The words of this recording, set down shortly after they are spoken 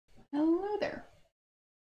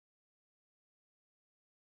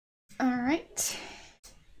Alright.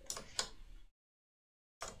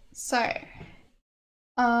 So,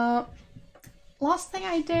 last thing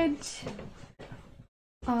I did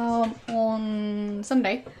on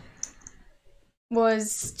Sunday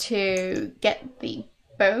was to get the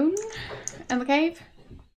bone in the cave.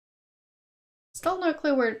 Still no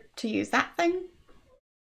clue where to use that thing,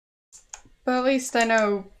 but at least I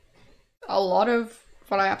know a lot of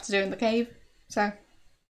what I have to do in the cave, so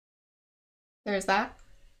there's that.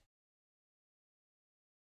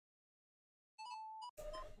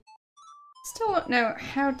 Still don't know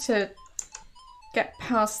how to get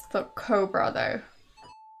past the cobra though.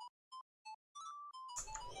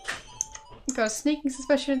 Got a sneaking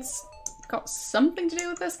suspicion it's got something to do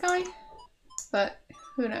with this guy, but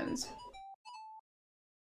who knows.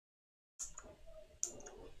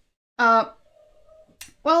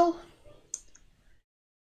 Well,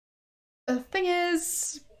 the thing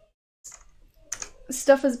is,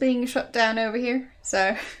 stuff is being shut down over here,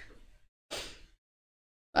 so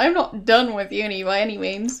I'm not done with uni by any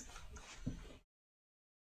means.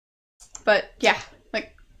 But yeah,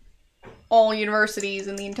 like, all universities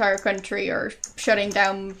in the entire country are shutting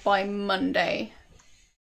down by Monday.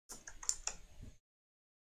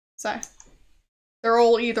 So, they're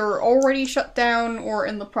all either already shut down or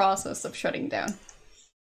in the process of shutting down.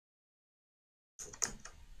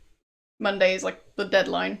 Monday is like the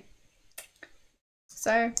deadline.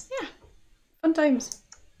 So, yeah, fun times.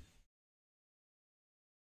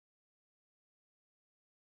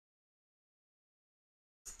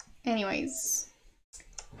 Anyways,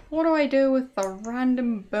 what do I do with the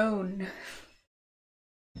random bone?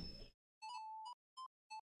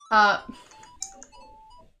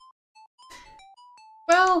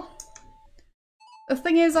 Well, the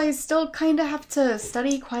thing is I still kinda have to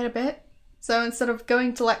study quite a bit. So instead of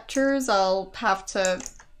going to lectures, I'll have to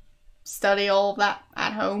study all of that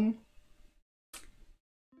at home.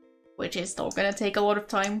 Which is still gonna take a lot of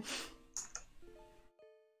time.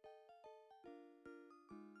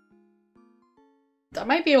 I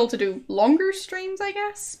might be able to do longer streams, I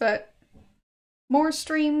guess, but more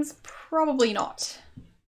streams, probably not.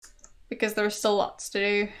 Because there's still lots to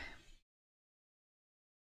do.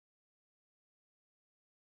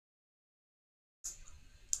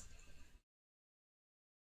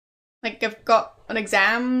 Like, I've got an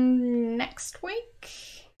exam next week.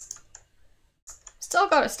 Still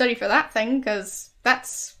gotta study for that thing, because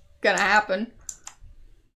that's gonna happen.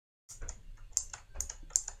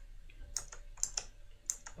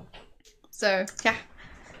 So, yeah.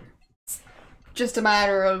 It's just a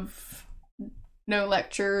matter of no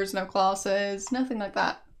lectures, no classes, nothing like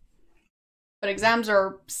that. But exams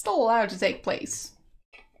are still allowed to take place.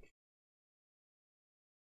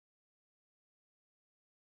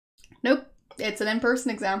 Nope, it's an in-person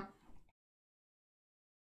exam.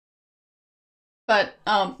 But,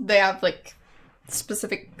 they have, like,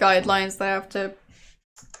 specific guidelines that I have to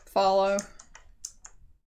follow.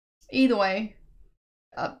 Either way,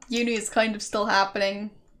 uni is kind of still happening,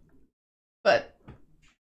 but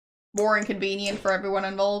more inconvenient for everyone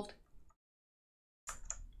involved.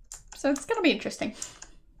 So it's gonna be interesting.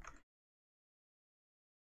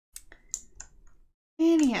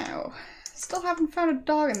 Anyhow, still haven't found a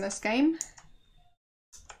dog in this game.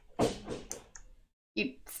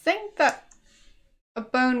 You'd think that a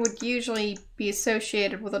bone would usually be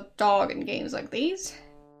associated with a dog in games like these.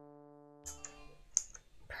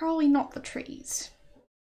 Probably not the trees.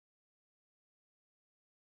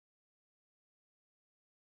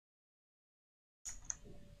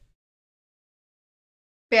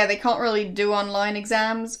 But yeah, they can't really do online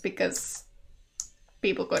exams because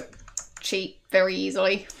people could cheat very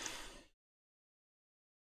easily.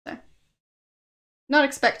 So, not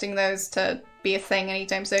expecting those to be a thing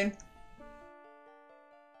anytime soon.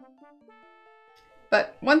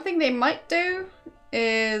 But one thing they might do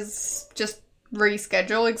is just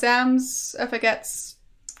reschedule exams if it gets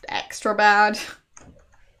extra bad.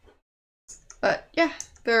 But yeah,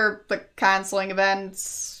 they're like cancelling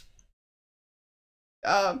events.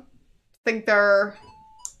 I think they're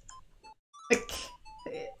like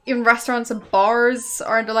in restaurants and bars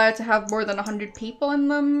aren't allowed to have more than 100 people in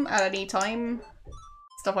them at any time.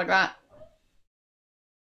 Stuff like that.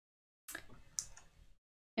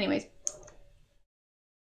 Anyways.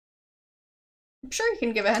 I'm sure you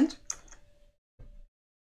can give a hint.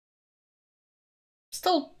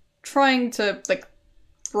 Still trying to, like,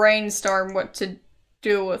 brainstorm what to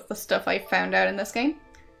do with the stuff I found out in this game.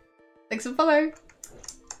 Thanks for follow!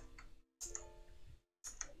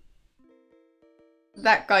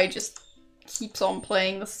 That guy just keeps on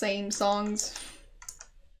playing the same songs.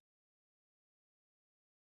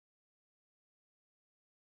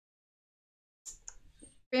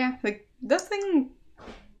 Yeah, like, this thing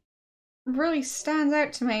really stands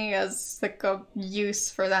out to me as, like, a use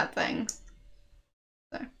for that thing.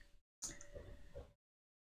 So.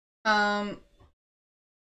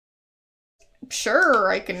 Sure,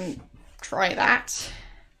 I can try that.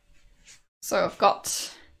 So I've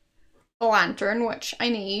got the lantern, which I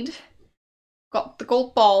need. Got the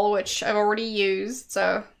gold ball, which I've already used,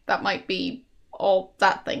 so that might be all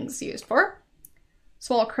that thing's used for.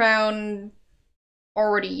 Small crown,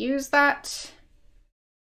 already used that.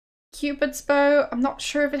 Cupid's bow, I'm not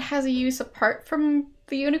sure if it has a use apart from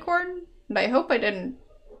the unicorn, and I hope I didn't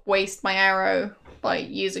waste my arrow by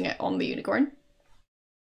using it on the unicorn.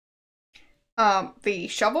 The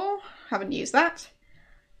shovel, haven't used that.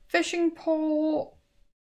 Fishing pole,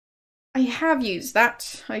 I have used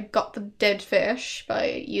that. I got the dead fish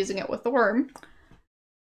by using it with the worm.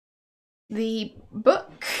 The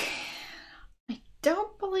book, I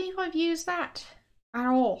don't believe I've used that at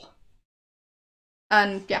all.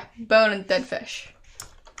 And yeah, bone and dead fish.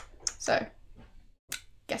 So,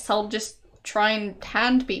 guess I'll just try and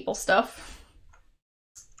hand people stuff.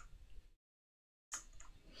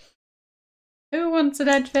 Who wants a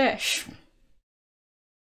dead fish?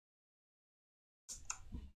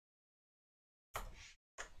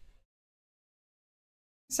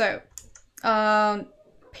 So,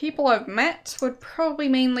 people I've met would probably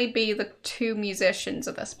mainly be the two musicians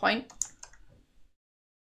at this point.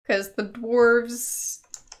 Because the dwarves,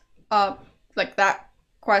 like that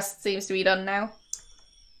quest seems to be done now.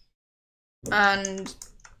 And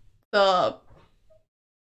the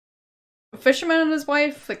fisherman and his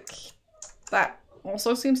wife, like, that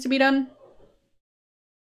also seems to be done.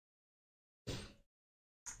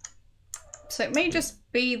 So it may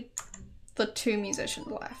just be the two musicians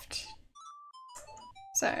left.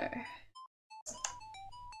 So,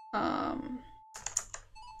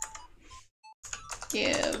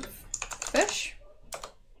 give fish.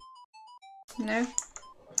 No.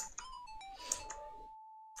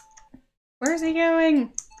 Where's he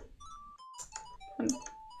going?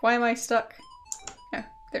 Why am I stuck? Oh,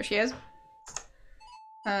 there she is.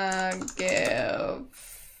 Give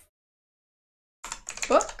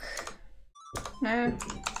book. No.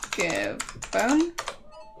 Give bone.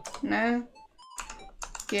 No.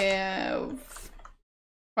 Give.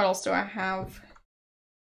 What else do I have?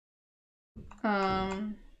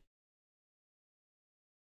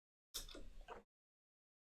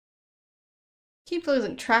 Keep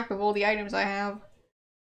losing track of all the items I have.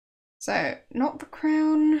 So, not the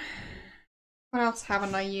crown. What else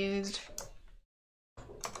haven't I used?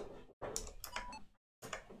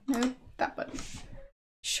 No, that button.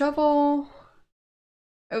 Shovel.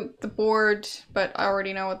 Oh, the board, but I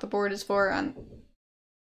already know what the board is for, and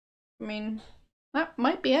I mean, that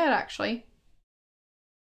might be it actually.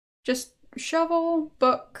 Just shovel,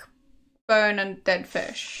 book, bone, and dead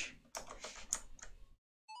fish.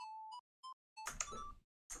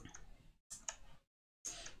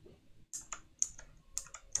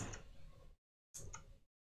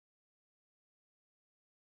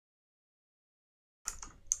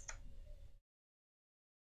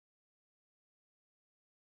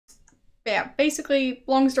 But yeah, basically,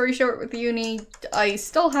 long story short with the uni, I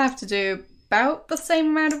still have to do about the same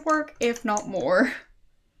amount of work, if not more.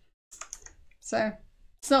 So,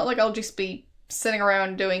 it's not like I'll just be sitting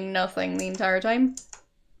around doing nothing the entire time.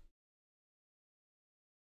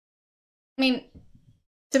 I mean,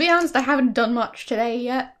 to be honest, I haven't done much today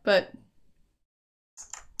yet, but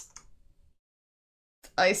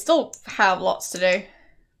I still have lots to do.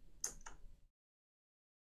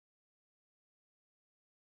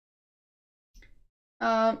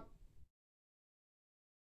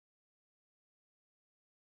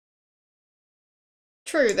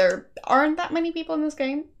 True, there aren't that many people in this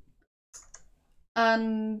game.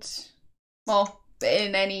 And, well,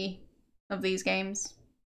 in any of these games.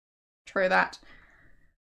 True that.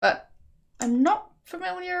 But I'm not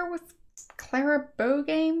familiar with Clara Bow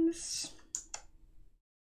games.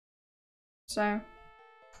 So.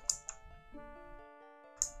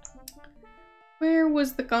 Where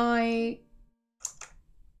was the guy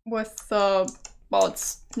with the, well,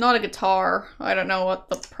 it's not a guitar. I don't know what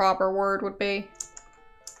the proper word would be.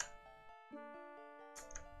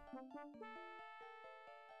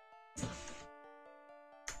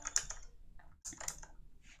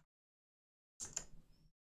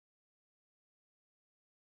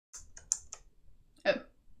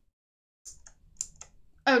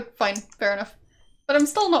 Oh, fine, fair enough. But I'm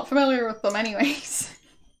still not familiar with them anyways.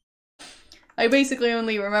 I basically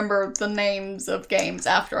only remember the names of games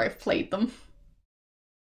after I've played them.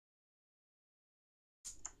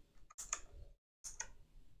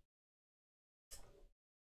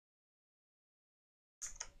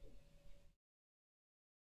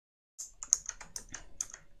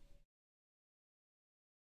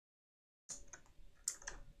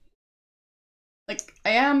 like, I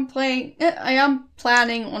am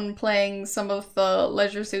planning on playing some of the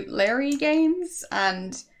Leisure Suit Larry games,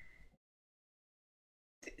 and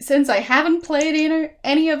since I haven't played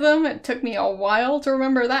any of them, it took me a while to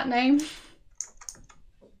remember that name.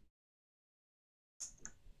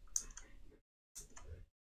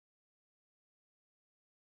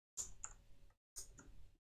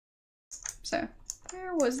 So,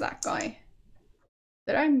 where was that guy?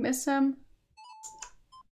 Did I miss him?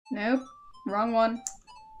 Nope, wrong one.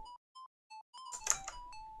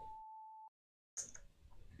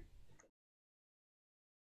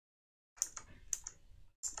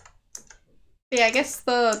 Yeah, I guess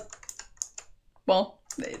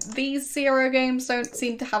these Zero games don't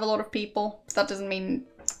seem to have a lot of people, but that doesn't mean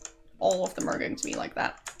all of them are going to be like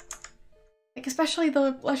that. Like, especially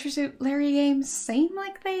the Leisure Suit Larry games seem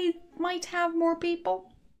like they might have more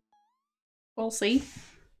people. We'll see.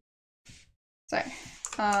 So,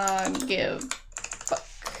 give book.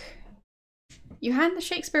 You hand the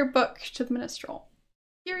Shakespeare book to the minstrel.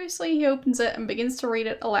 Curiously, he opens it and begins to read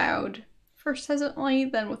it aloud. First hesitantly,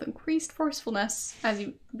 then with increased forcefulness as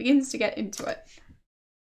he begins to get into it.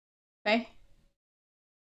 Okay.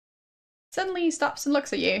 Suddenly he stops and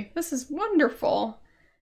looks at you. This is wonderful.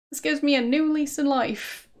 This gives me a new lease in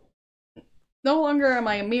life. No longer am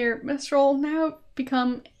I a mere minstrel, now I've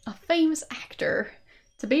become a famous actor.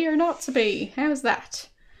 To be or not to be, how's that?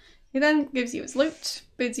 He then gives you his loot,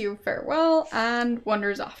 bids you farewell, and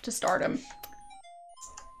wanders off to stardom.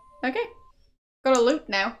 Okay, got a loot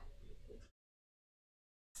now.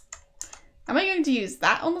 Am I going to use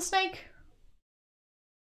that on the snake?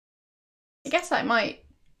 I guess I might.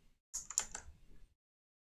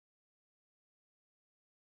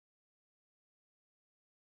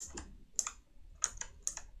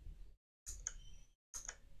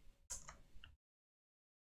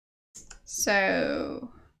 So,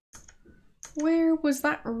 where was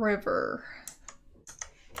that river?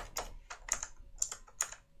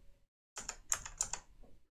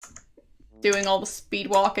 Doing all the speed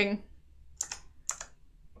walking.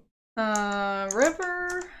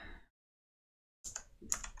 River.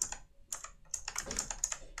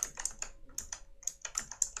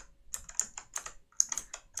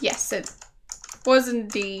 Yes, it was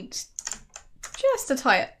indeed just a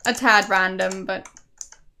tad random, but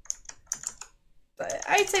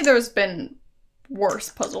I'd say there's been worse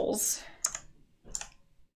puzzles.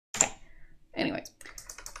 Okay. Anyways,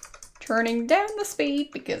 turning down the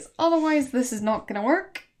speed because otherwise this is not gonna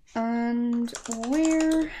work. And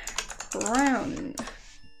we're brown.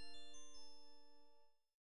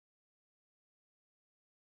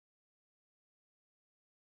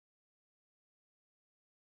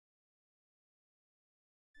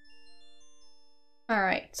 All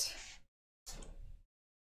right.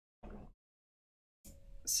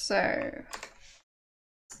 So,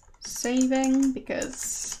 saving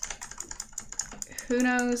because who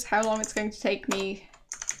knows how long it's going to take me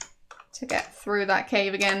to get through that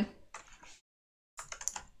cave again.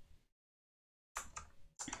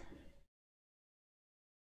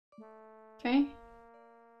 Okay.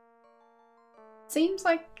 Seems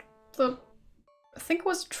like I think it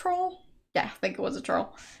was a troll. Yeah, I think it was a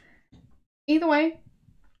troll. Either way,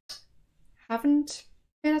 haven't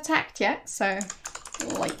been attacked yet, so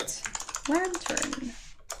light lantern.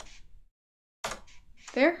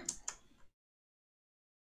 There.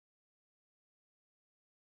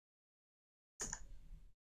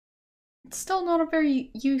 It's still not a very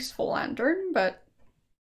useful lantern, but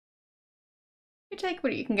you take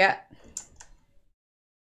what you can get.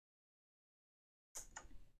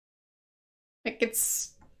 Like,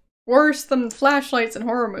 it's worse than flashlights in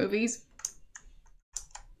horror movies.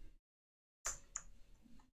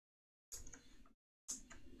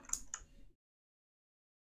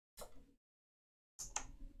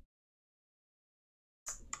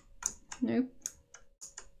 Nope.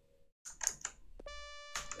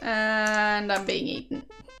 And I'm being eaten,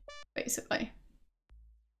 basically.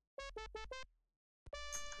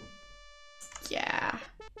 Yeah.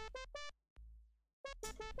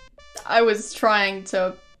 I was trying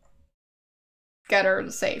to get her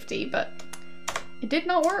to safety, but it did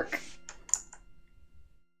not work.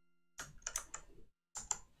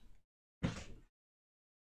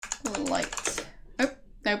 Light. Nope,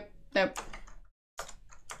 nope, nope.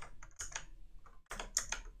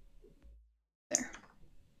 There.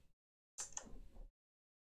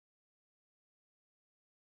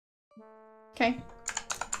 Okay.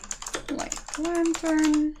 Light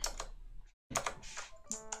lantern.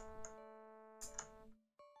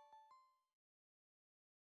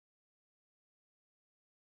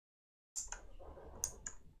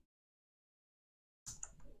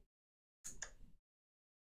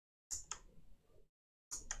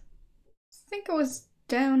 think it was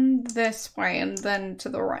down this way and then to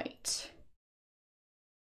the right.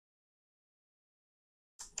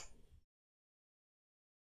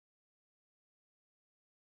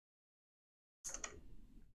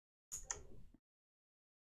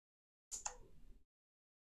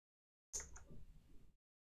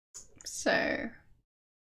 So,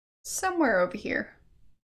 somewhere over here.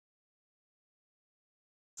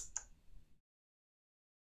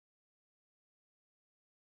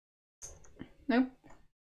 Nope.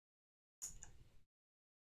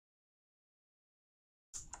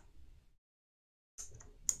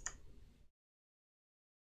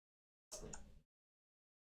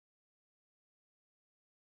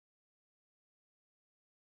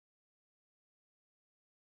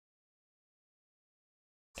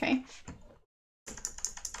 Okay.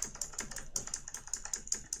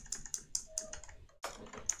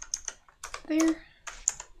 There.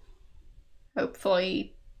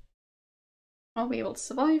 Hopefully I'll be able to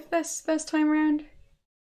survive this time around.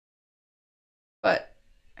 But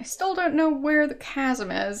I still don't know where the chasm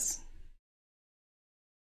is.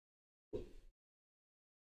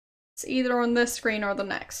 It's either on this screen or the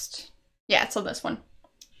next. Yeah, it's on this one.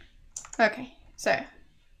 Okay, so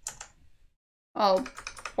I'll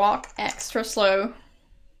walk extra slow.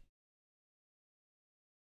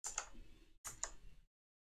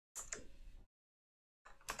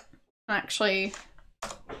 Actually,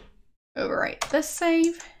 overwrite this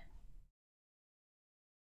save.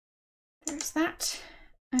 There's that.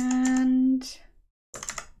 And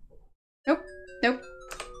nope, nope.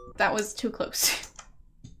 That was too close.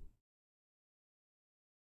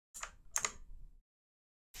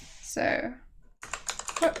 So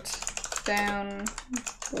put down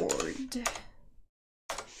board.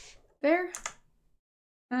 There.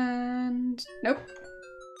 And nope.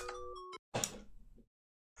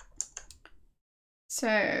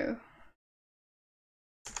 So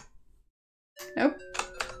nope.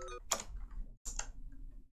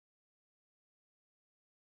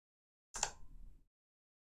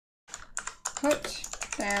 Put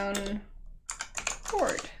down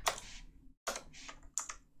board.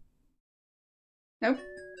 Nope.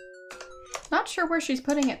 Not sure where she's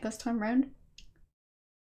putting it this time round.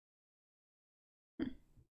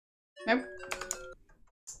 Nope.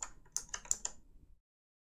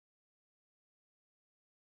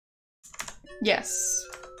 Yes.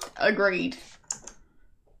 Agreed.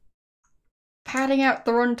 Padding out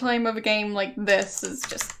the runtime of a game like this is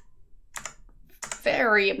just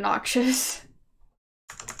very obnoxious.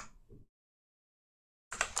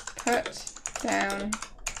 Put down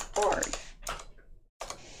board.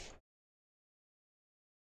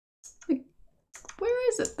 Where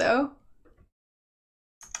is it though?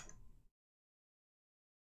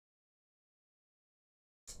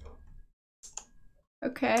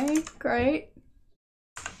 Okay, great.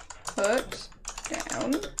 Put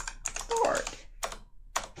down board.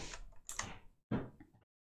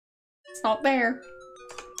 It's not there.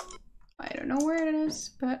 I don't know where it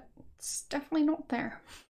is, but it's definitely not there.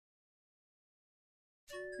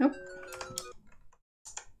 Nope.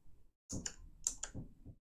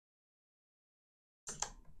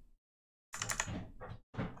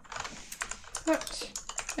 Put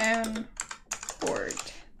down board.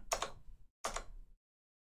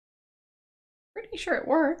 Pretty sure it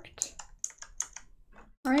worked.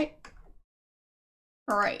 Right?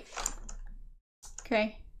 Alright.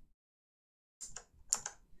 Okay.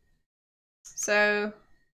 So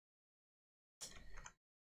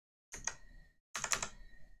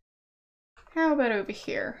how about over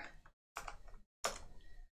here?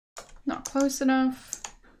 Not close enough.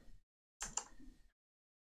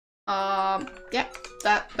 Yeah,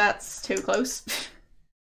 that's too close.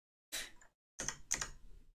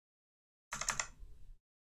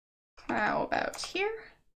 How about here?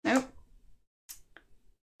 Nope.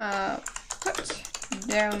 Put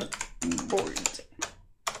down board.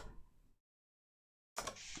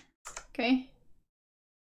 Okay.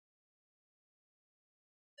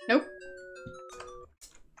 Nope.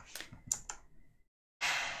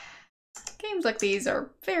 Games like these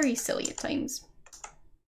are very silly at times.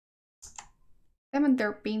 Them and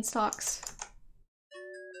their beanstalks.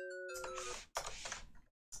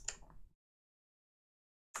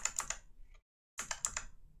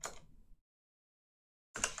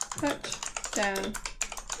 Put down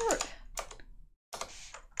board.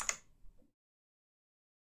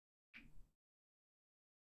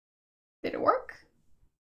 Did it work?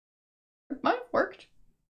 It might have worked.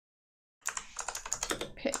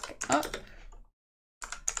 Pick up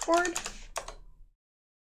board.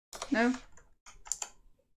 No.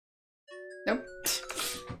 Nope.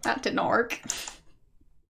 That did not work.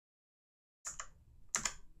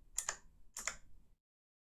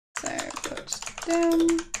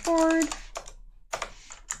 down, forward.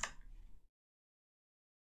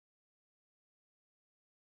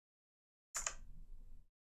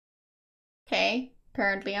 Okay,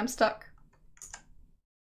 apparently I'm stuck.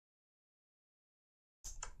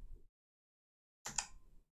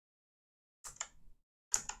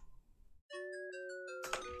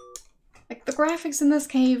 Like, the graphics in this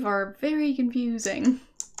cave are very confusing.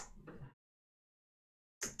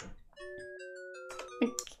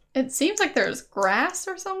 Like, it seems like there's grass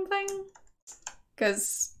or something,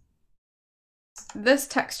 because this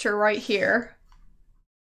texture right here,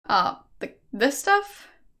 this stuff,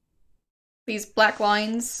 these black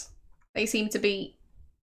lines, they seem to be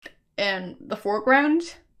in the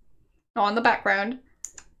foreground, not in the background,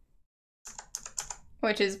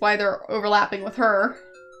 which is why they're overlapping with her.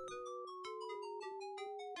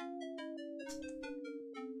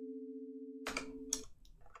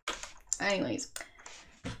 Anyways,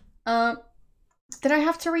 did I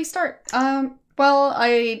have to restart? Well,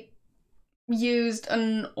 I used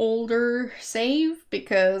an older save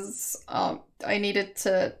because I needed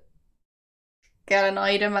to get an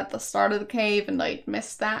item at the start of the cave and I'd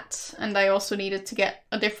missed that, and I also needed to get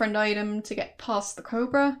a different item to get past the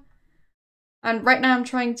cobra. And right now I'm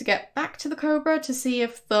trying to get back to the cobra to see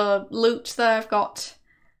if the loot that I've got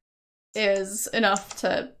is enough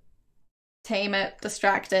to tame it,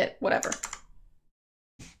 distract it, whatever.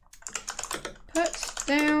 Put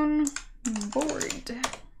down board.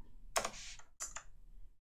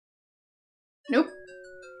 Nope.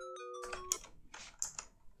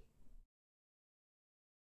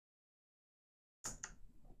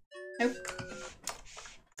 Nope.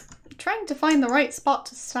 I'm trying to find the right spot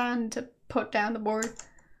to stand to put down the board. It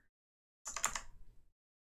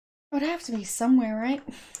would have to be somewhere, right?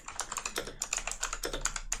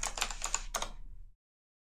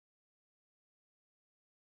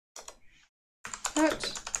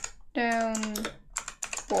 Put down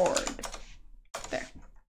board. There.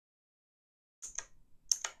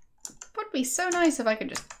 Would be so nice if I could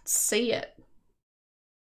just see it.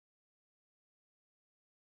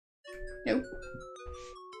 Nope.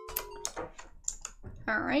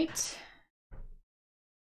 Alright.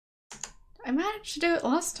 I managed to do it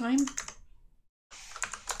last time.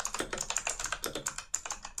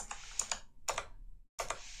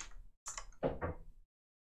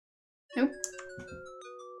 Nope.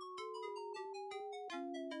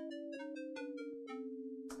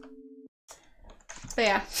 But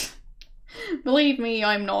yeah, believe me,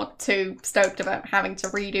 I'm not too stoked about having to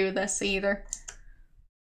redo this either.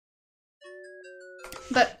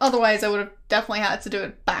 But otherwise I would have definitely had to do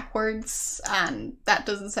it backwards, and that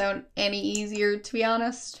doesn't sound any easier, to be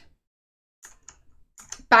honest.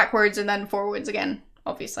 Backwards and then forwards again,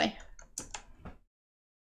 obviously.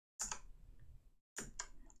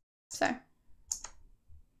 So.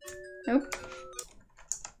 Nope.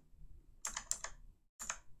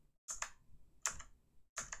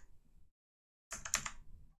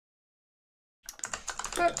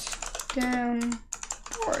 Put down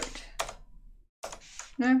board.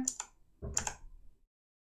 No.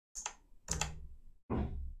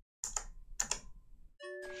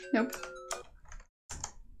 Nope.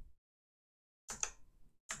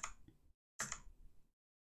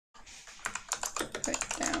 Put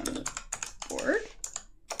down board.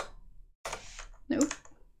 Nope.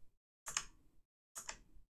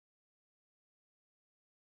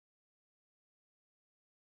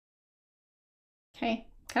 Okay.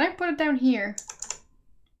 Can I put it down here?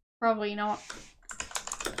 Probably not.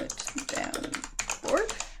 Put down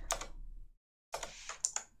board.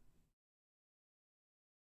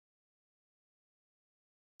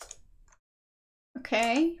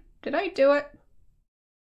 Okay. Did I do it? I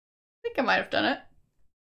think I might have done it.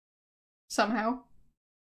 Somehow.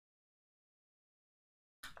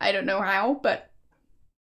 I don't know how, but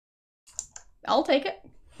I'll take it.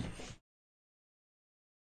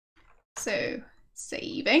 So,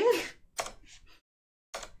 saving.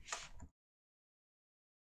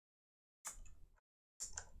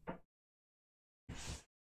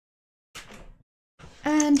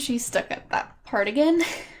 And she's stuck at that part again.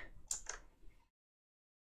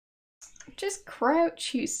 Just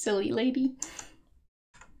crouch, you silly lady.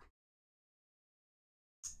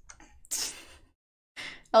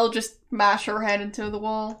 I'll just mash her head into the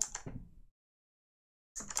wall.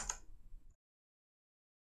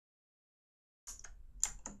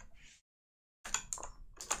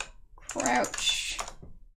 Crouch.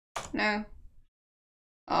 No.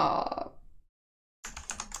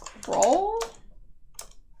 Crawl?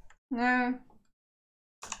 No.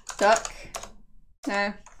 Duck?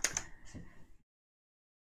 No.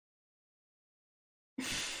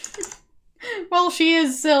 Well, she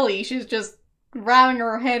is silly. She's just ramming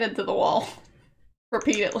her head into the wall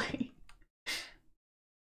repeatedly.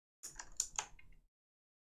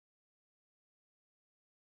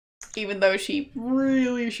 Even though she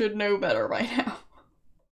really should know better by now.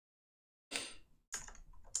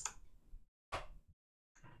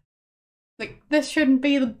 Like, this shouldn't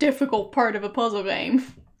be the difficult part of a puzzle game.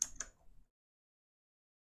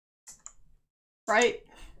 Right?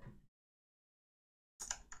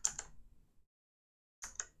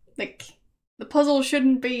 Like, the puzzle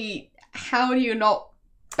shouldn't be, how do you not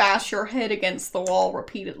bash your head against the wall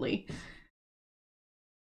repeatedly?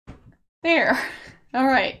 There.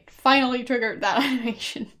 Alright, finally triggered that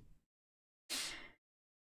animation.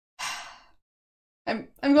 I'm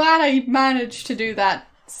glad I managed to do that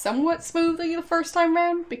somewhat smoothly the first time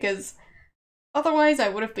round, because otherwise I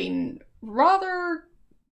would have been rather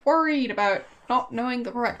worried about not knowing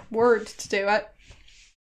the correct word to do it.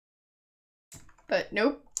 But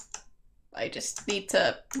nope. I just need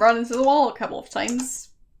to run into the wall a couple of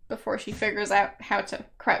times before she figures out how to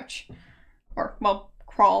crouch. Or, well,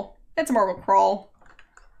 crawl. It's more of a crawl.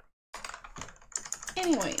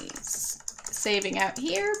 Anyways, saving out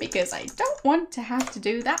here because I don't want to have to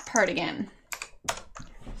do that part again.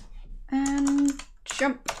 And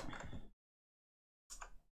jump.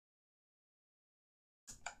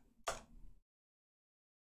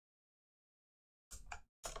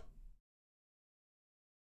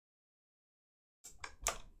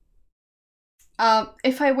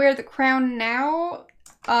 If I wear the crown now,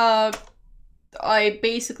 I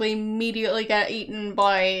basically immediately get eaten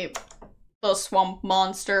by the swamp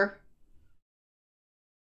monster.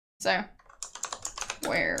 So,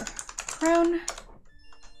 wear crown.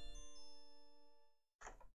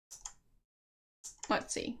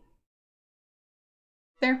 Let's see.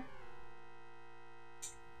 There.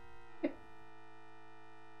 Yep.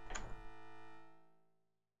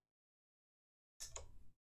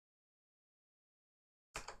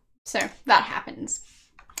 So, that happens.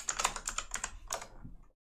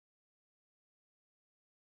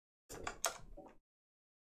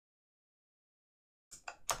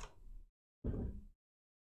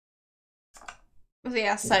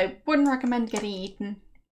 Yes, I wouldn't recommend getting eaten.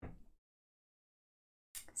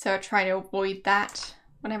 So I try to avoid that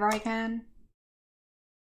whenever I can.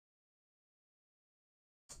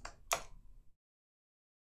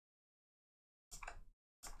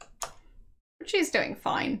 But she's doing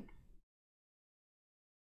fine.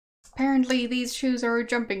 Apparently these shoes are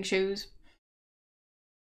jumping shoes.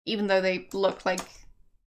 Even though they look like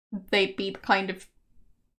they'd be the kind of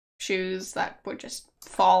shoes that would just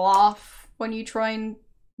fall off when you try and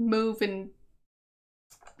move in,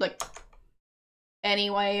 like, any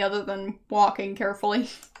way other than walking carefully.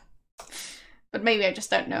 But maybe I just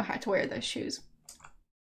don't know how to wear those shoes.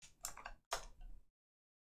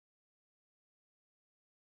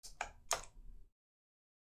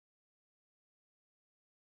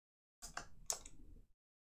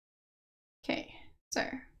 Okay, so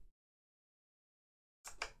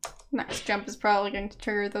next jump is probably going to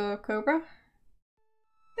trigger the cobra.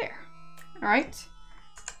 There. Alright.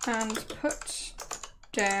 And put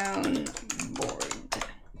down board.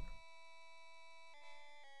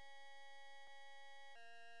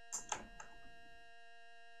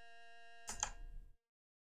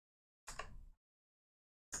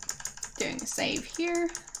 Doing a save here.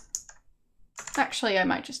 Actually, I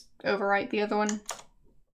might just overwrite the other one.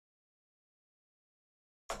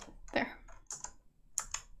 There.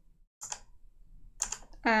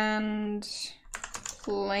 And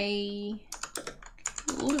play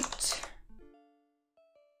loot.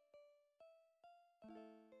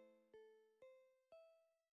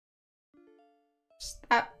 Is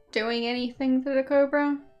that doing anything to the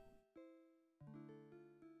cobra?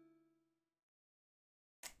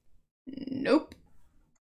 Nope.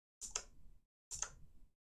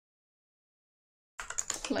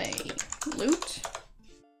 Play loot.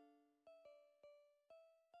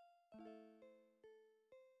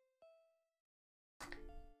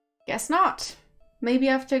 Guess not. Maybe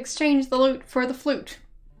I have to exchange the loot for the flute.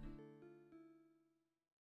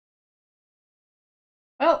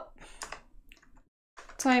 Well,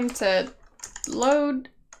 time to load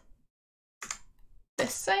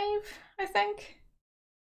this save, I think.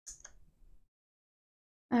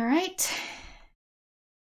 All right.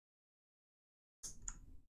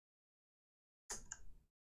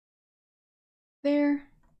 There.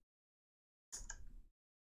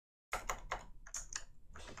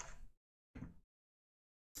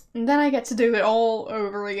 And then I get to do it all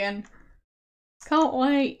over again. Can't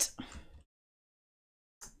wait.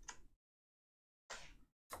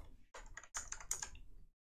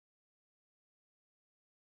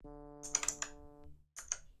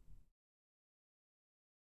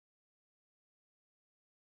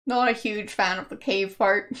 not a huge fan of the cave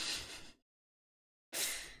part.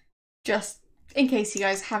 Just in case you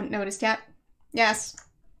guys haven't noticed yet. Yes,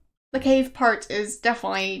 the cave part is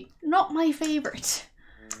definitely not my favorite.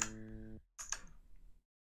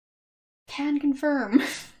 Can confirm.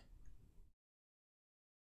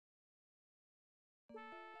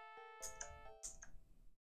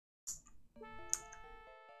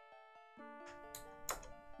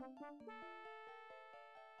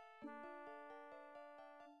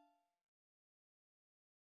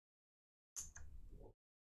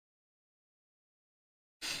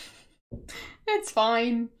 It's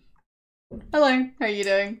fine. Hello, how are you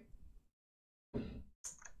doing?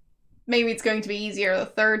 Maybe it's going to be easier the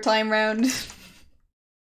third time round.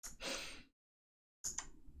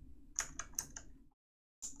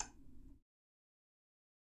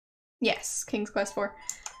 Yes, King's Quest 4.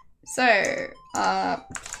 So,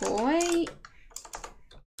 play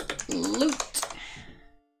loot.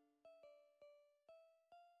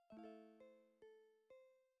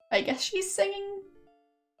 I guess she's singing?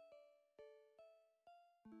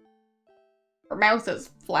 Her mouth is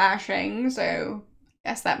flashing, so I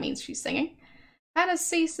guess that means she's singing. Hannah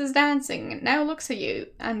ceases dancing, now looks at you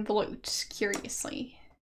and the loot curiously.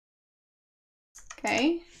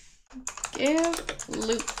 Okay. Give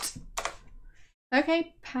loot.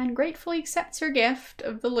 Okay, Pan gratefully accepts your gift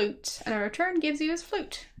of the loot and in return gives you his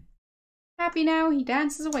flute. Happy now, he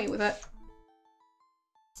dances away with it.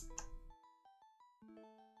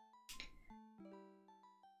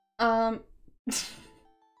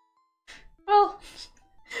 Well,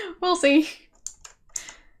 we'll see.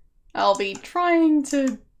 I'll be trying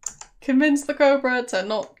to convince the cobra to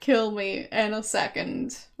not kill me in a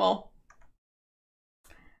second. Well,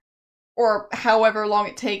 or however long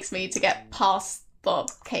it takes me to get past the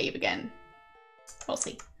cave again. We'll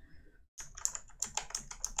see.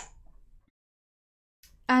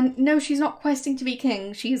 And no, she's not questing to be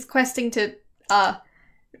king. She's questing to,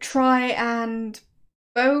 try and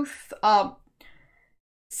both,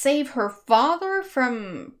 save her father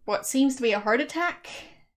from what seems to be a heart attack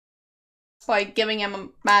by giving him a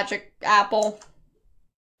magic apple.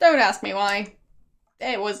 Don't ask me why.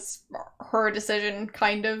 It was her decision,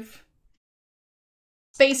 kind of.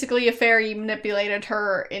 Basically, a fairy manipulated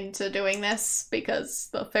her into doing this because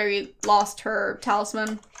the fairy lost her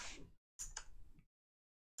talisman.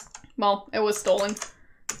 Well, it was stolen.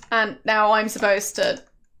 And now I'm supposed to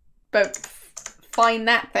both find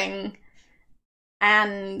that thing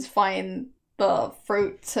and find the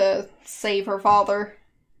fruit to save her father.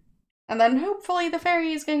 And then hopefully the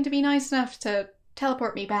fairy is going to be nice enough to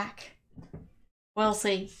teleport me back. We'll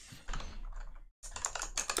see.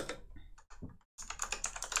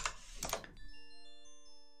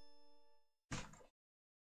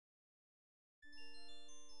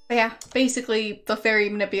 But yeah, basically the fairy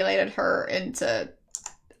manipulated her into,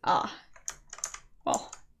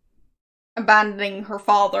 well, abandoning her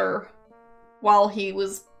father while he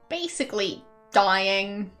was basically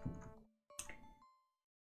dying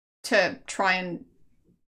to try and,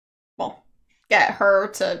 well, get her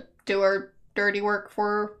to do her dirty work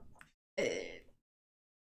for her.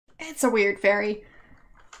 It's a weird fairy.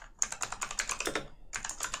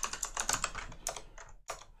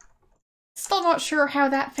 Still not sure how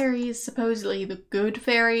that fairy is supposedly the good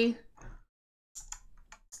fairy.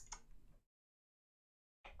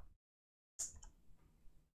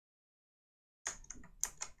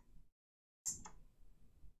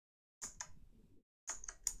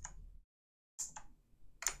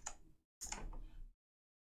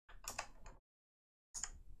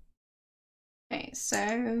 Okay,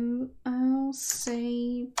 so I'll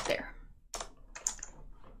save there.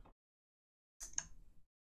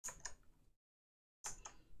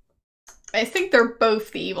 I think they're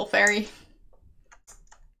both the evil fairy.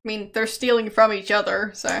 I mean, they're stealing from each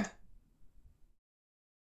other, so.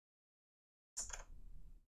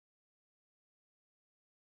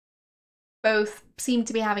 Both seem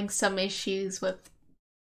to be having some issues with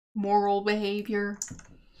moral behavior.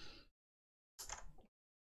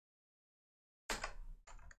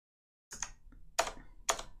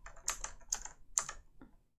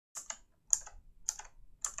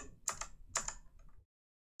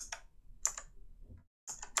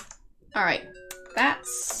 Alright,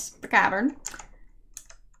 that's the cavern.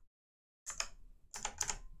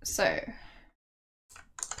 So,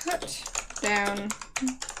 put down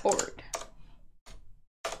board.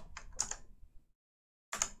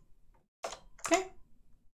 Okay,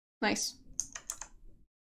 nice.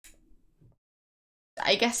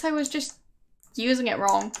 I guess I was just using it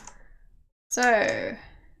wrong. So,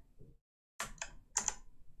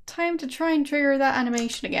 time to try and trigger that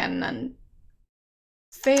animation again and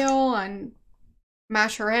fail and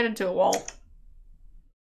mash her head into a wall.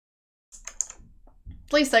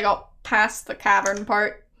 At least I got past the cavern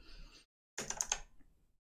part.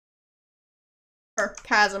 Or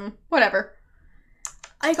chasm, whatever.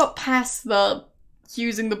 I got past the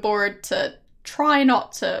using the board to try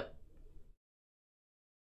not to,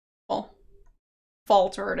 well, fall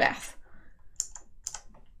to her death.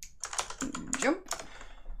 Jump.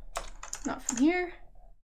 Not from here.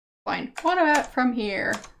 Fine. What about from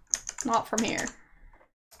here? Not from here.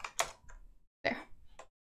 There.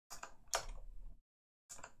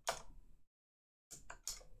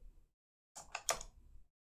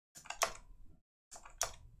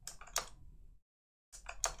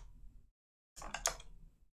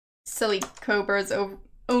 Silly cobras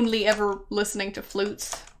only ever listening to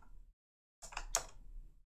flutes.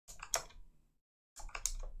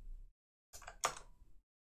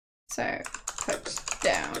 So, put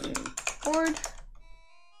down board.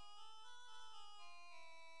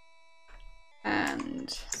 And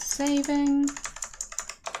saving.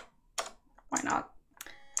 Why not?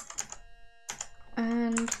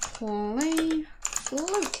 And play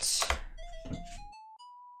flute.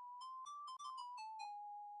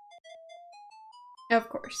 Of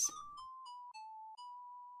course.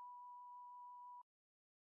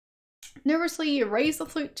 Nervously, you raise the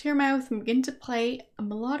flute to your mouth and begin to play a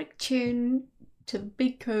melodic tune to the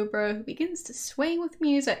big cobra, who begins to sway with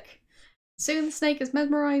music. Soon the snake is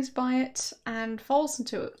mesmerized by it and falls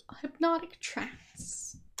into a hypnotic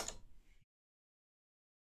trance.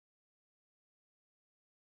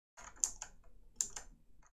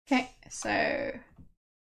 Okay, so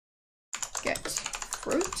get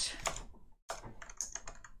fruit.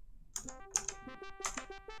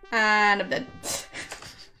 And I'm dead.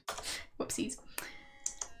 Whoopsies.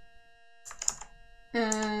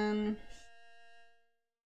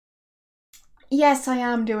 Yes, I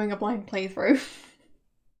am doing a blind playthrough.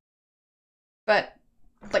 But,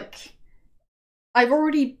 like, I've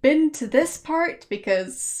already been to this part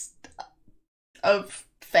because of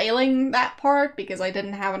failing that part because I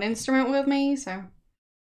didn't have an instrument with me, so.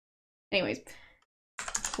 Anyways.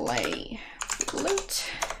 Play flute.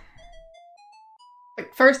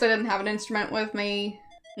 Like, first I didn't have an instrument with me,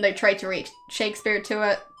 and I tried to read Shakespeare to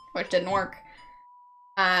it, which didn't work.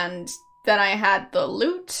 And then I had the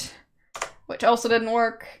lute, which also didn't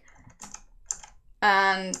work.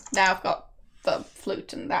 And now I've got the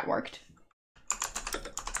flute, and that worked.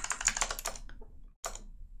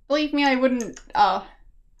 Believe me, I wouldn't,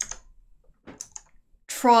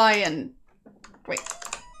 try and... Wait.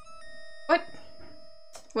 What?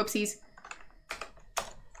 Whoopsies.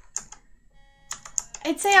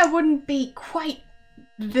 I'd say I wouldn't be quite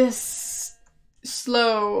this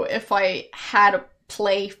slow if I had a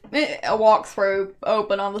walkthrough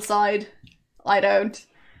open on the side. I don't.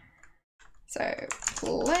 So,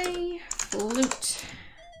 play flute.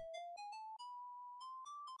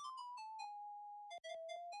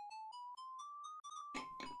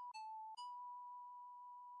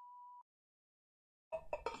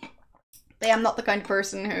 But I'm not the kind of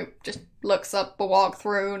person who just looks up a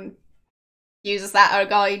walkthrough and uses that as a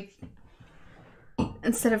guide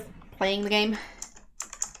instead of playing the game.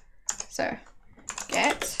 So,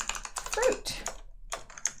 get fruit.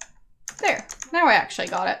 There, now I actually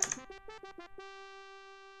got it.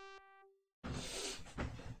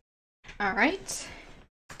 Alright.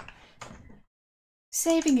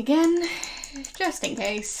 Saving again, just in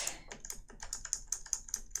case.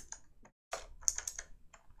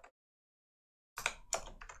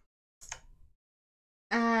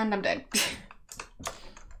 And I'm dead.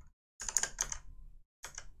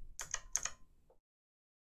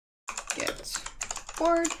 Get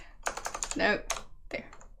board. No, there.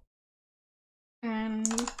 And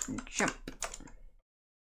jump.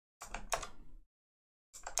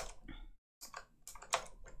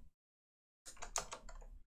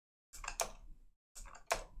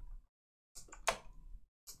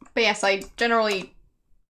 But yes, I generally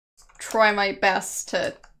try my best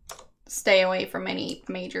to stay away from any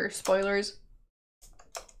major spoilers.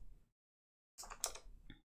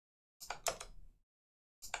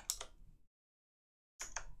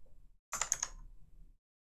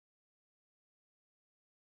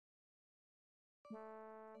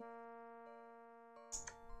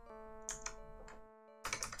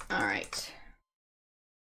 Alright.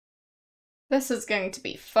 This is going to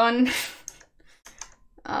be fun.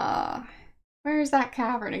 Where's that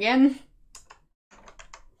cavern again?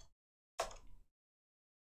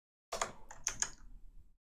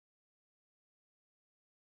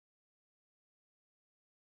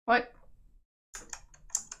 What?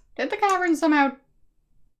 Did the cavern somehow...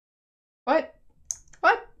 What?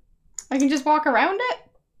 What? I can just walk around it?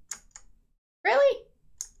 Really?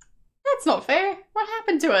 That's not fair. What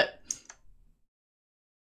happened to it?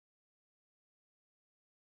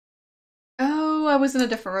 Oh, I was in a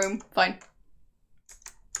different room. Fine.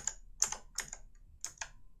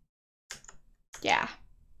 Yeah.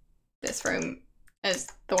 This room is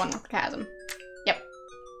the one with the chasm. Yep.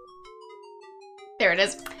 There it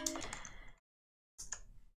is.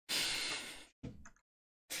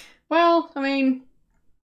 Well, I mean...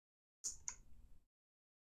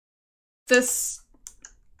 This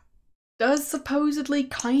does supposedly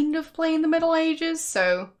kind of play in the Middle Ages,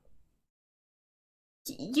 so...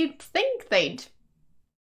 You'd think they'd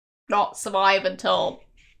not survive until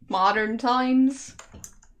modern times.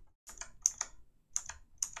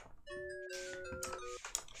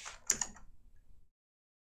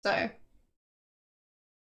 So...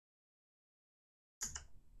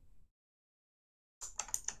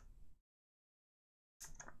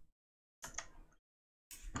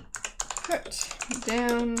 Put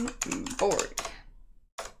down board.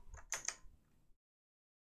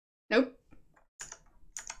 Nope.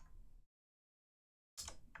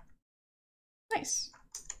 Nice.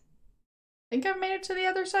 Think I've made it to the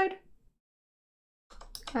other side.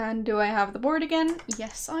 And do I have the board again?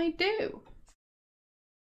 Yes, I do.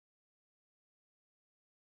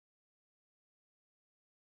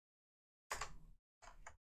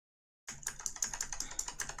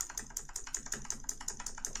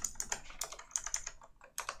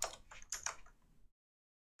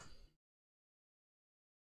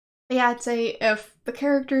 Yeah, I'd say if the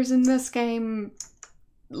characters in this game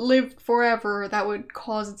lived forever, that would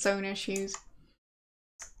cause its own issues.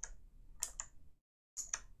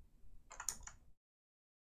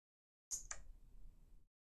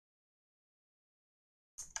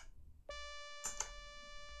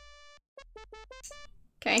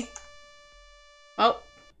 Okay. Well.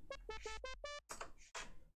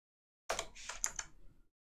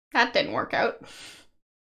 That didn't work out.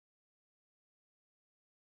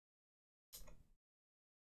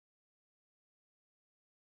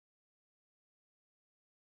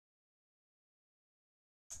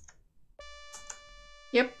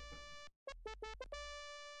 Yep.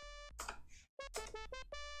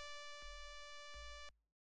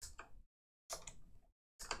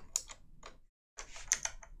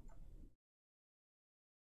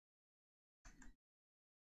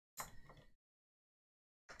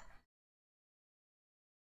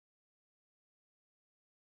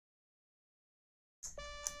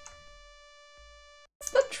 Is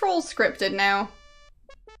the troll scripted now?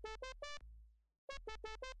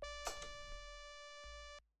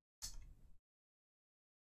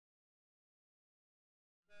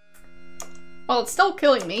 Well, it's still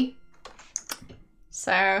killing me.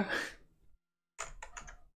 So...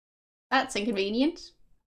 That's inconvenient.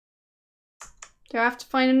 Do I have to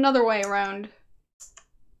find another way around?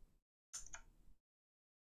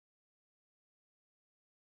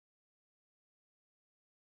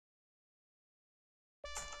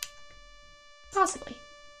 Possibly.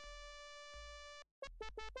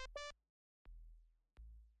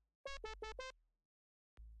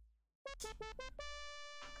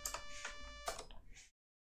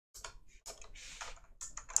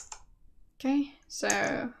 Okay,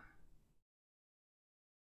 so...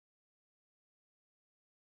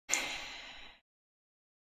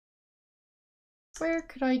 Where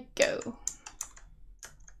could I go?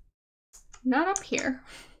 Not up here.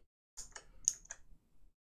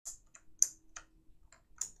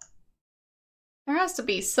 There has to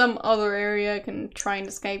be some other area I can try and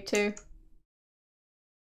escape to.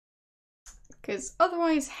 Because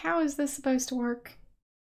otherwise, how is this supposed to work?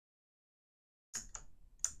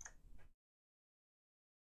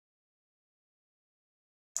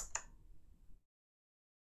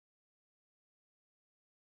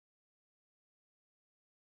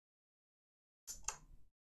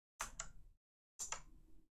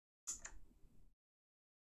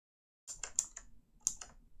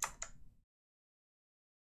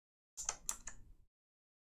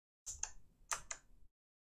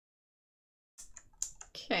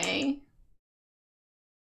 Okay.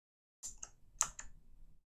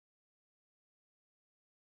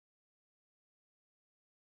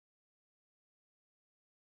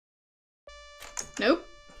 Nope.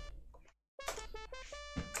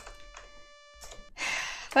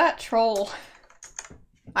 That troll.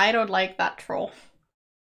 I don't like that troll.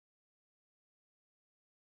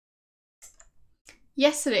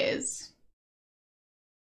 Yes, it is.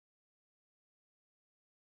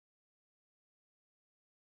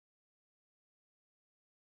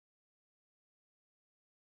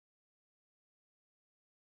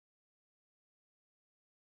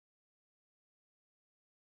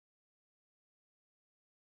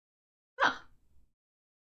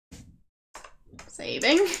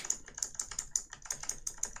 Saving.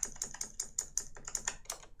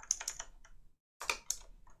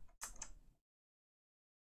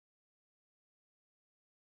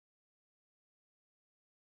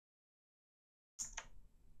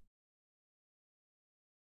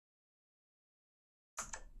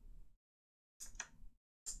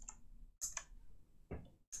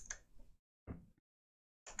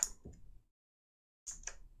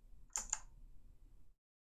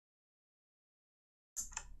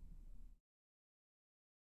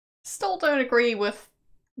 Still don't agree with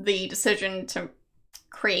the decision to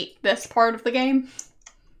create this part of the game.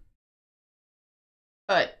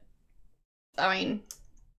 But, I mean,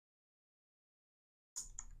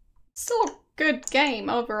 still a good game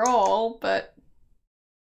overall, but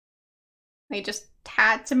they just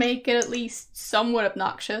had to make it at least somewhat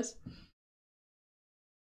obnoxious.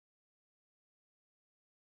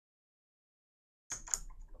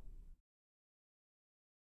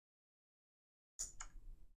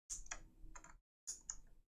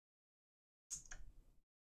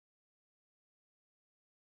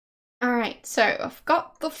 Alright, so I've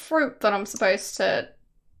got the fruit that I'm supposed to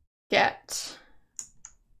get.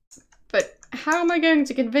 But how am I going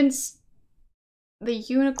to convince the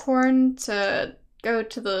unicorn to go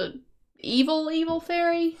to the evil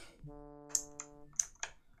fairy?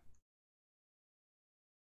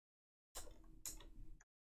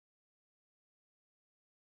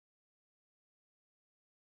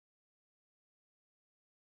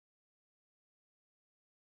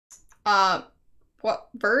 What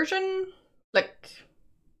version? Like,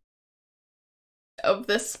 of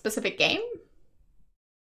this specific game?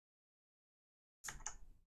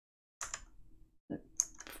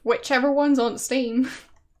 Whichever one's on Steam.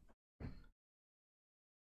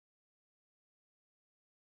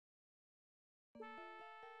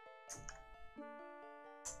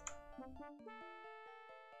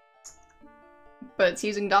 But it's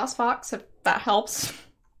using DOSFox, if that helps.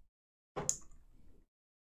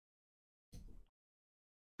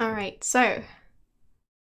 Alright, so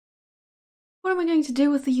what am I going to do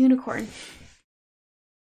with the unicorn?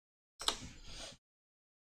 I've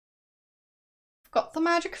got the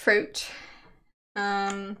magic fruit.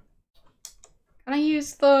 Can I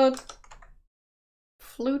use the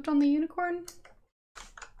flute on the unicorn?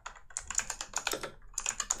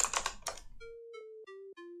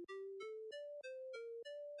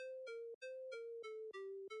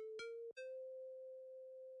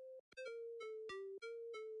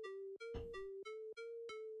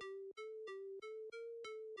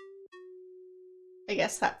 I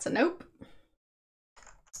guess that's a nope.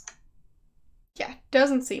 Yeah,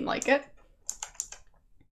 doesn't seem like it.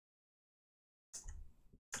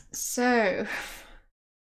 So,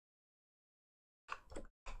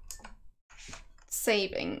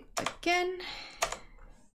 saving again.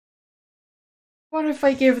 What if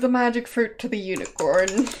I give the magic fruit to the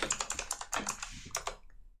unicorn?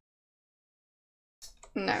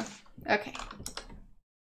 No. Okay.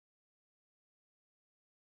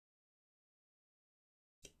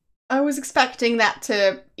 I was expecting that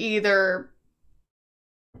to either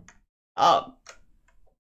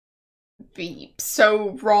be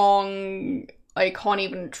so wrong I can't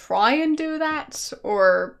even try and do that,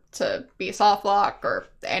 or to be a soft lock, or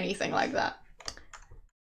anything like that.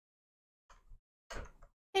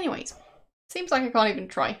 Anyways, seems like I can't even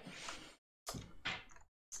try.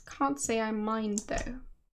 Can't say I mind though.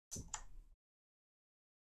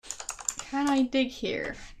 Can I dig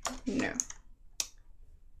here? No.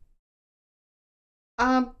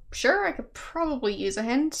 Sure, I could probably use a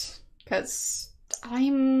hint, because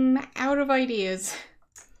I'm out of ideas.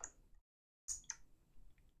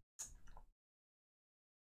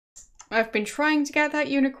 I've been trying to get that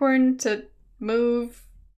unicorn to move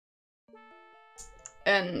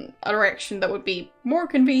in a direction that would be more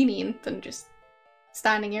convenient than just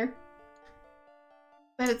standing here.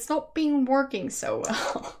 But it's not been working so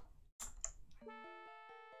well.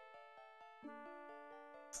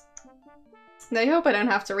 I hope I don't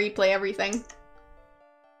have to replay everything.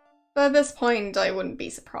 But at this point, I wouldn't be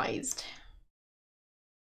surprised.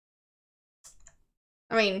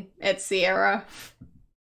 I mean, it's the era.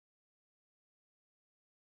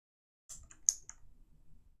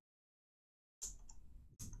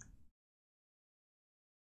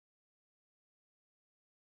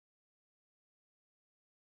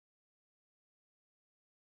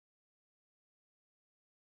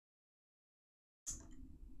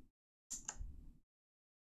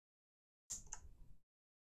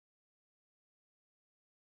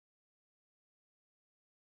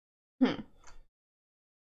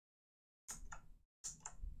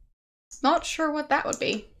 Not sure what that would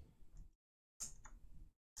be.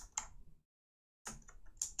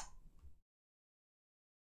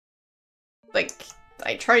 like,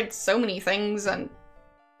 I tried so many things and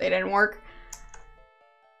they didn't work.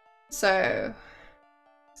 So,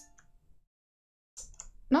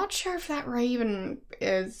 not sure if that raven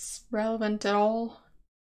is relevant at all.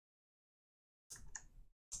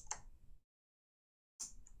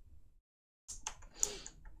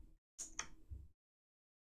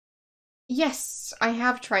 Yes, I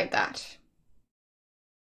have tried that.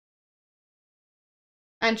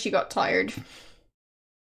 And she got tired.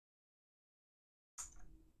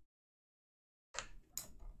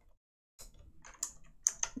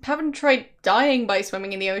 Haven't tried dying by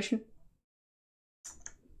swimming in the ocean.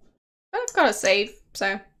 But I've got a save,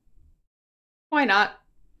 so why not?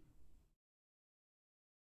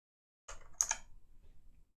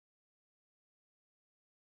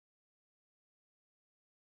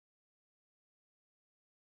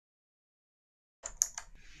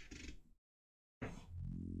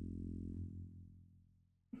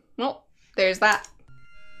 Well, there's that.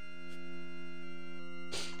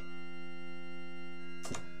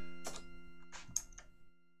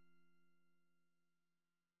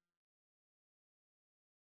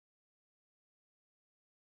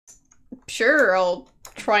 Sure, I'll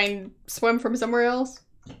try and swim from somewhere else.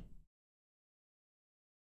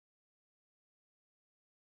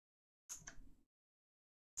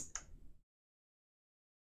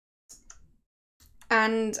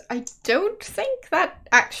 And I don't think that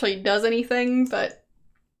actually does anything, but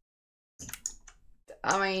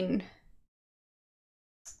I mean,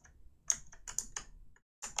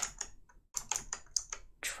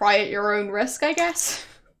 try at your own risk, I guess.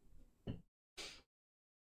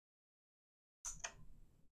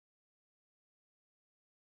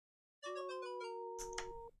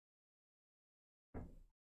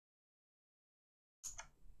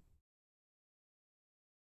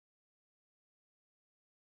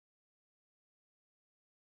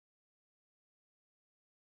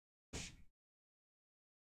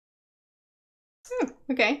 Oh,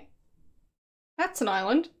 okay. That's an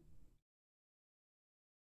island.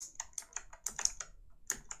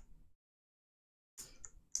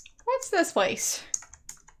 What's this place?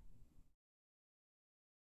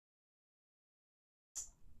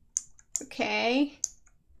 Okay.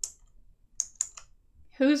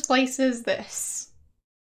 Whose place is this?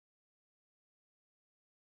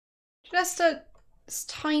 Just a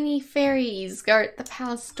tiny fairies guard the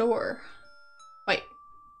palace door. Wait.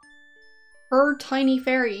 Her tiny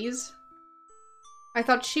fairies? I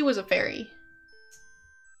thought she was a fairy.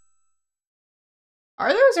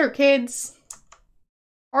 Are those her kids?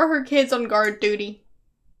 Are her kids on guard duty?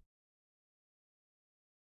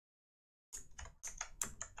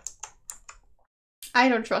 I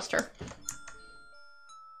don't trust her.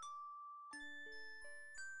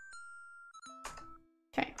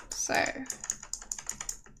 Okay, so...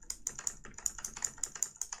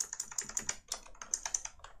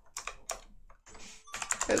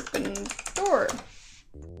 open door.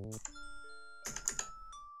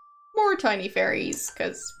 More tiny fairies,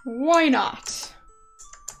 because why not?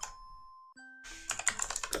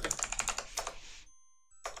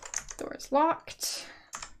 Door's locked.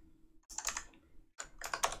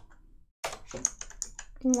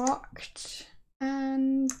 Locked.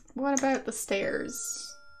 And what about the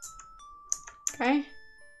stairs? Okay.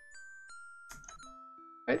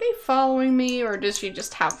 Are they following me, or does she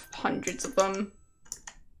just have hundreds of them?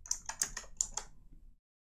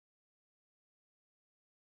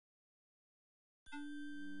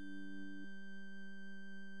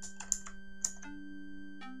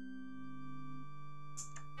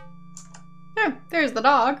 Oh, there's the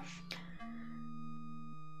dog.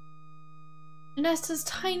 Nesta's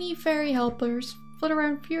tiny fairy helpers flit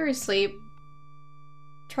around furiously,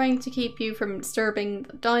 trying to keep you from disturbing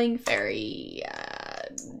the dying fairy.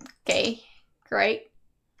 Okay, great.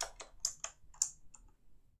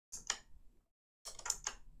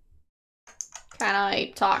 Can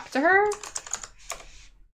I talk to her?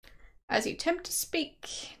 As you attempt to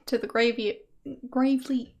speak to the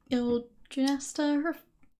gravely ill Nesta, her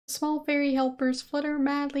small fairy helpers flutter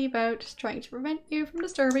madly about, trying to prevent you from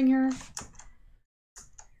disturbing her.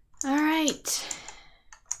 Alright.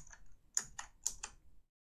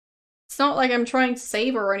 It's not like I'm trying to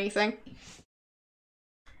save her or anything.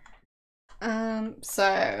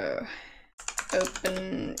 So...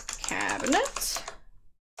 open cabinet.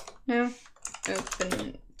 No.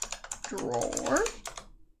 Open drawer.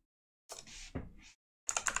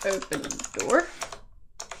 Open door.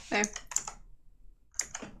 There.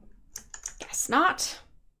 Guess not.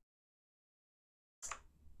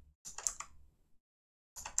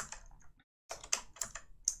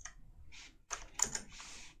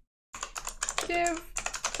 Give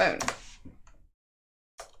phone.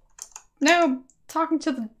 No, I'm talking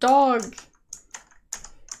to the dog.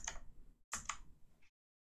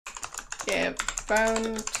 Give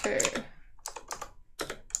phone to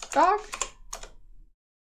dog?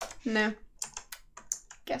 No.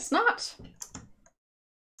 Guess not.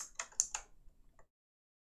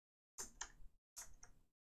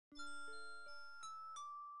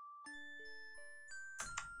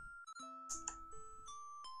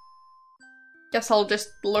 Guess I'll just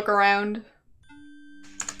look around.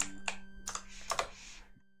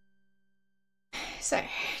 So,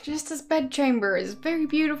 Justice's bedchamber is very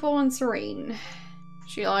beautiful and serene.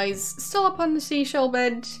 She lies still upon the seashell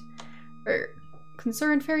bed, her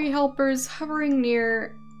concerned fairy helpers hovering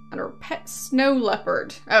near, and her pet snow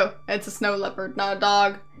leopard. Oh, it's a snow leopard, not a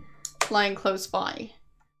dog, lying close by.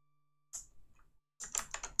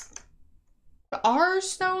 Are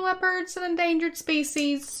snow leopards an endangered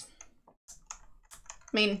species?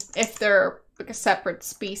 I mean, if they're like a separate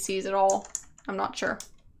species at all, I'm not sure.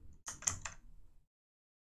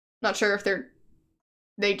 Not sure if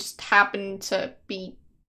they just happen to be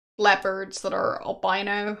leopards that are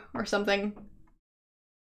albino or something.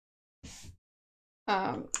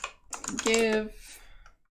 Give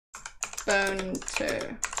bone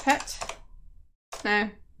to pet. No.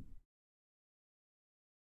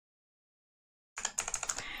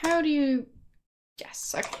 How do you...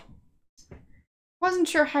 Yes, okay. Wasn't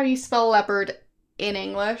sure how you spell leopard in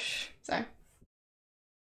English, so.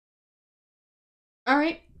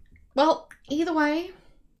 Alright. Well, either way,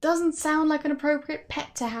 doesn't sound like an appropriate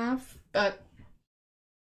pet to have, but...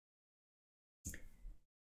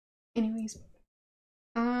 Anyways.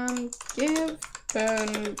 Give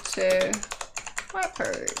bone to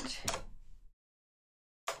leopard.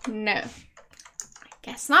 No. I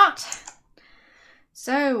guess not.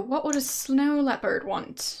 So, what would a snow leopard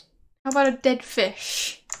want? How about a dead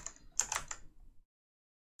fish?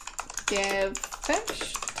 Give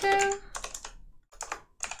fish to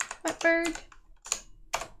leopard.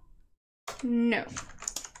 No.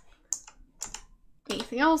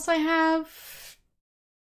 Anything else I have?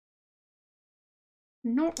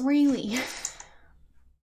 Not really.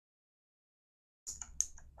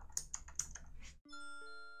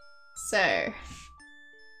 So,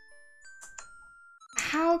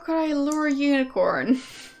 how could I lure a unicorn?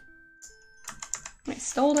 I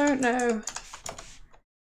still don't know.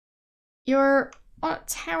 You're on a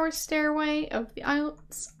tower stairway of the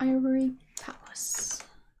Islet's Ivory Palace.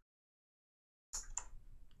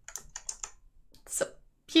 It's a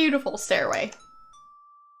beautiful stairway.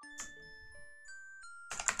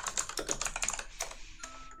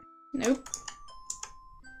 Nope.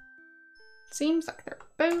 Seems like they're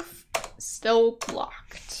both still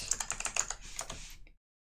locked.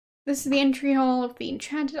 This is the entry hall of the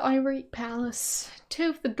Enchanted Ivory Palace. Two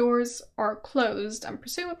of the doors are closed and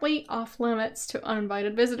presumably off limits to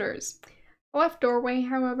uninvited visitors. The left doorway,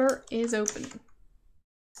 however, is open.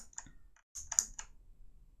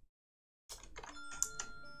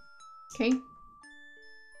 Okay.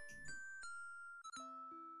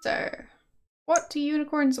 So, what do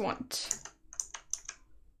unicorns want?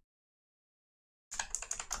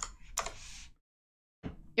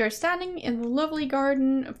 You're standing in the lovely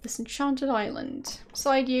garden of this enchanted island.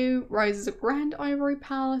 Beside you rises a grand ivory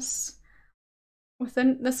palace.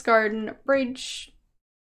 Within this garden, a bridge,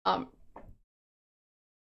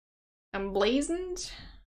 emblazoned,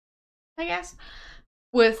 I guess,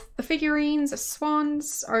 with the figurines of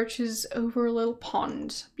swans arches over a little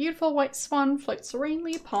pond. A beautiful white swan floats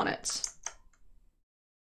serenely upon it.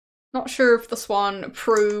 Not sure if the swan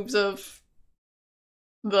approves of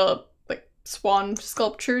the swan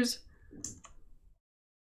sculptures.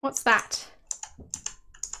 What's that?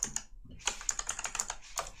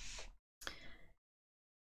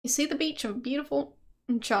 You see the beach of a beautiful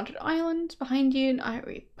enchanted island. Behind you, an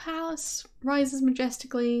ivory palace rises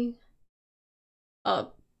majestically. A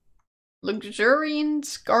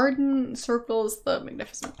luxuriant garden encircles the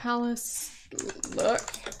magnificent palace.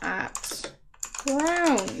 Look at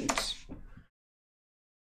ground.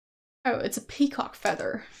 Oh, it's a peacock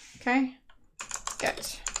feather. Okay.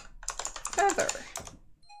 Get feather.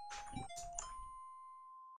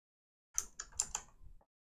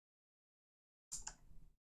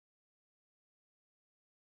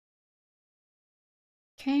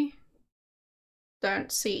 Okay.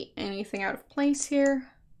 Don't see anything out of place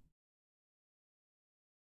here.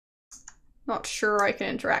 Not sure I can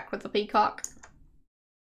interact with the peacock.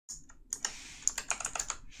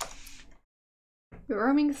 You're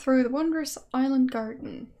roaming through the wondrous island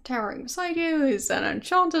garden. Towering beside you is an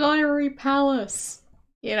enchanted ivory palace.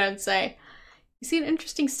 You don't say. You see an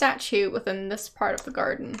interesting statue within this part of the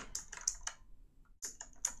garden.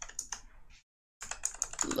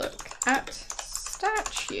 at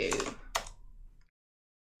statue.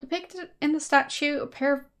 Depicted in the statue, a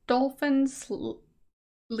pair of dolphins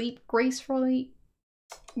leap gracefully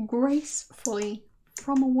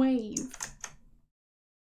from a wave.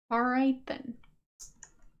 Alright then.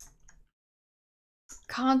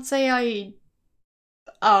 Can't say I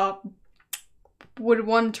would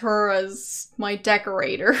want her as my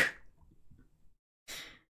decorator.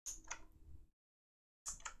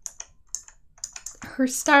 Her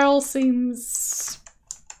style seems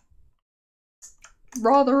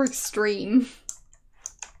rather extreme.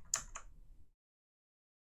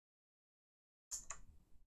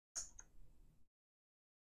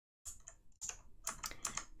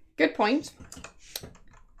 Good point.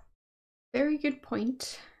 Very good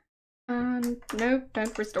point. And nope,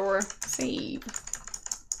 don't restore. Save.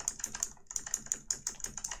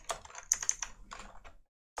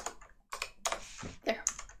 There.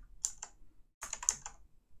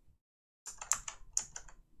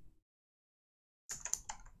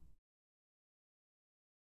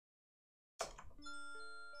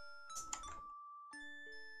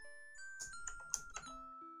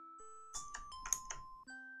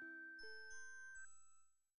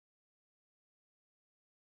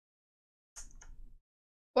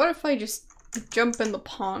 What if I just jump in the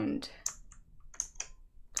pond?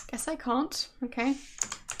 Guess I can't. Okay.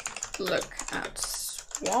 Look at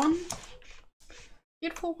swan.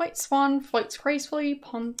 Beautiful white swan floats gracefully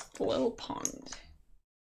upon the little pond.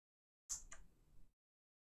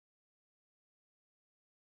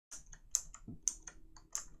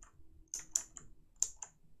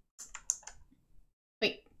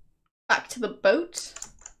 Wait. Back to the boat?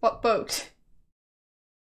 What boat?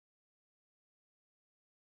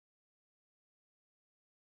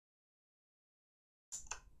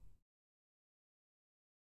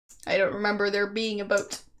 I don't remember there being a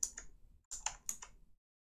boat.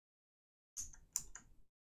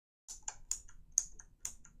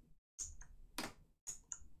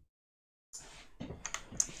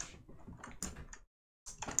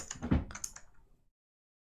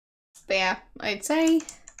 But yeah, I'd say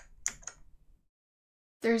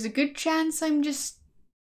there's a good chance I'm just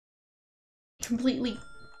completely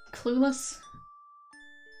clueless.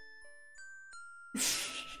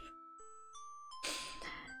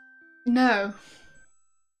 No.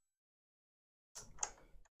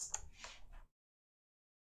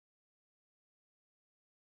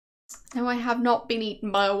 No, I have not been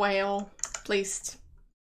eaten by a whale. At least,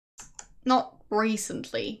 not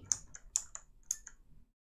recently.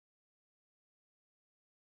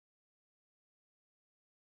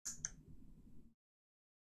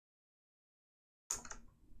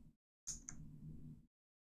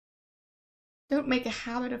 Don't make a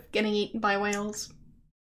habit of getting eaten by whales.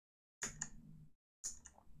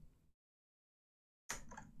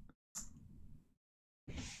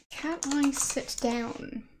 Can I sit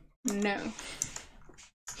down? No.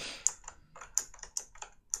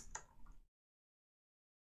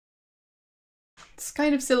 It's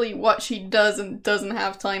kind of silly what she does and doesn't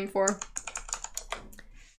have time for.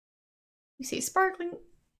 You see sparkling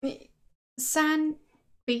sand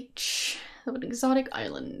beach of an exotic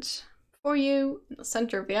island. For you, in the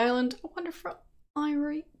center of the island, a wonderful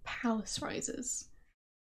ivory palace rises.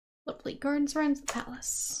 Lovely gardens around the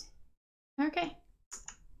palace. Okay.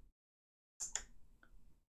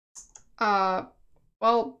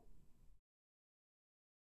 Well,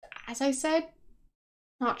 as I said,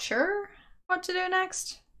 not sure what to do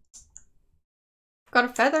next. I've got a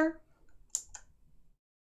feather.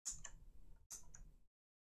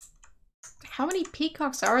 How many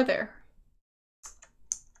peacocks are there?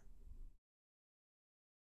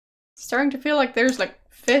 Starting to feel like there's like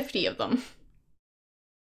 50 of them.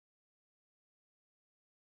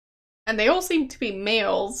 And they all seem to be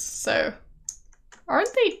males, so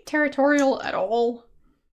aren't they territorial at all?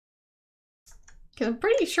 Because I'm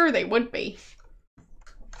pretty sure they would be.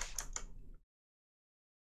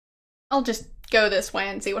 I'll just go this way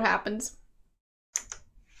and see what happens.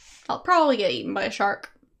 I'll probably get eaten by a shark.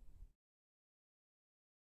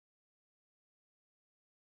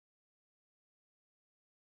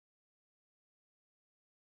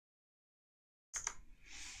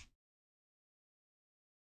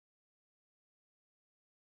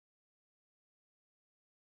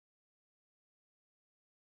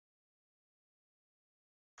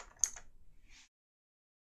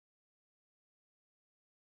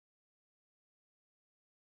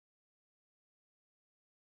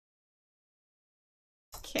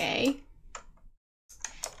 Okay.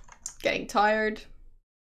 Getting tired.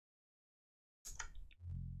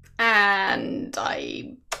 And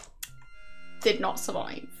I did not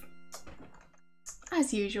survive.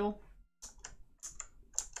 As usual.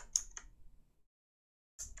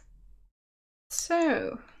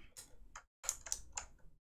 So,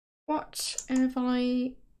 what if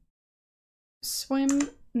I swim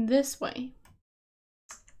this way?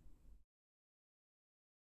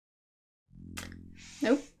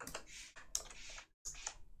 Nope.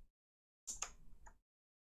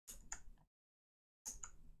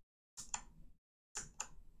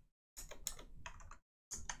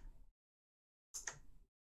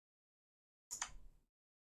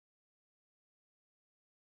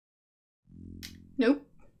 Nope.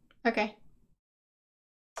 Okay.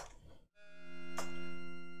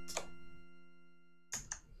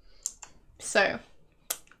 So,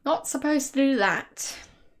 not supposed to do that.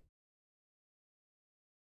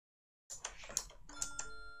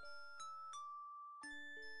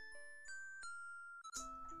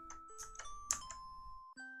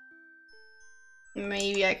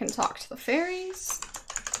 Maybe I can talk to the fairies.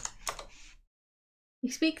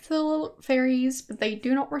 You speak to the little fairies, but they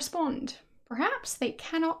do not respond. Perhaps they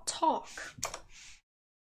cannot talk.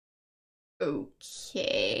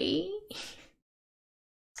 Okay.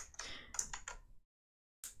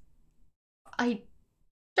 I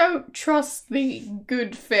don't trust the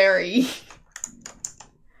good fairy.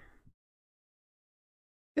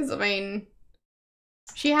 Because, I mean,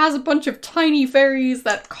 she has a bunch of tiny fairies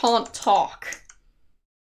that can't talk.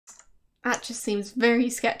 That just seems very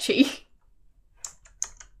sketchy.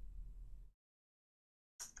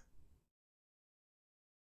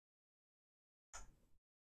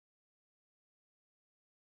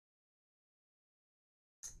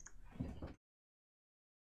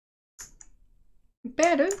 But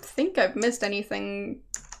I don't think I've missed anything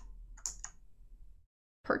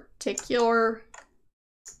particular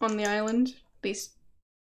on the island. At least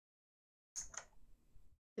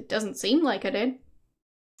it doesn't seem like I did.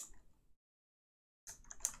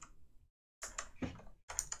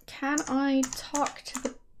 Can I talk to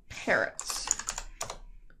the parrots?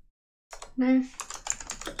 No.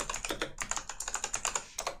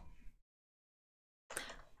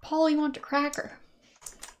 Polly want a cracker.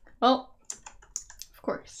 Well, of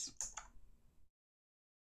course.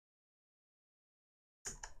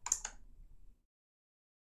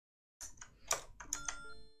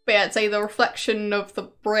 But yeah, I'd say the reflection of the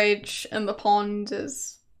bridge and the pond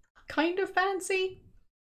is kind of fancy.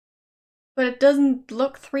 But it doesn't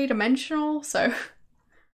look three-dimensional, so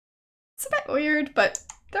it's a bit weird, but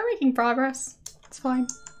they're making progress. It's fine.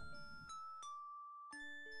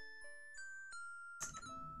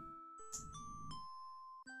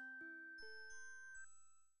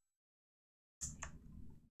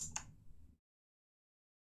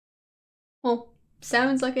 Well,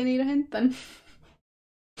 sounds like I need a hint then.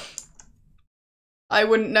 I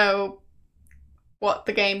wouldn't know what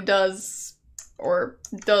the game does or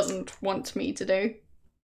doesn't want me to do.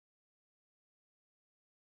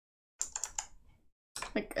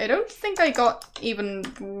 Like, I don't think I got even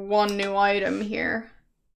one new item here.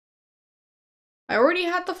 I already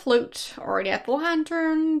had the flute, already had the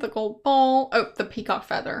lantern, the gold ball. Oh, the peacock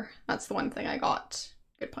feather. That's the one thing I got.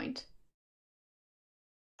 Good point.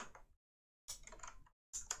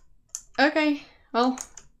 Okay, well.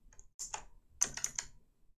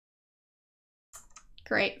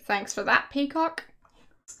 Great, thanks for that, peacock.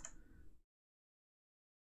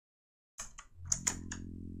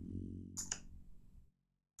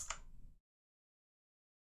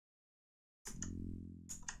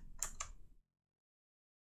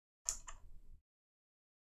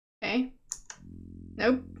 Okay.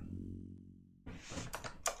 Nope.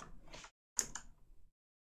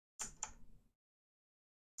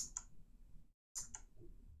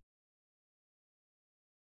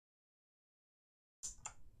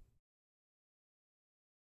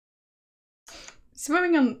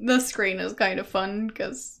 Swimming on this screen is kind of fun,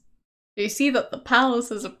 because you see that the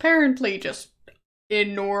palace is apparently just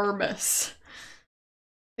enormous.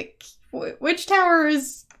 Like, which tower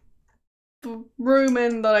is the room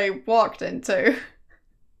in that I walked into?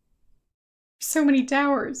 So many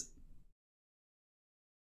towers.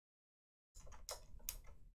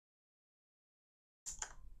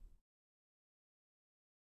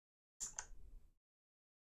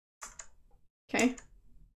 Okay.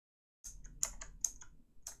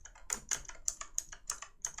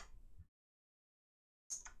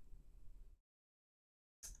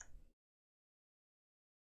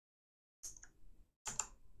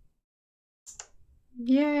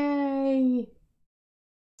 Yay!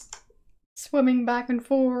 Swimming back and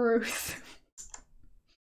forth.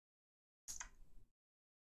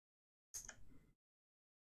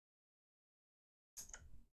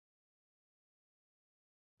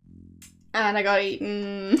 And I got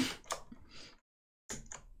eaten.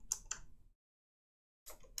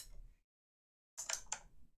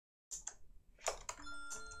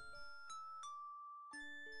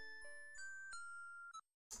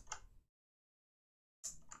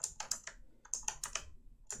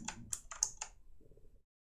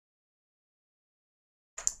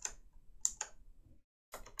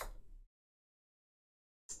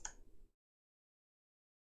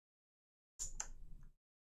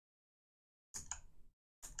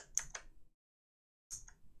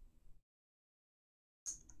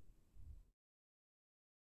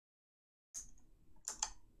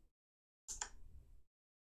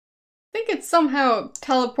 think it's somehow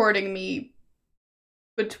teleporting me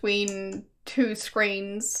between two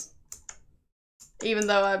screens, even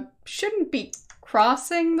though I shouldn't be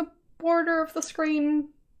crossing the border of the screen,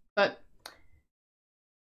 but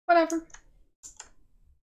whatever.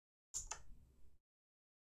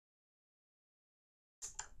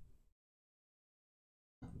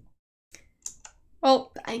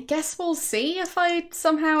 Well, I guess we'll see if I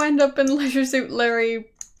somehow end up in Leisure Suit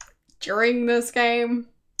Larry during this game.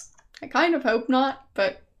 I kind of hope not,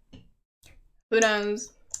 but who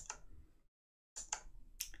knows?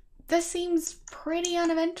 This seems pretty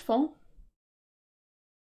uneventful.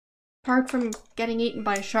 Apart from getting eaten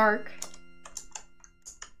by a shark.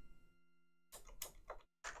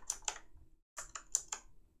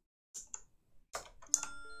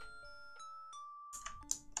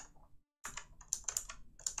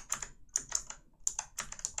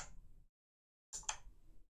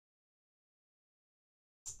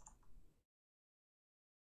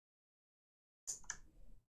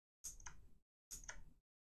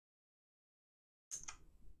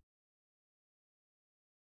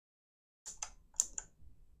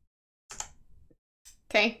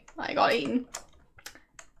 Okay, I got eaten.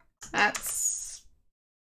 That's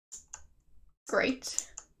great.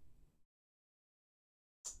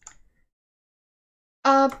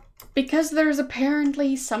 Because there's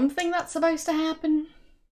apparently something that's supposed to happen.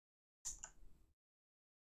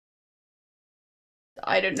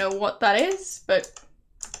 I don't know what that is, but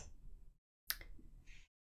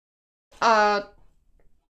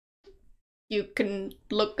you can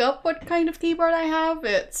look up what kind of keyboard I have.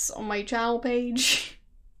 It's on my channel page.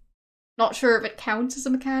 Not sure if it counts as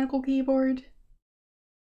a mechanical keyboard.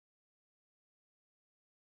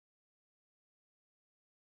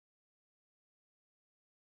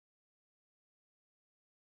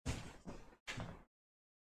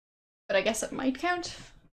 But I guess it might count.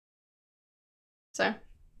 So.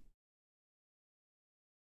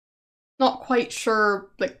 Not quite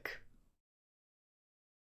sure, like,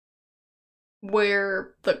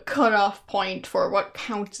 where the cutoff point for what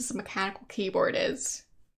counts as a mechanical keyboard is.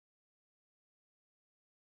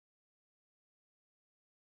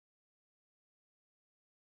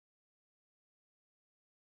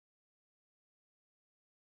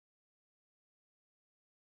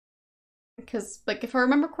 Because, like, if I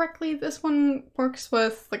remember correctly, this one works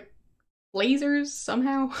with, like, lasers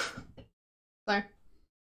somehow. So.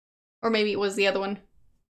 Or maybe it was the other one.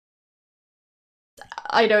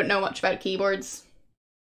 I don't know much about keyboards.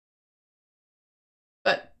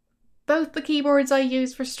 But both the keyboards I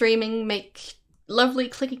use for streaming make lovely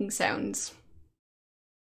clicking sounds.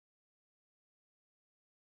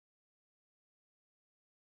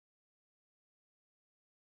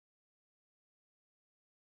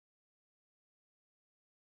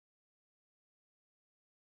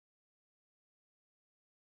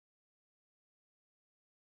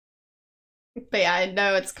 But yeah, I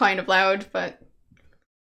know it's kind of loud, but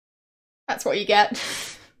that's what you get.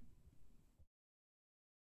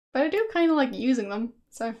 But I do kind of like using them,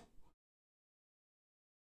 so.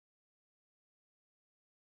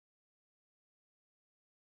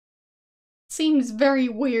 Seems very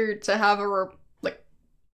weird to have her, like,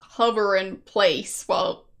 hover in place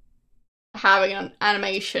while having an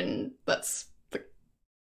animation that's, like,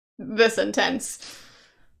 this intense.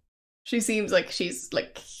 She seems like she's,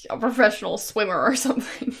 like, a professional swimmer or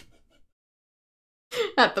something.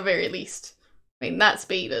 At the very least. I mean, that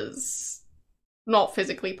speed is not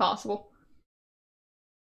physically possible.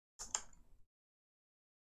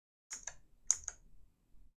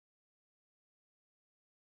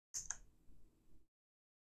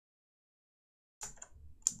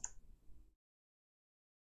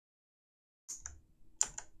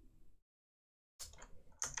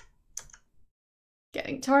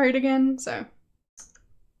 Getting tired again, so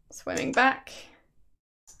swimming back.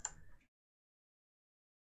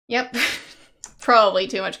 Yep, probably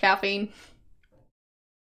too much caffeine.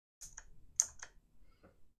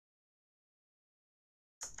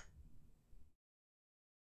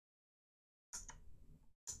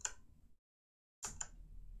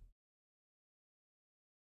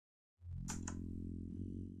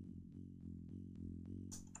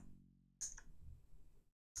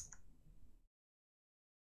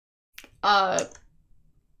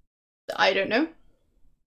 I don't know.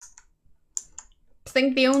 I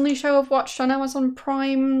think the only show I've watched on Amazon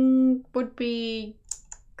Prime would be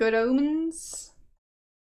Good Omens.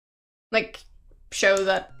 Like, show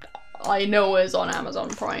that I know is on Amazon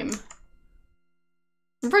Prime.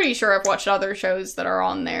 I'm pretty sure I've watched other shows that are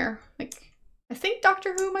on there. Like, I think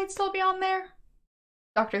Doctor Who might still be on there.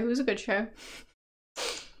 Doctor Who's a good show.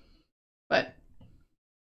 But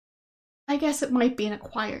I guess it might be an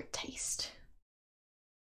acquired taste.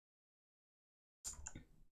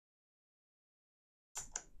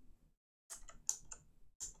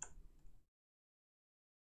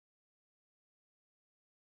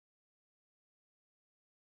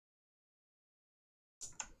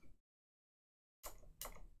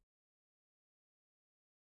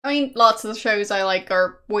 I mean, lots of the shows I like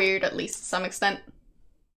are weird, at least to some extent.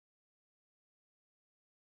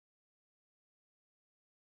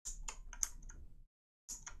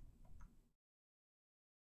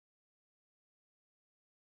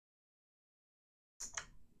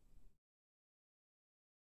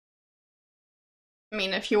 I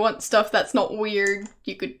mean, if you want stuff that's not weird,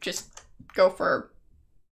 you could just go for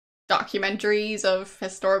documentaries of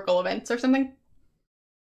historical events or something.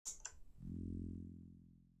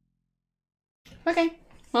 Okay,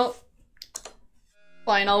 well,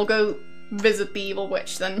 fine, I'll go visit the evil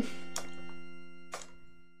witch then.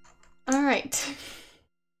 Alright.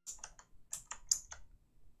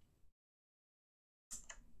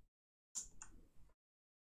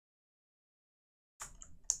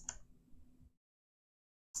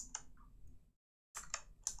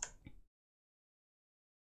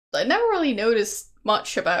 I never really noticed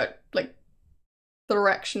much about, like, the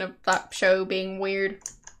direction of that show being weird.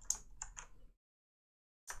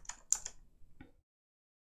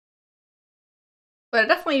 But it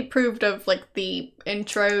definitely approved of, like, the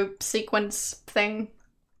intro sequence thing.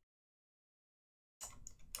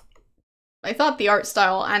 I thought the art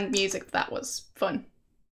style and music of that was fun.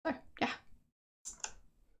 So, yeah.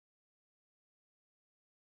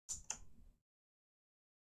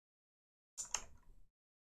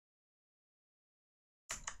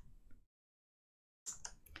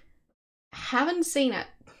 Haven't seen it.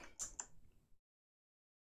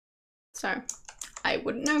 So, I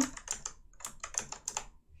wouldn't know.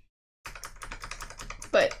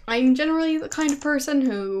 But I'm generally the kind of person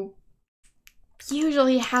who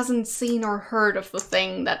usually hasn't seen or heard of the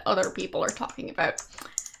thing that other people are talking about.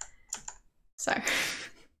 So,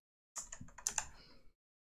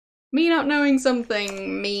 me not knowing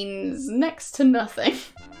something means next to nothing.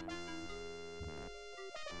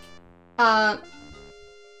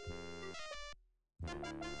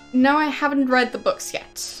 No, I haven't read the books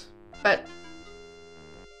yet, but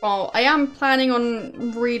well, I am planning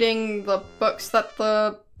on reading the books that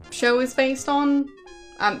the show is based on,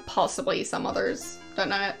 and possibly some others. Don't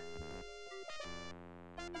know yet.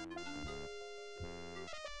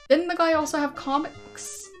 Didn't the guy also have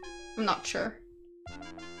comics? I'm not sure.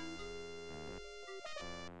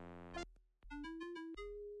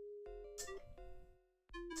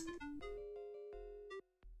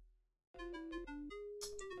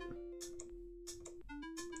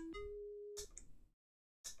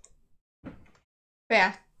 But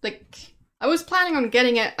yeah, like, I was planning on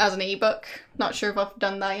getting it as an ebook. Not sure if I've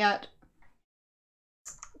done that yet.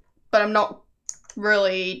 But I'm not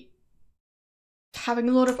really having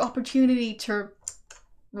a lot of opportunity to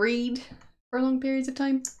read for long periods of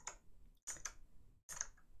time.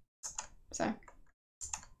 So.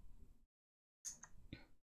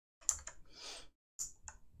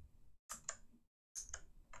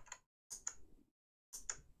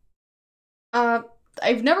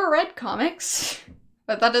 I've never read comics,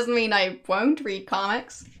 but that doesn't mean I won't read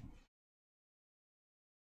comics.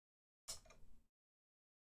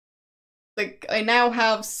 Like, I now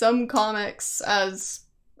have some comics as,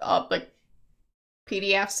 like,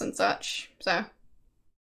 PDFs and such, so.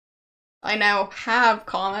 I now have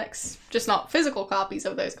comics, just not physical copies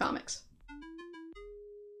of those comics.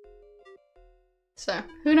 So,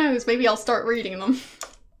 who knows, maybe I'll start reading them.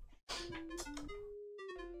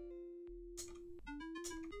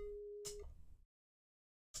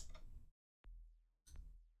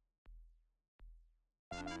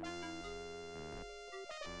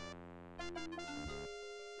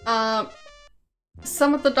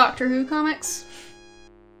 Some of the Doctor Who comics.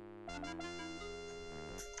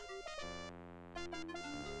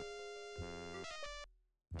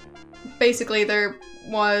 Basically, there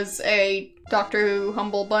was a Doctor Who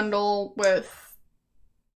Humble Bundle with,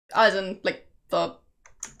 as in, like, the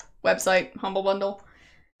website Humble Bundle.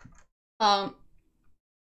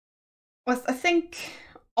 With, I think,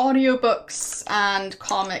 audiobooks and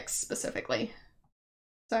comics specifically.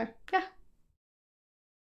 So, yeah.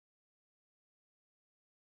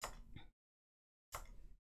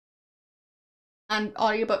 And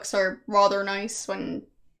audiobooks are rather nice when,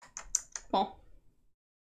 well,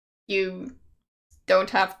 you don't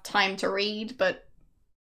have time to read, but,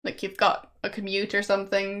 like, you've got a commute or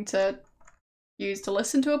something to use to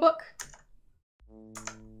listen to a book.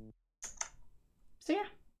 So yeah.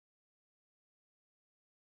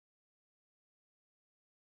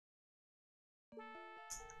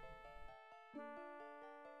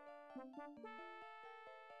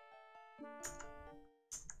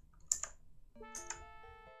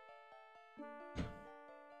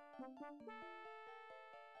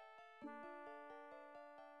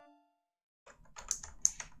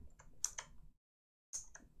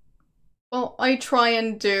 Well, I try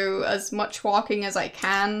and do as much walking as I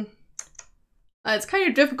can. It's kind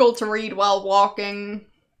of difficult to read while walking,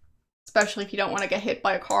 especially if you don't want to get hit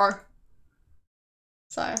by a car.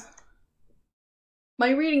 So,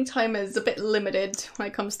 my reading time is a bit limited when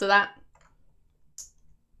it comes to that.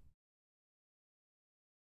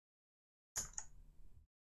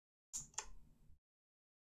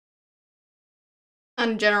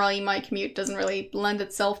 And generally, my commute doesn't really lend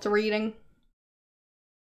itself to reading.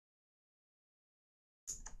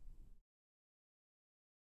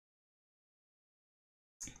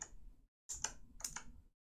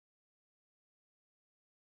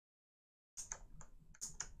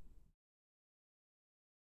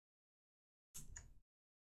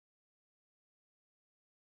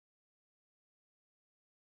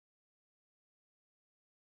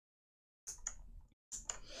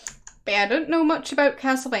 But yeah, I don't know much about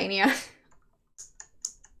Castlevania.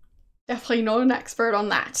 Definitely not an expert on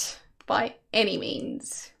that, by any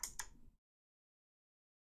means.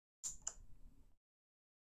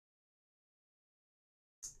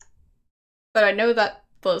 But I know that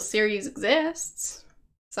the series exists,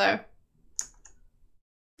 so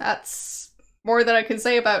that's more than I can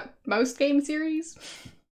say about most game series.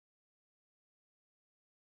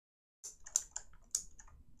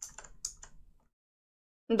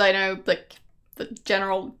 And I know, like, the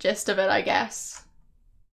general gist of it, I guess.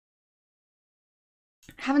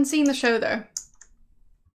 Haven't seen the show, though.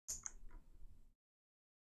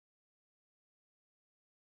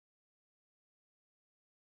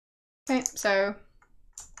 Okay, so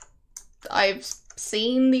I've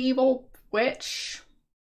seen the evil witch.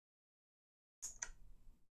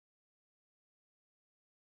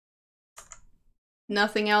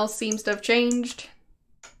 Nothing else seems to have changed,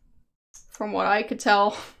 from what I could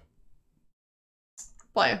tell,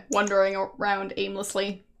 by wandering around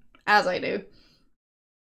aimlessly, as I do.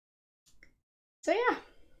 So yeah.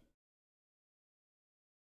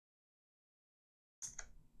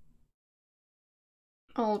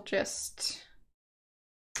 I'll just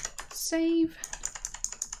save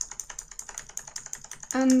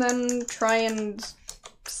and then try and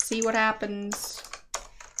see what happens.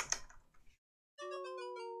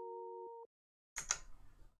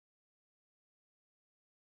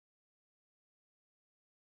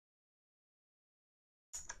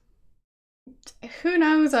 Who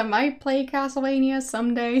knows, I might play Castlevania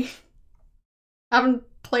someday. I haven't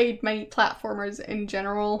played many platformers in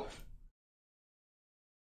general.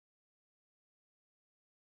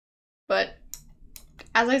 But,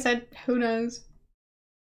 as I said, who knows?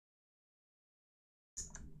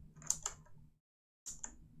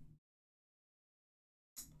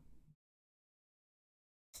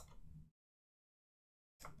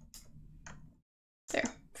 There,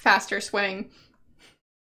 faster swimming.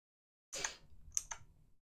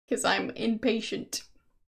 Because I'm impatient.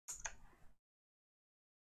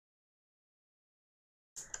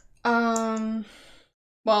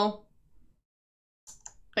 Well,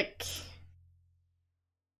 like,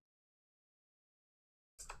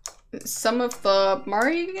 some of the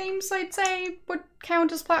Mario games, I'd say, would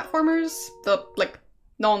count as platformers. The, like,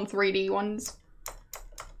 non-3D ones.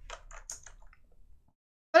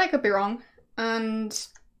 But I could be wrong. And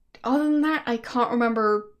other than that, I can't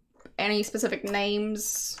remember any specific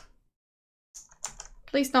names.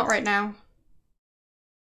 At least not right now.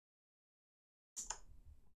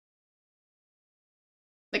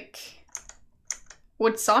 Like,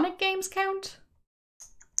 would Sonic games count?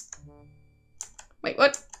 Wait,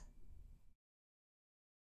 what?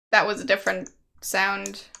 That was a different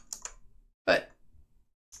sound. But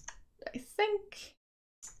I think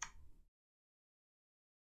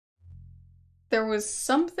there was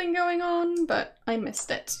something going on, but I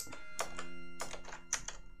missed it.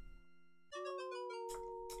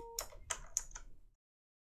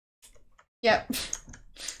 Yep.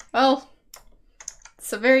 Well,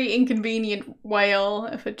 it's a very inconvenient whale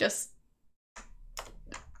if it just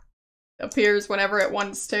appears whenever it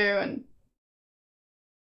wants to and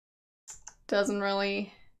doesn't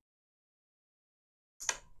really,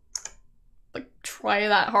 like, try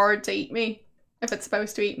that hard to eat me if it's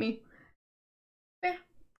supposed to eat me. Yeah.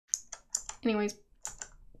 Anyways.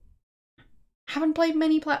 Haven't played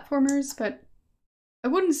many platformers, but I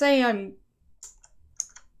wouldn't say I'm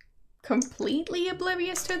completely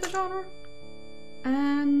oblivious to the genre.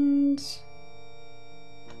 And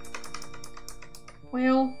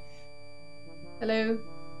well, hello,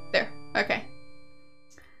 there. Okay.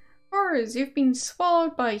 Horrors, you've been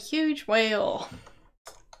swallowed by a huge whale.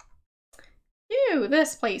 Ew,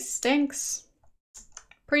 this place stinks.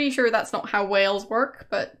 Pretty sure that's not how whales work,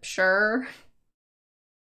 but sure.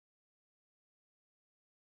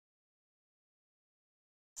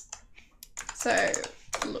 So,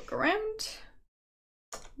 look around.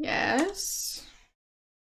 Yes.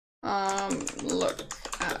 Look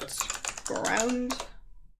at ground.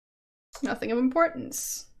 Nothing of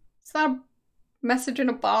importance. Is that a message in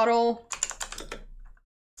a bottle?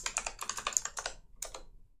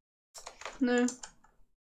 No.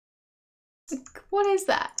 What is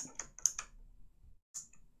that?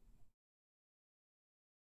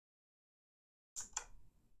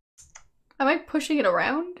 Am I pushing it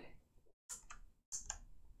around?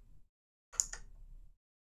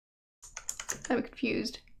 I'm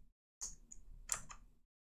confused.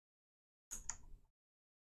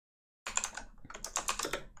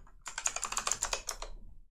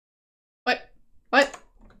 What? What?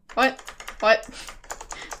 What? What?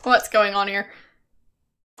 What's going on here?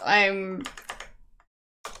 I'm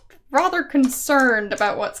rather concerned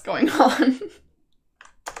about what's going on.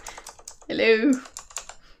 Hello?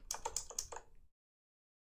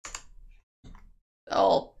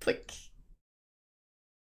 I'll, like,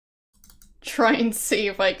 try and see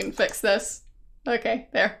if I can fix this. Okay,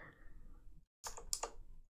 there.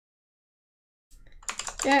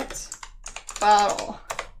 Get bottle.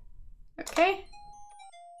 Okay.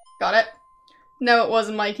 Got it. No, it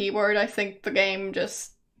wasn't my keyboard. I think the game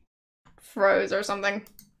just froze or something.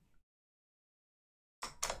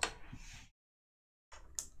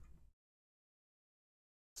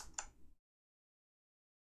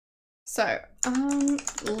 So,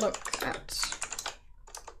 look at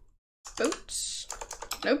boat.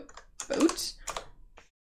 Nope, boat.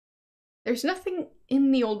 There's nothing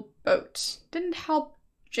in the old boat. Didn't help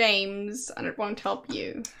James, and it won't help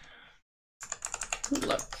you.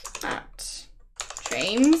 Look at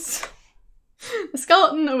James. The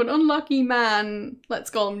skeleton of an unlucky man, let's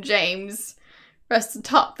call him James, rests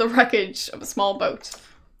atop the wreckage of a small boat.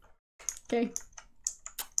 Okay.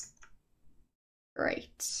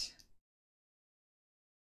 Great.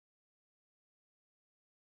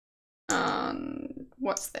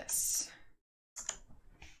 What's this?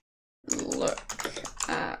 Look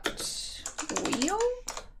at wheel?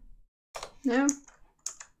 No?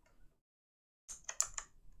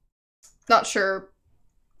 Not sure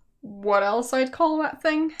what else I'd call that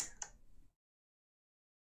thing.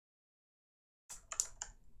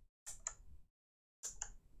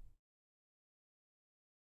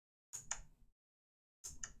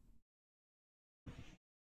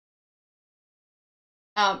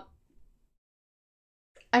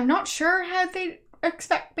 I'm not sure how they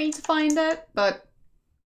expect me to find it, but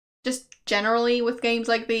just generally with games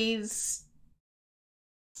like these,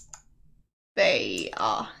 they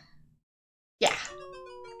yeah,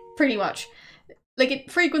 pretty much. Like,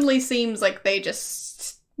 it frequently seems like they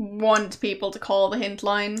just want people to call the hint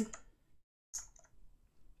line.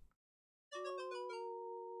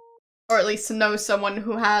 Or at least to know someone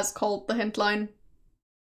who has called the hint line.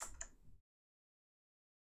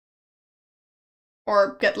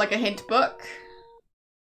 Or get like a hint book.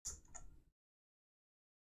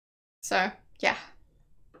 So, yeah.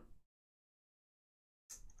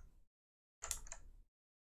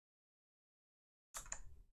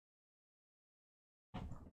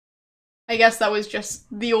 I guess that was just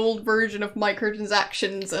the old version of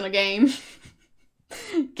microtransactions in a game.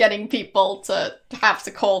 Getting people to have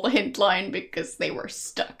to call the hint line because they were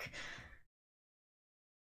stuck.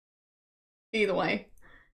 Either way.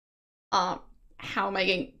 How am I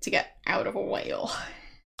going to get out of a whale?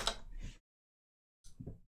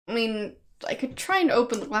 I mean, I could try and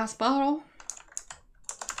open the glass bottle.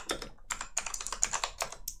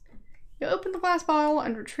 You open the glass bottle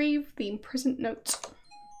and retrieve the imprisoned note.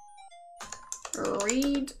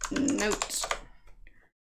 Read note.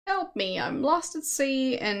 Help me, I'm lost at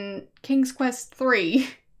sea in King's Quest 3.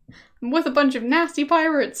 I'm with a bunch of nasty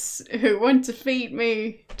pirates who want to feed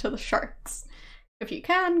me to the sharks. If you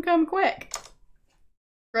can, come quick.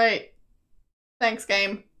 Great. Thanks,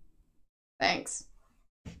 game. Thanks.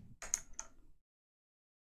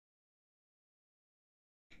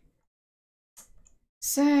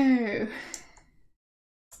 So...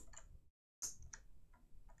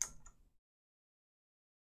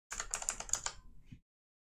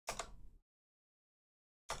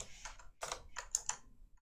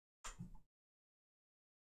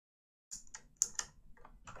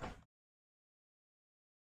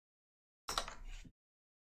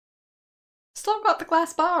 Still got the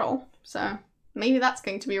glass bottle, so maybe that's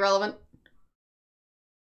going to be relevant.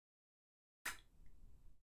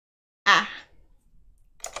 Ah.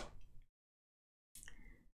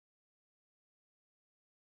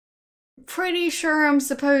 Pretty sure I'm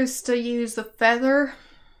supposed to use the feather.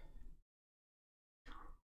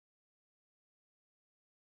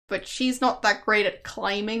 But she's not that great at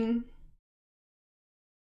climbing.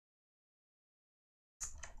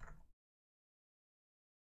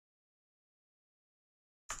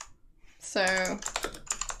 So...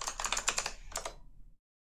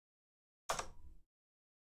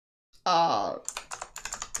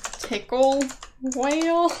 tickle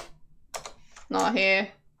whale? Not here.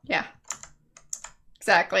 Yeah.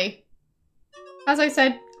 Exactly. As I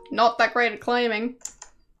said, not that great at climbing.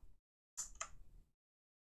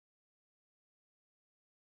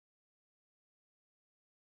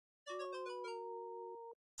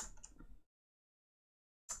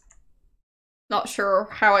 Not sure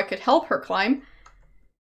how I could help her climb.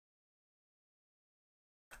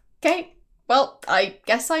 Okay, well, I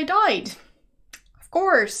guess I died. Of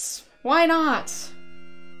course, why not?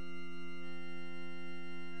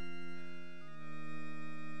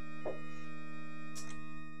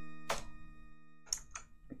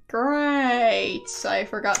 Great, I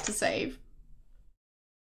forgot to save.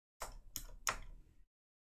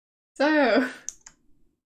 So...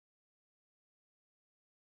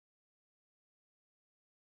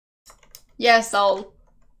 yes, I'll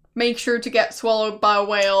make sure to get swallowed by a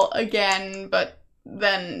whale again, but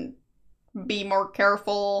then be more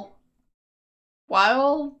careful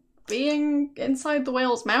while being inside the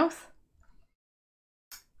whale's mouth.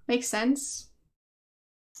 Makes sense.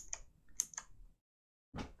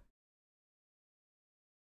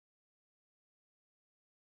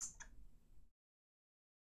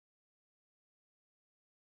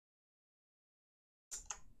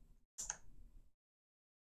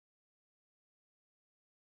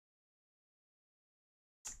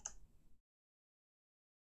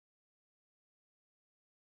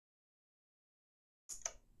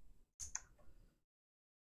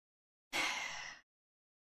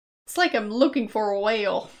 It's like I'm looking for a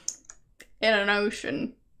whale in an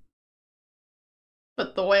ocean,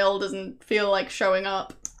 but the whale doesn't feel like showing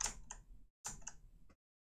up.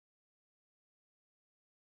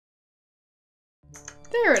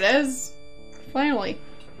 There it is. Finally.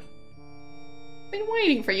 Been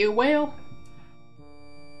waiting for you, whale.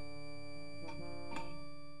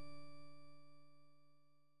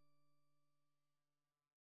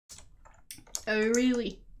 Oh,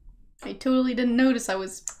 really? I totally didn't notice I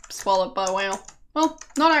was swallowed by a whale. Well,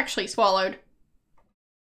 not actually swallowed.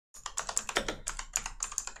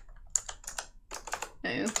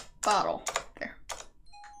 No, bottle. There.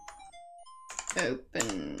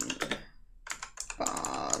 Open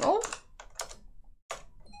bottle.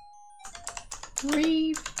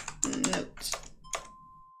 Read note.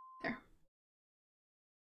 There.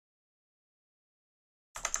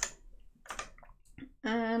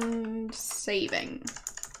 And saving.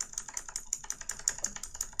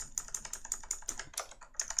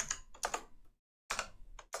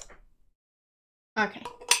 Okay.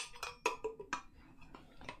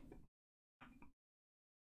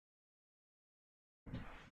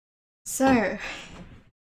 So,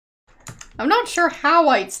 I'm not sure how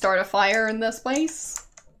I'd start a fire in this place.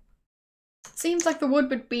 Seems like the wood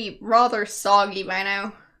would be rather soggy by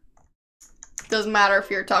now. Doesn't matter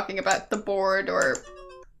if you're talking about the board or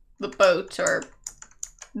the boat or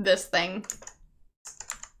this thing.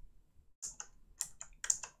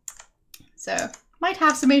 So, might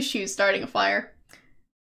have some issues starting a fire.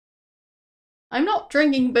 I'm not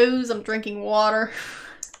drinking booze, I'm drinking water.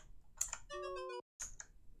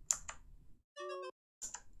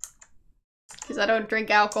 Because I don't drink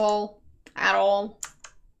alcohol at all.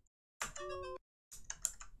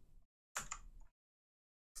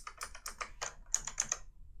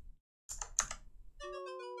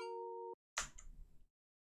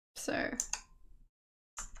 So...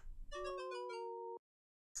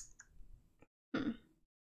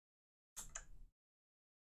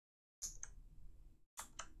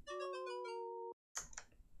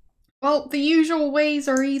 well, the usual ways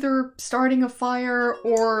are either starting a fire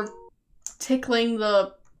or tickling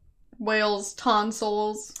the whale's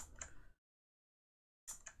tonsils.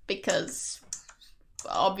 Because,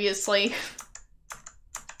 obviously.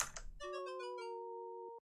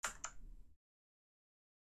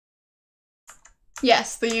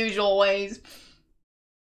 Yes, the usual ways.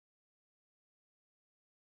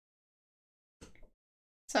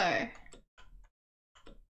 So.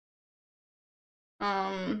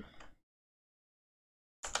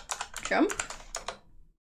 Jump?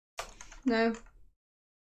 No.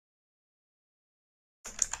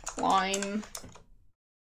 Climb.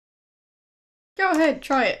 Go ahead,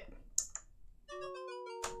 try it.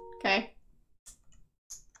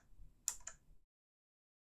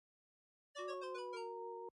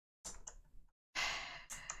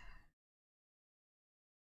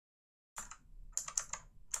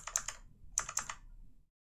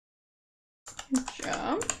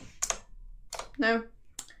 Jump. No.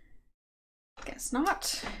 Guess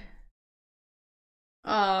not.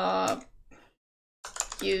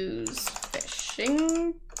 Use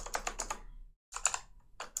fishing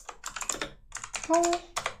pole.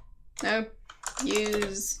 No.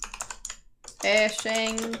 Use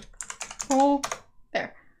fishing pole.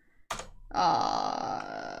 There.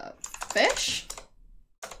 Fish?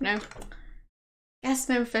 No. Guess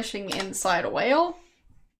no fishing inside a whale.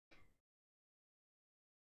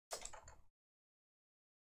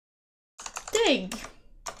 Dig.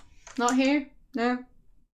 Not here? No.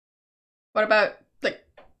 What about, like,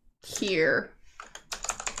 here?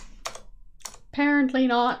 Apparently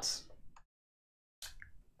not.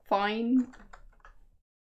 Fine.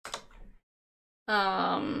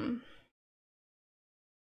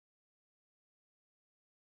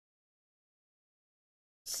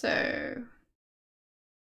 So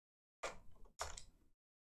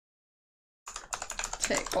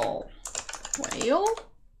tickle whale.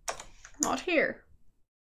 Not here.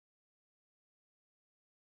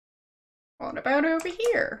 What about over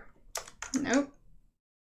here? Nope.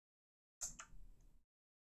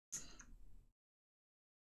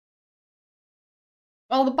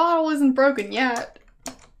 Well, the bottle isn't broken yet.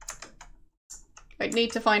 I'd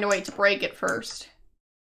need to find a way to break it first.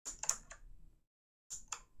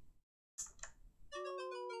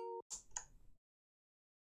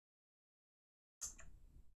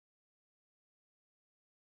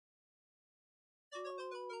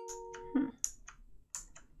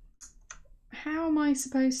 How am I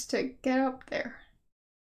supposed to get up there?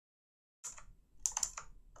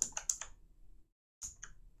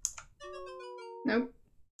 Nope.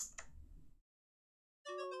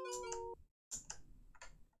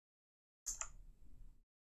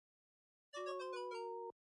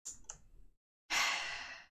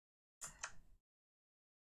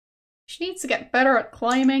 She needs to get better at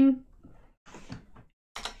climbing.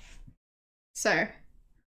 So.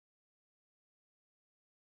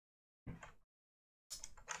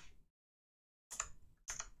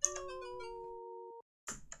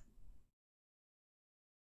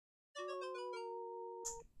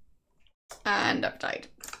 And I've died.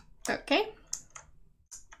 Okay.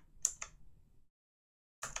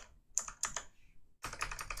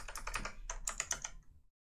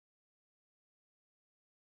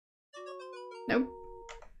 Nope.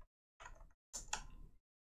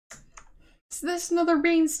 Is this another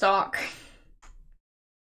beanstalk?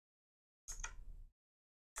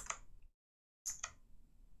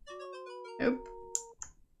 Nope.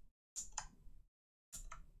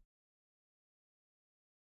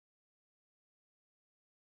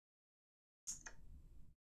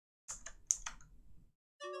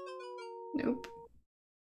 Nope.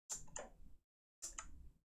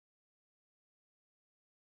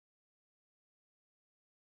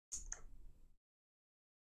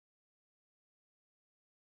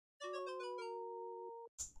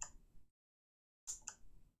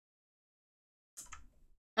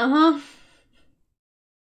 Uh-huh.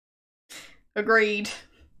 Agreed.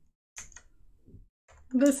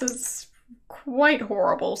 This is quite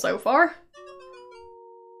horrible so far.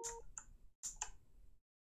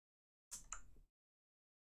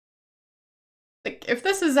 Like, if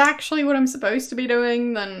this is actually what I'm supposed to be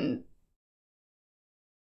doing, then...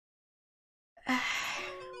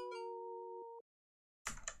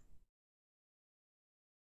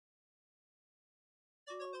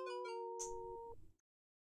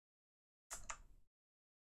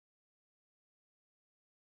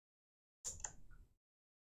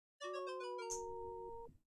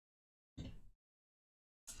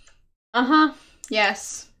 Uh-huh.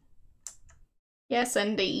 Yes. Yes,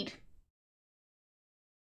 indeed.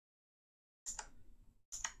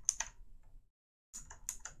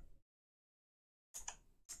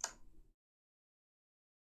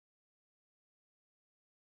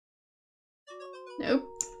 Nope.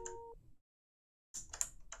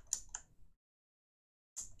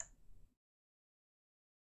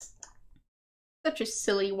 Such a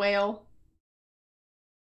silly whale.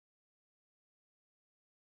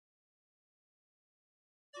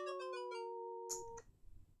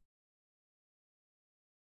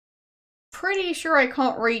 Pretty sure I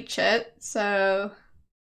can't reach it, so...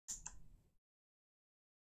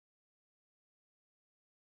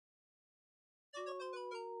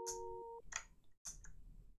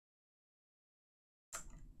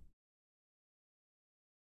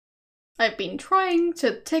 I've been trying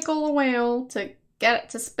to tickle a whale to get it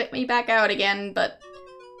to spit me back out again, but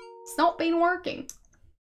it's not been working.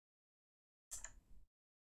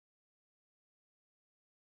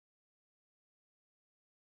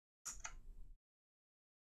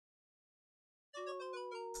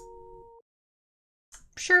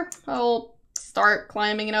 Sure, I'll start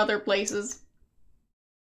climbing in other places.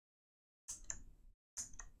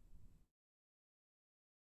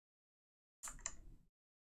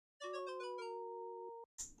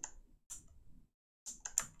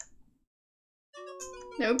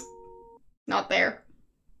 Nope, not there.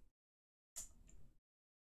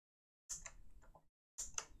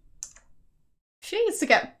 She needs to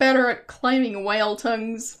get better at climbing whale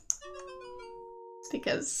tongues.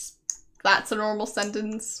 Because that's a normal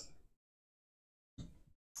sentence.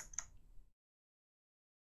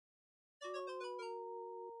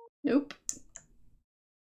 Nope.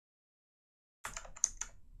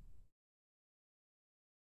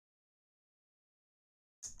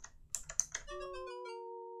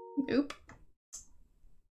 Nope.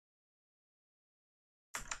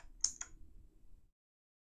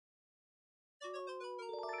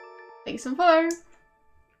 Thanks some fire.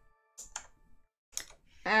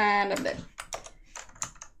 And I'm dead.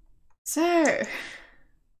 So,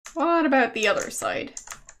 what about the other side?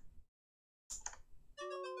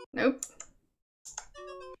 Nope.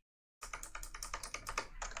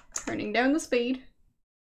 Turning down the speed.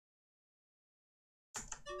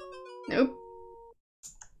 Nope.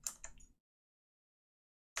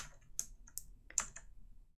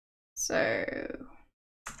 So...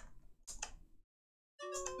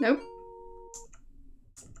 Nope.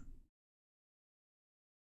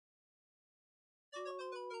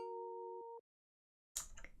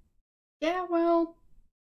 Yeah, well...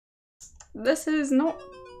 This is not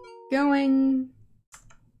going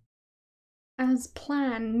as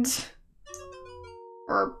planned.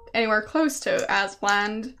 Or anywhere close to as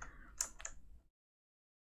planned.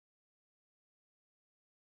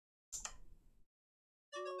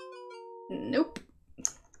 Nope.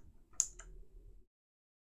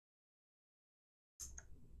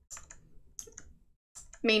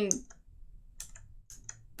 I mean,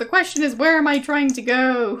 the question is, where am I trying to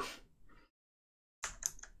go?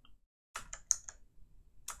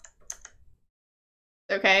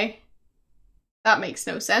 Okay. That makes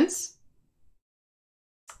no sense.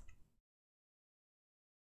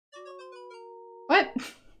 What?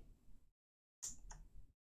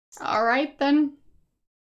 Alright then.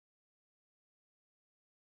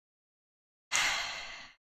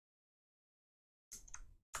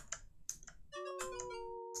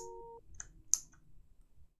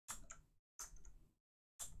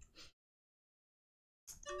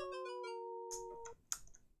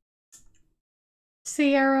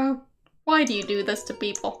 Sierra, why do you do this to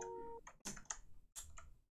people?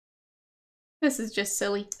 This is just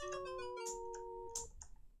silly.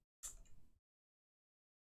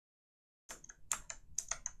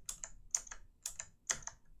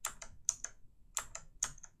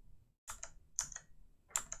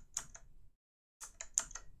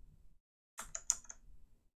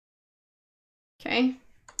 Okay.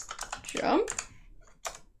 Jump.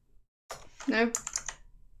 Nope.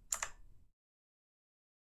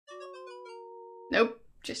 Nope.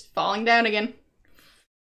 Just falling down again.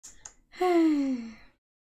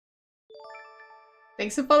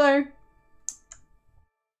 Thanks for follow.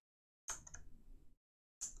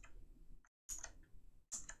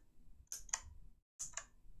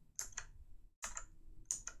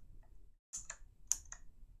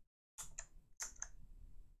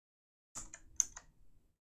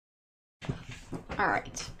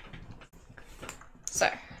 Alright. So.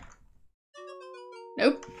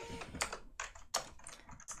 Nope.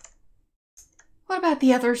 What about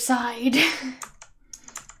the other side?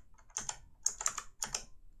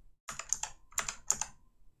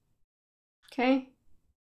 Okay.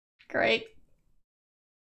 Great.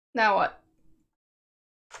 Now what?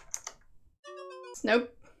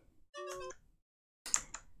 Nope.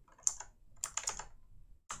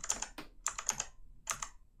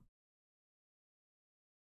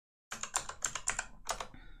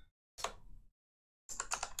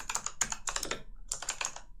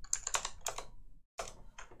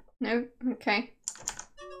 No? Okay.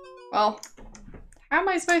 Well, how am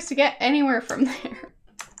I supposed to get anywhere from there?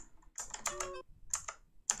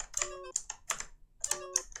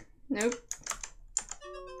 Nope.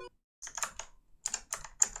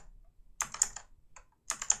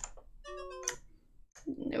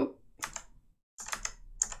 Nope.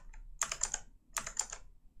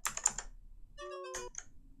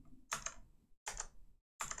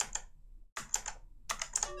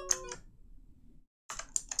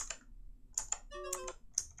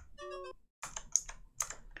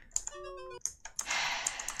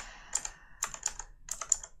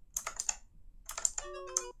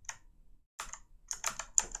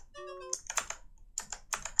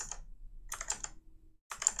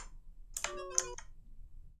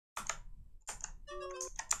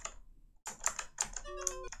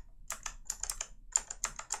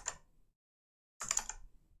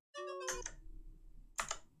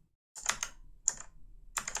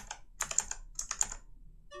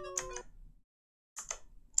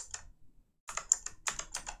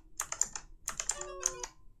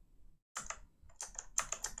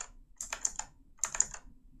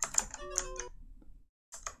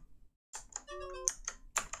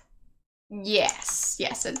 Yes,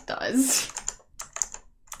 yes it does.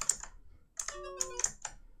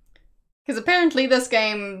 Because apparently this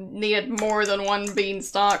game needed more than one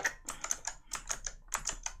beanstalk.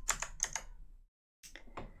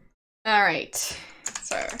 Alright,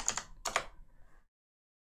 so.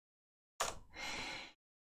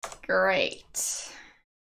 Great.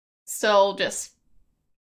 Still just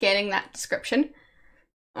getting that description.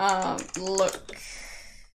 Look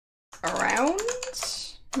around.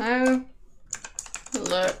 No.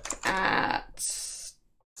 Look at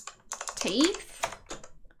teeth.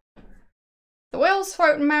 The whale's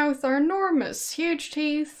throat and mouth are enormous. Huge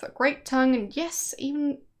teeth, a great tongue, and yes,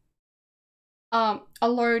 even a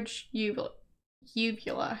large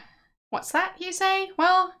uvula. What's that, you say?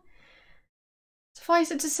 Well,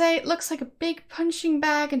 suffice it to say, it looks like a big punching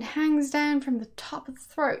bag and hangs down from the top of the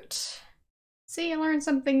throat. See, I learn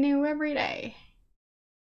something new every day.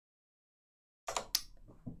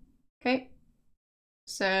 Okay.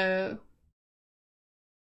 So,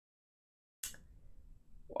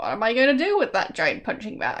 what am I gonna do with that giant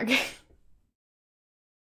punching bag?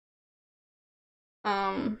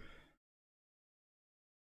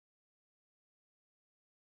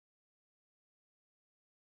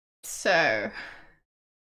 So,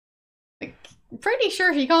 like, pretty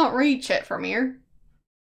sure he can't reach it from here.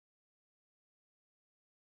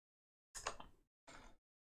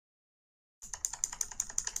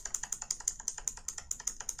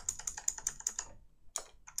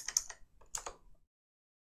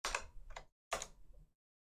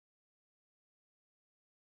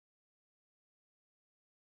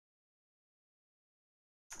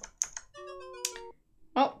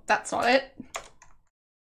 Oh, that's not it.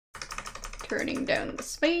 Turning down the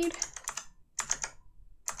speed.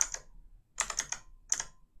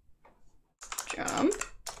 Jump.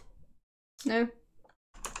 No.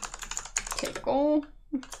 Tickle.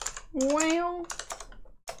 Whale.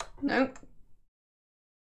 Nope.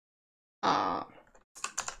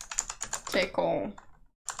 Tickle.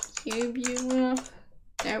 Uvula.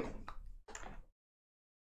 Nope.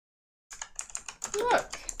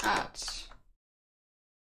 Look at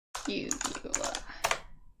uvula.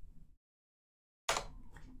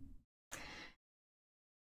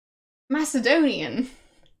 Macedonian.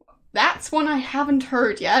 That's one I haven't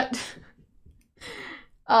heard yet.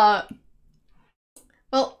 Well,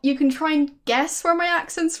 you can try and guess where my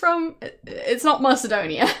accent's from. It's not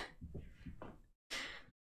Macedonia.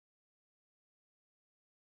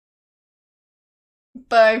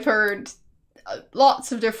 But I've heard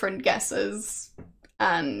lots of different guesses,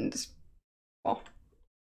 and, well,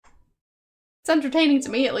 it's entertaining to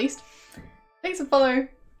me at least. Thanks for follow.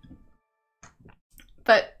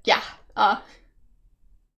 But yeah,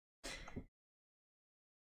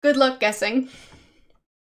 good luck guessing.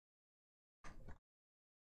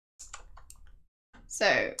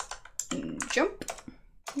 So, jump.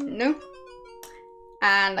 No.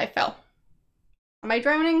 And I fell. Am I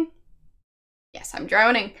drowning? Yes, I'm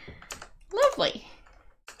drowning. Lovely.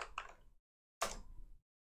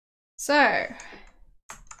 So,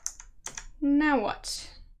 now what?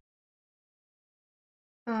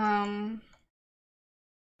 Fine,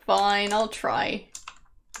 I'll try.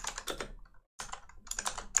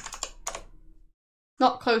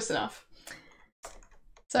 Not close enough.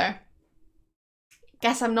 So,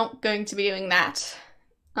 guess I'm not going to be doing that.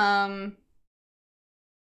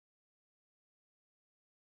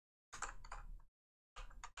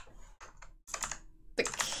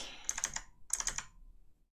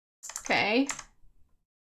 Okay.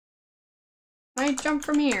 I jump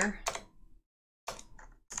from here.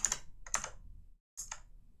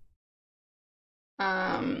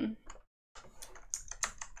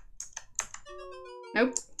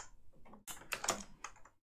 Nope.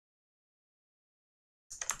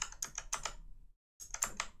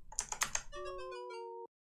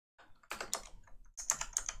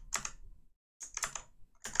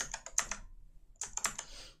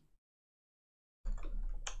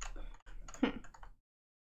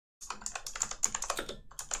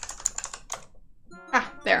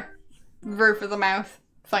 Ah, there. Roof of the mouth.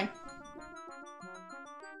 Fine.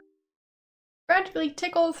 Gradually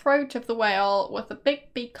tickle the throat of the whale with a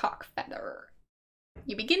big peacock feather.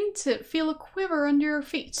 You begin to feel a quiver under your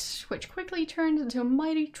feet, which quickly turns into a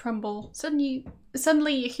mighty tremble.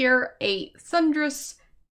 Suddenly you hear a thunderous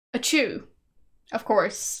achoo. Of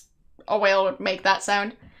course, a whale would make that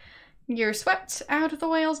sound. You're swept out of the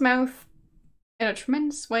whale's mouth in a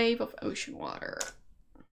tremendous wave of ocean water.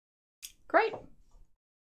 Great.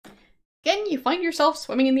 Again, you find yourself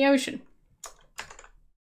swimming in the ocean.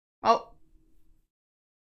 Well,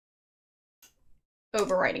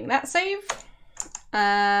 overwriting that save.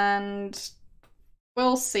 And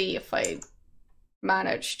we'll see if I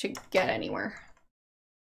manage to get anywhere.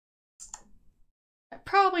 I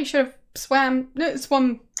probably should have swum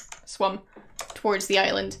towards the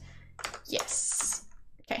island. Yes.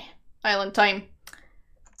 Okay, island time.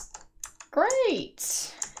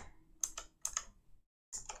 Great.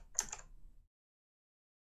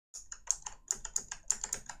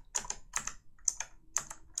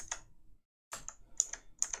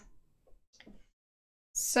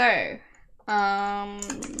 So,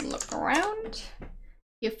 look around.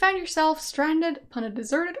 You found yourself stranded upon a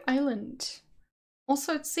deserted island.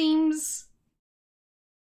 Also, it seems,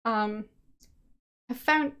 have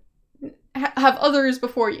others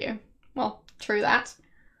before you. Well, true that.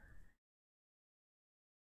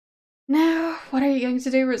 Now, what are you going to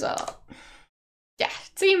do, Rosella? Yeah,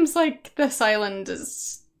 it seems like this island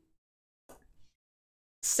has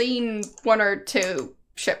seen 1 or 2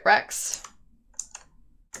 shipwrecks.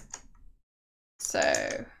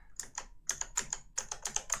 So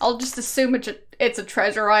I'll just assume it's a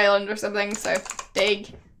treasure island or something, so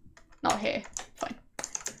dig. Not here. Fine.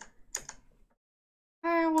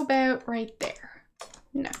 How about right there?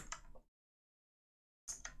 No.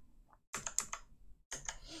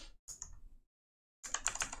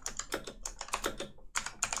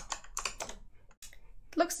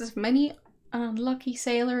 It looks as if many unlucky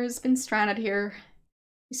sailor has been stranded here.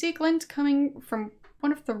 You see a glint coming from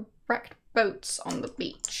one of the wrecked boats on the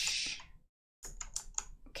beach.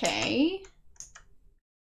 Okay.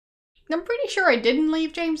 I'm pretty sure I didn't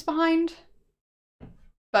leave James behind,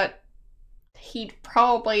 but he'd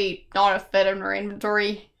probably not have fit in our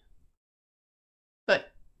inventory.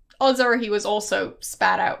 But odds are he was also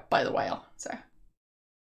spat out by the whale, so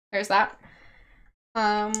there's that.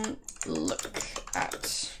 Look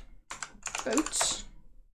at boat.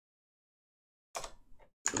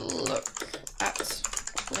 Look at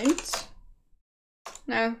glint.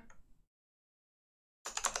 No.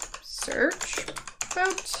 Search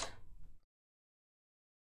boat.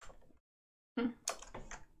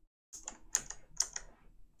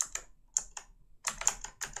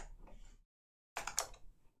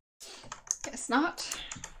 Guess not.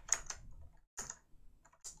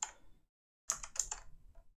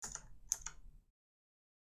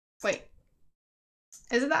 Wait.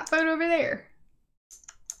 Is it that boat over there?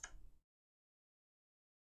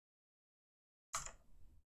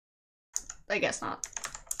 I guess not.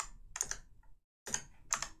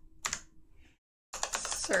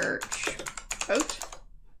 Search boat.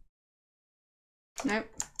 Nope.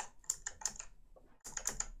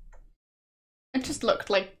 It just looked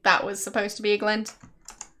like that was supposed to be a glint.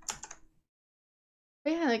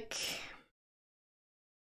 But yeah, like,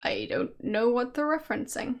 I don't know what they're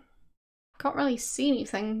referencing. Can't really see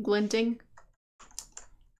anything glinting.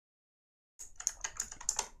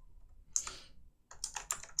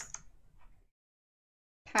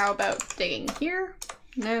 How about digging here?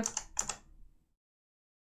 No.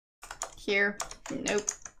 Here? Nope.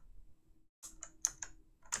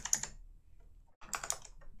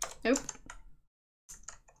 Nope.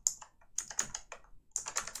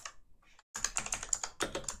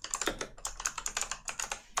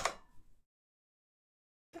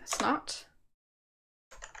 Guess not.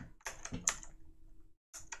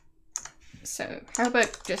 So, how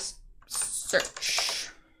about just search?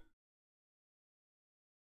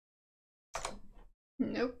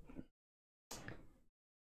 Nope.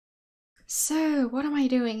 So, what am I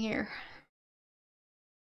doing here?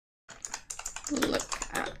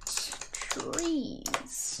 Look at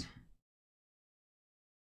trees.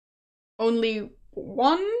 Only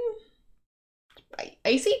one?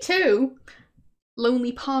 I see 2.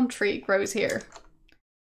 Lonely palm tree grows here.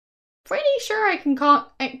 Pretty sure I can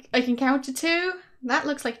count to 2. That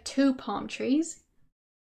looks like 2 palm trees.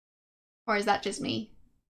 Or is that just me?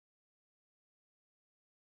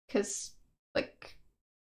 Because, like,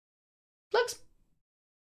 looks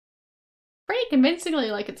pretty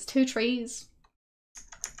convincingly like it's 2 trees.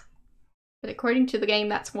 But according to the game,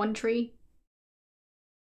 that's 1 tree.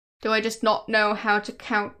 Do I just not know how to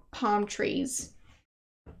count palm trees?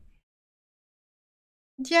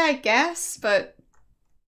 Yeah, I guess, but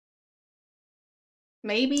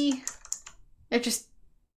maybe it just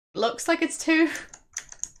looks like it's 2.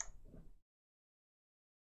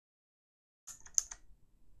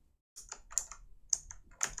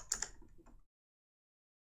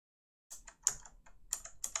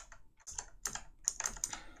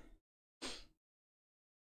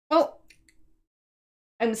 Well,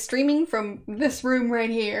 I'm streaming from this room right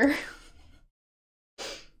here.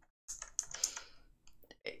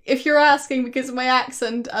 If you're asking because of my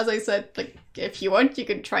accent, as I said, like, if you want, you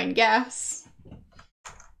can try and guess.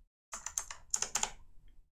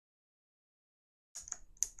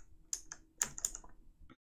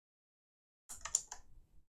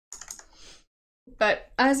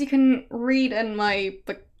 But as you can read in my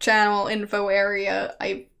channel info area,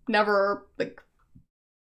 I've never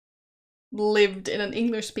lived in an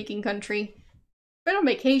English-speaking country. Been on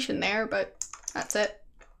vacation there, but that's it.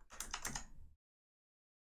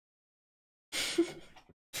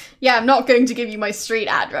 Yeah, I'm not going to give you my street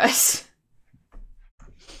address.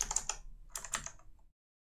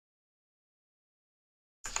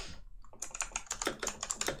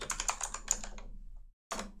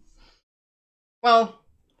 Well,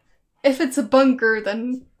 if it's a bunker,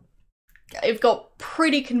 then I've got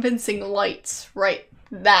pretty convincing lights right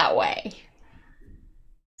that way.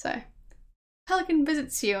 So, Pelican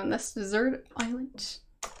visits you on this desert island.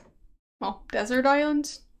 Well, desert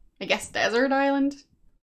island? I guess desert island?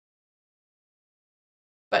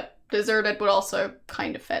 But deserted would also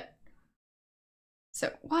kind of fit.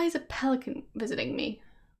 So, why is a pelican visiting me?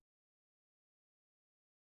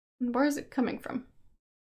 And where is it coming from?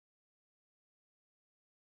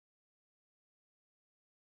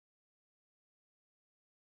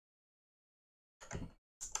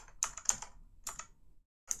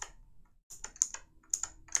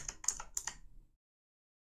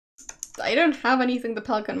 I don't have anything the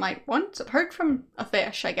pelican might want, apart from a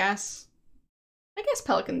fish, I guess. I guess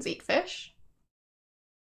pelicans eat fish.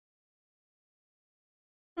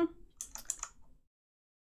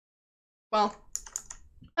 Well,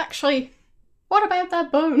 actually, what about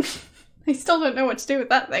that bone? I still don't know what to do with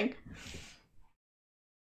that thing.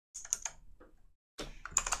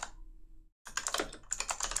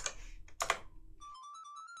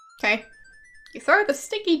 Okay. You throw the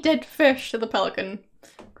sticky dead fish to the pelican.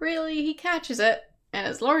 Greedily, he catches it in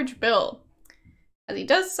his large bill. As he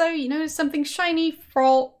does so, you notice something shiny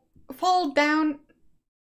fall down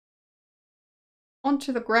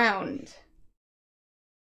onto the ground.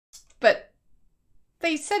 But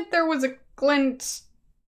they said there was a glint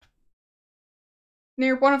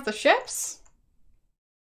near one of the ships?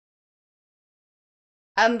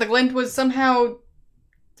 And the glint was somehow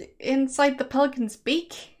inside the pelican's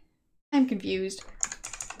beak? I'm confused.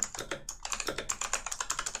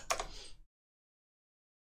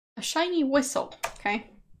 A shiny whistle,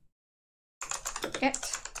 okay. Get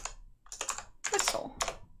whistle.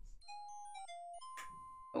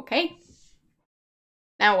 Okay.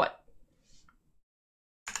 Now what?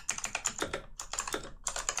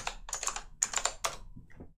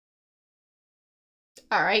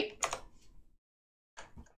 Alright.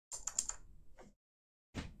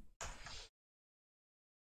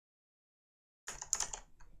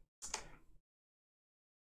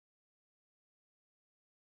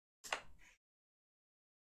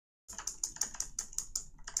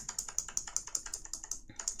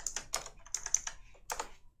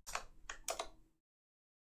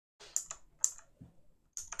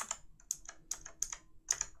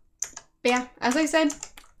 But yeah, as I said,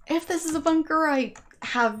 if this is a bunker, I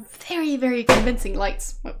have very, very convincing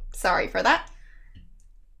lights. Oh, sorry for that.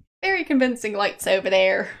 Very convincing lights over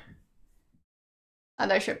there.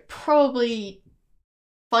 And I should probably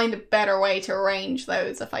find a better way to arrange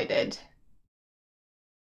those if I did.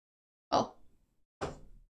 Well. But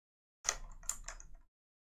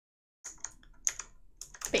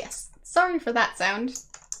yes, sorry for that sound.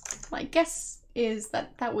 My guess is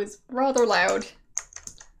that that was rather loud.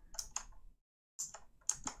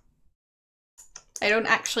 I don't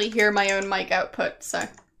actually hear my own mic output, so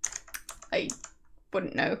I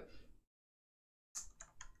wouldn't know.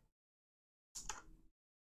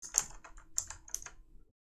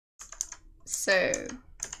 So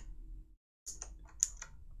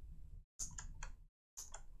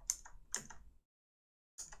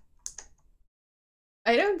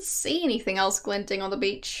I don't see anything else glinting on the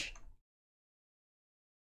beach.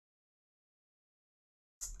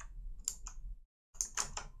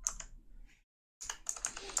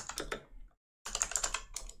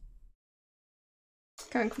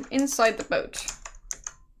 Going from inside the boat.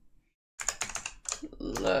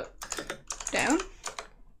 Look down.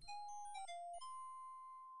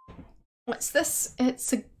 What's this?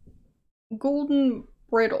 It's a golden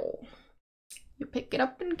brittle. You pick it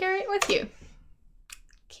up and carry it with you.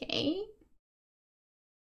 Okay.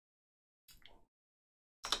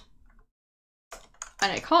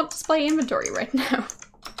 And I can't display inventory right now.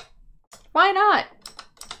 Why not?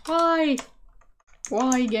 Why?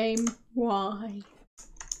 Why, game? Why?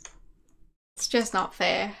 It's just not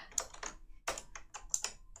fair.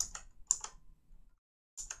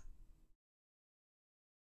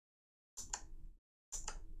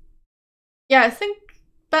 Yeah, I think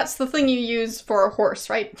that's the thing you use for a horse,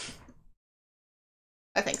 right?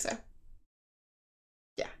 I think so.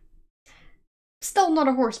 Yeah. Still not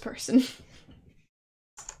a horse person.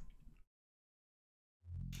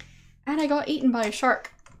 And I got eaten by a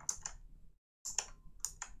shark.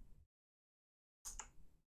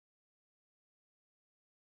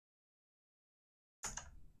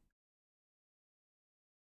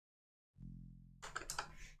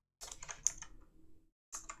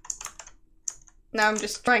 Now I'm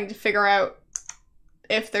just trying to figure out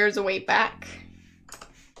if there's a way back,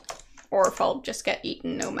 or if I'll just get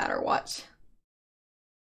eaten no matter what.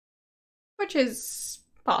 Which is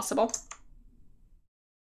possible.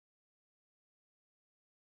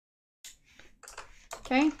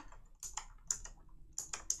 Okay.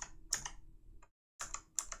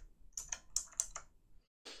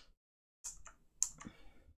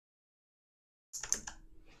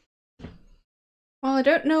 Well, I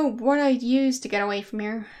don't know what I'd use to get away from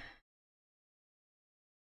here.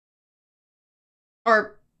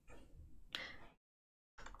 Or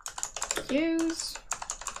use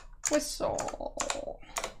whistle.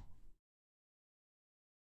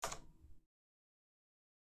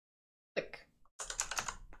 Click.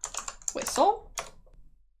 Whistle.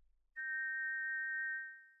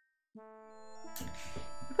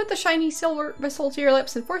 Put the shiny silver whistle to your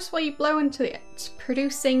lips and forcefully blow into it,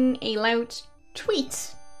 producing a loud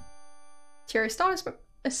tweet. To your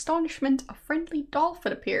astonishment, a friendly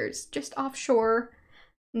dolphin appears just offshore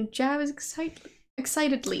and jabs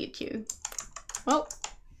excitedly at you. Well,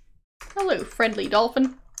 hello, friendly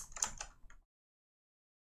dolphin.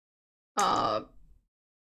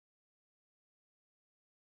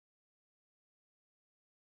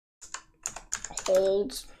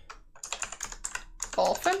 Hold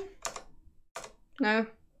dolphin? No.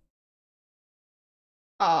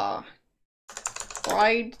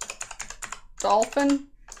 Ride dolphin?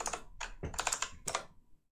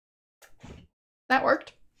 That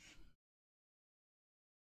worked.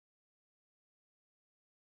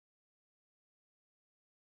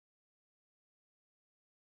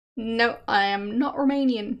 No, I am not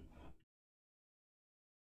Romanian.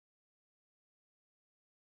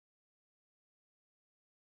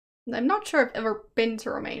 I'm not sure I've ever been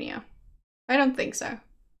to Romania. I don't think so. At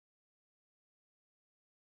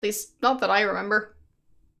least, not that I remember.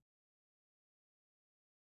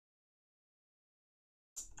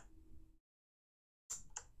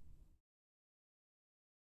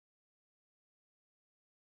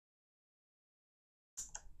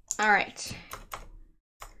 Alright.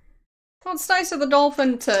 Well, it's nice of the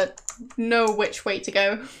dolphin to know which way to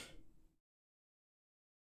go.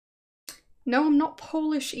 No, I'm not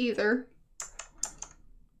Polish either.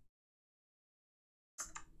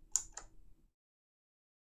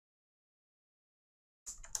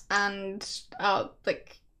 And,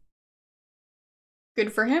 like,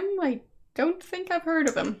 good for him? I don't think I've heard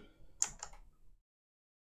of him.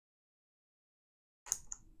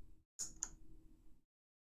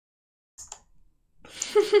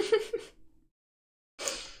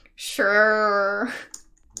 Sure.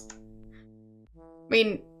 I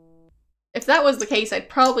mean, if that was the case, I'd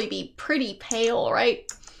probably be pretty pale,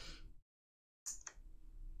 right?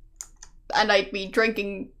 And I'd be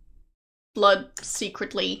drinking blood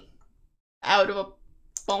secretly out of a,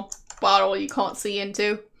 well, bottle you can't see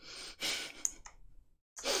into.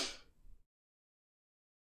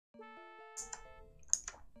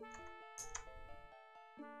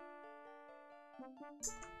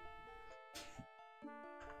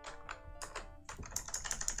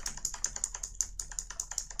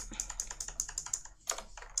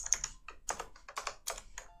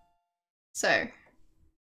 So,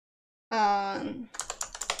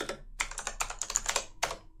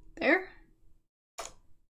 there.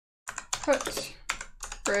 Put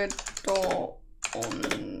brittle on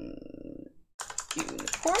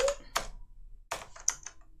unicorn.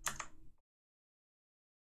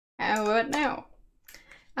 How about now?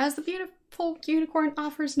 As the beautiful unicorn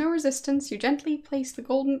offers no resistance, you gently place the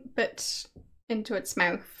golden bit into its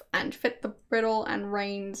mouth and fit the brittle and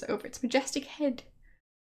reins over its majestic head.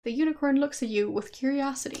 The unicorn looks at you with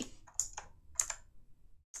curiosity.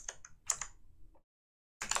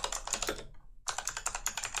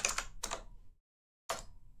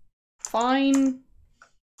 Fine.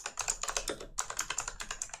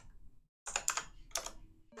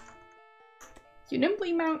 You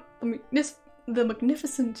nimbly mount the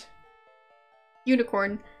magnificent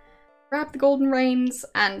unicorn, grab the golden reins,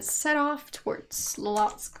 and set off towards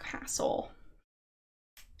Lot's castle.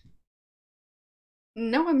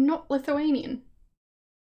 No, I'm not Lithuanian.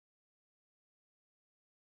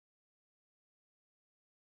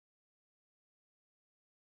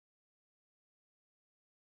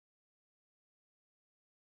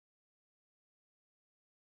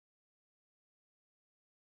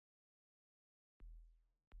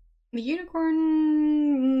 The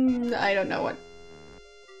unicorn... I don't know what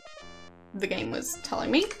the game was telling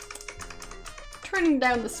me. Turning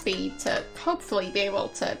down the speed to hopefully be able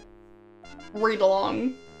to read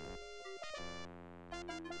along.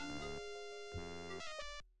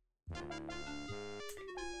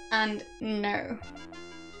 And no.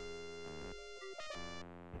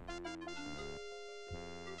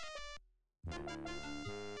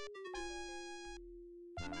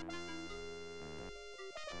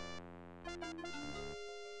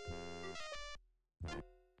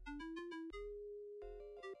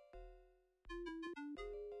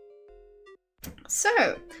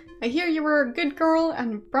 So, I hear you were a good girl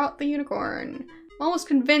and brought the unicorn. I'm almost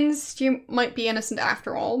convinced you might be innocent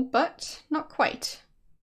after all, but not quite.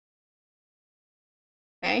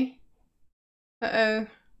 Okay. Uh-oh.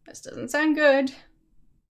 This doesn't sound good.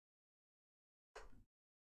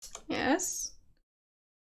 Yes.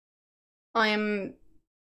 I am...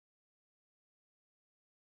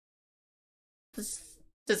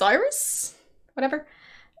 desirous? Whatever.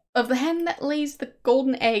 Of the hen that lays the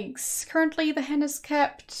golden eggs. Currently, the hen is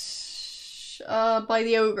kept by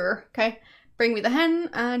the ogre. Okay? Bring me the hen,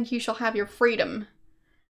 and you shall have your freedom.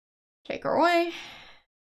 Take her away.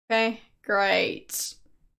 Okay, great.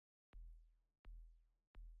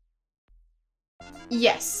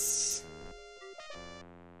 Yes.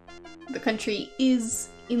 The country is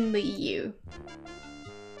in the EU.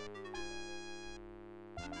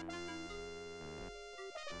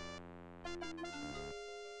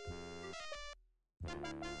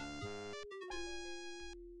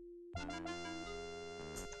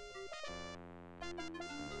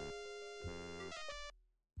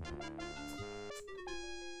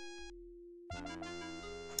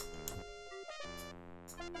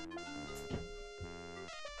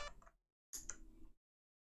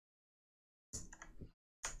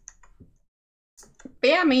 But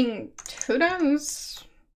yeah, I mean, who knows?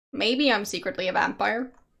 Maybe I'm secretly a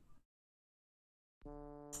vampire.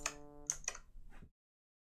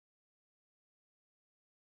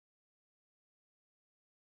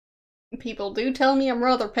 People do tell me I'm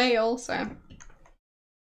rather pale, so...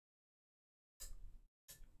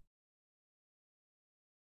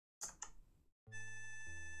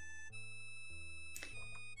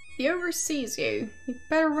 The ogre sees you. You'd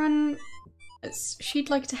better run, as she'd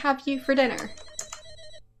like to have you for dinner.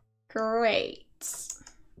 Great.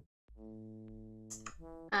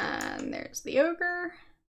 And there's the ogre.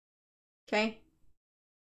 Okay.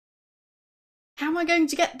 How am I going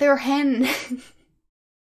to get their hen?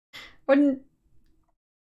 Wouldn't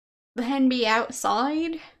the hen be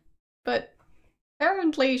outside? But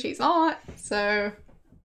apparently she's not, so...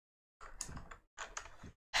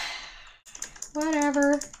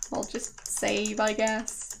 Whatever. I'll just save, I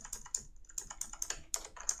guess.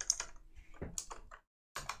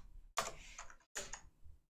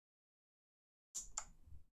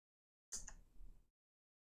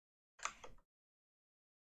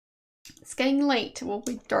 It's getting late. It will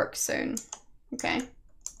be dark soon. Okay.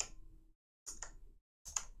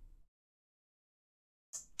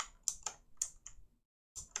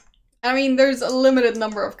 I mean, there's a limited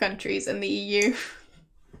number of countries in the EU.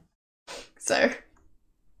 So...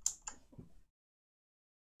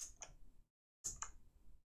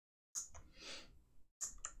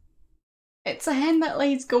 It's a hen that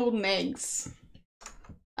lays golden eggs.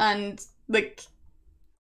 And, like...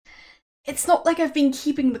 It's not like I've been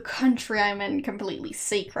keeping the country I'm in completely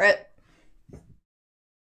secret.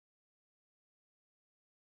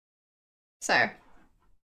 So...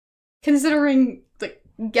 Considering, like,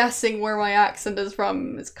 guessing where my accent is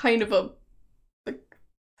from is kind of a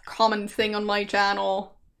common thing on my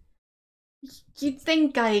channel. You'd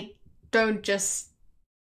think I don't just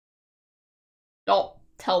not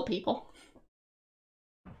tell people.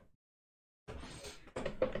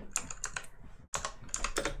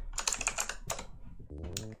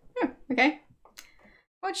 Oh, okay.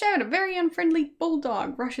 Watch out, a very unfriendly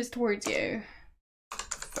bulldog rushes towards you.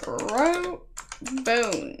 Throw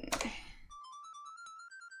bone.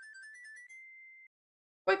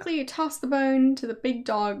 Quickly you toss the bone to the big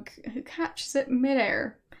dog, who catches it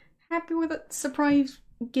midair. Happy with its surprise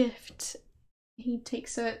gift, he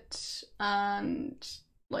takes it and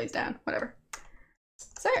lays down, whatever.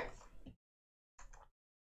 So.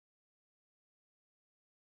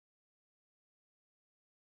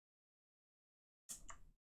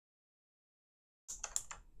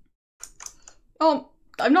 Well,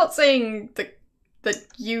 I'm not saying that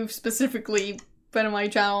you've specifically been on my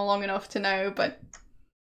channel long enough to know, but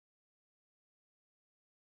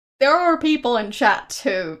there are people in chat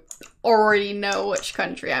who already know which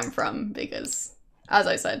country I'm from because, as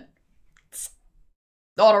I said,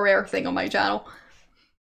 auto rare thing on my channel.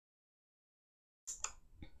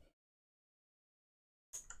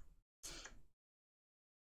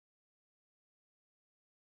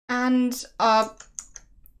 And I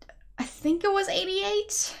think it was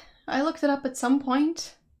 88. I looked it up at some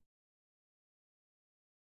point.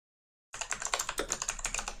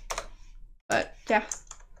 But yeah,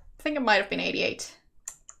 I think it might have been 88.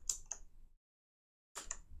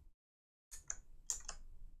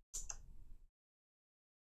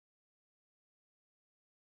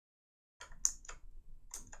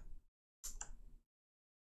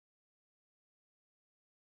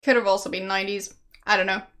 Could have also been 90s. I don't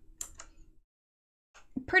know.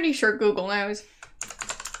 I'm pretty sure Google knows.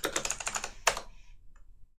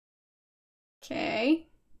 Okay.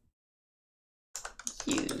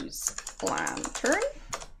 Use lantern.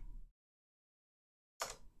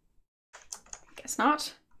 Guess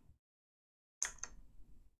not.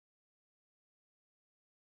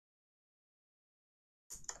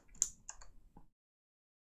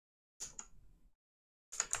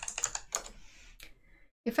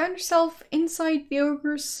 You found yourself inside the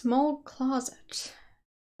ogre's small closet.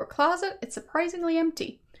 For a closet, it's surprisingly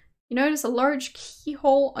empty. You notice a large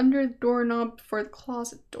keyhole under the doorknob for the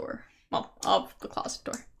closet door. Well, of the closet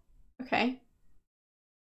door. Okay.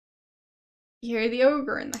 You hear the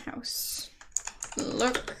ogre in the house.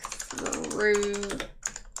 Look through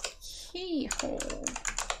keyhole.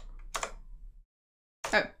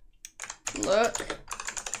 Oh. Look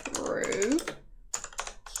through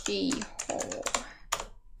keyhole.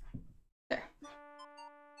 There.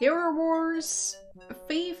 Hero Wars.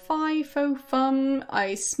 Fee fi fo fum.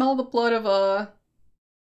 I smell the blood of a...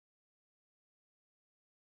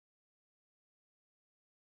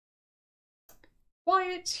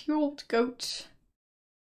 Quiet, you old goat.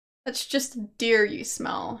 That's just a deer you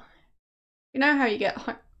smell. You know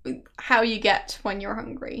how you get when you're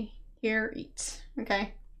hungry. Here, eat.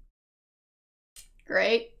 Okay.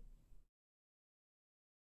 Great.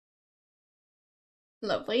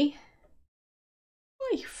 Lovely.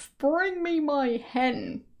 Wife, bring me my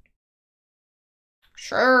hen.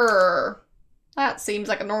 Sure. That seems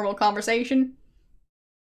like a normal conversation.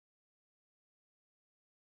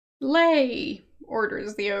 Lay,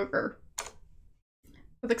 orders the ogre.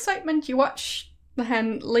 With excitement, you watch the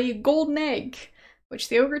hen lay a golden egg, which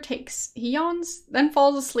the ogre takes. He yawns, then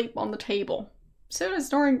falls asleep on the table. Soon his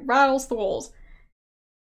snoring rattles the walls.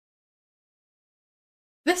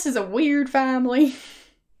 This is a weird family.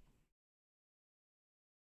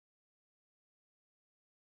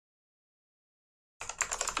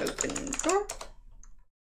 Open door.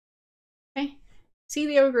 Okay. See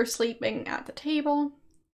the ogre sleeping at the table.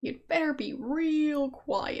 You'd better be real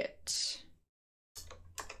quiet.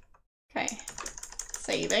 Okay.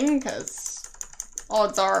 Saving, because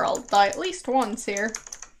odds are I'll die at least once here.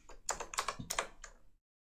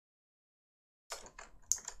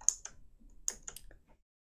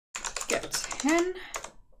 Get 10.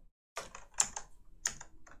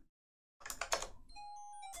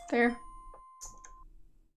 There.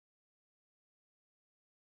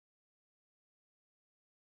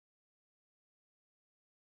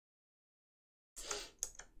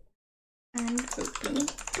 And open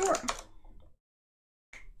the door.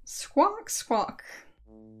 Squawk, squawk.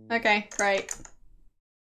 Okay, great.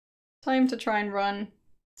 Time to try and run.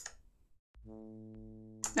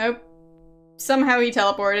 Nope. Somehow he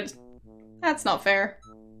teleported. That's not fair.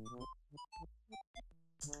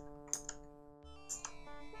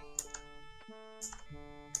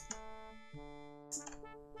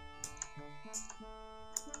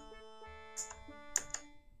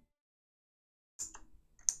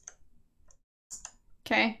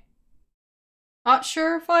 Okay. Not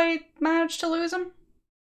sure if I managed to lose him.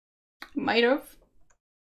 Might have.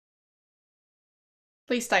 At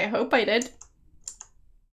least I hope I did.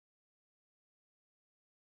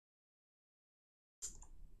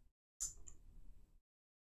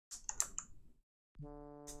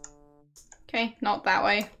 Okay, not that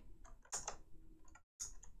way.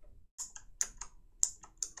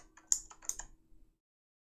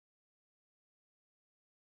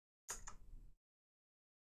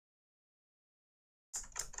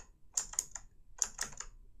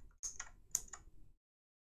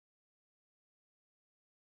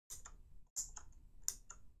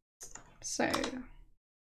 So,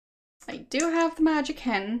 I do have the magic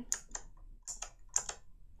hen.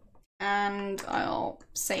 And I'll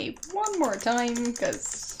save one more time,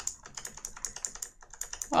 because,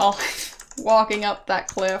 well, walking up that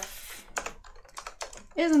cliff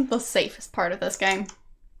isn't the safest part of this game.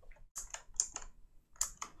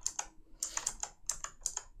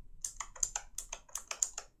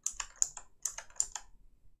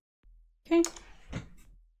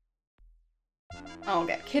 I'll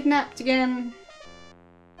get kidnapped again.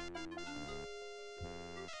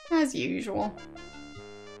 As usual.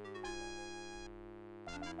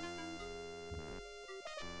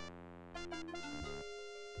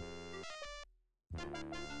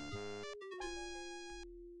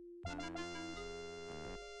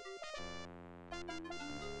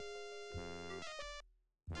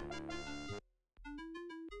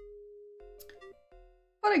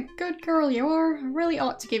 What a good girl you are. I really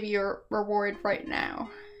ought to give you your reward right now.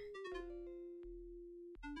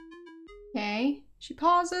 Okay, she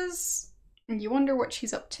pauses, and you wonder what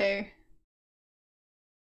she's up to.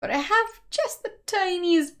 But I have just the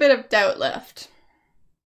tiniest bit of doubt left.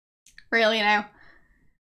 Really now?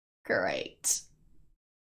 Great.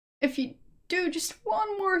 If you do just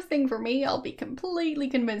one more thing for me, I'll be completely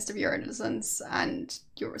convinced of your innocence, and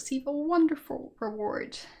you'll receive a wonderful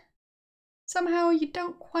reward. Somehow you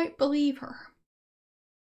don't quite believe her.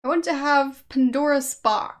 I want to have Pandora's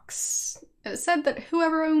box. It is said that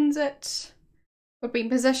whoever owns it would be in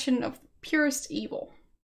possession of the purest evil.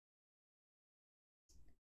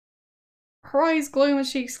 Her eyes gloom as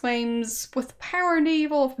she exclaims, "With the power and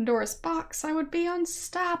evil of Pandora's box, I would be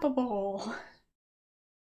unstoppable."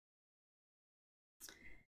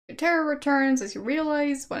 Your terror returns as you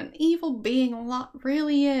realize what an evil being Lot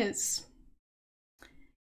really is.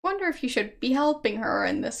 Wonder if you should be helping her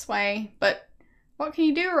in this way, but what can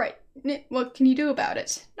you do about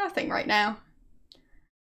it? Nothing right now.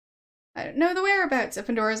 I don't know the whereabouts of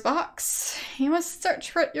Pandora's box. You must search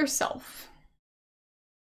for it yourself.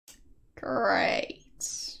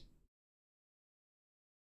 Great.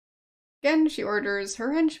 Again, she orders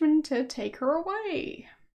her henchmen to take her away.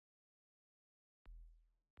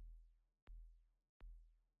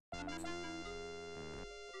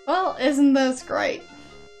 Well, isn't this great?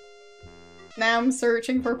 Now I'm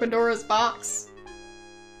searching for Pandora's box.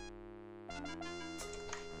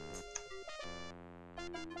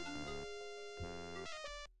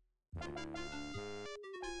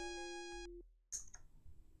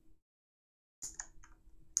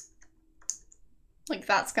 Like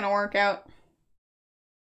that's gonna work out.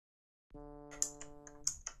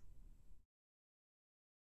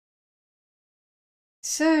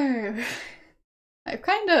 So, I've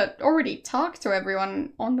kinda already talked to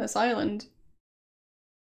everyone on this island.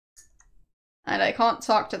 And I can't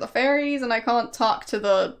talk to the fairies, and I can't talk to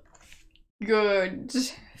the good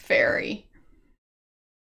fairy.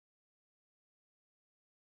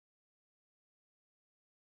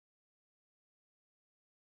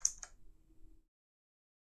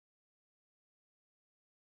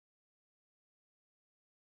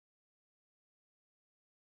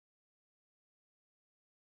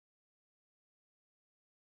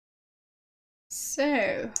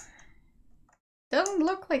 So, doesn't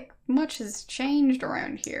look like much has changed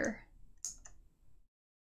around here.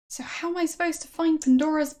 So how am I supposed to find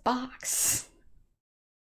Pandora's box?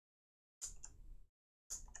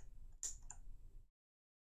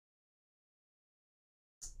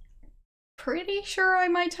 Pretty sure I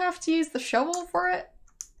might have to use the shovel for it.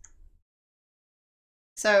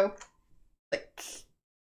 So, like,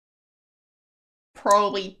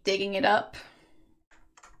 probably digging it up.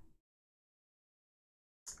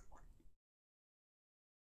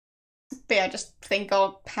 But yeah, I just think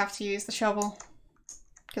I'll have to use the shovel.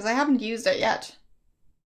 Because I haven't used it yet.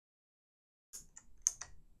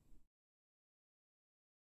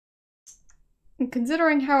 And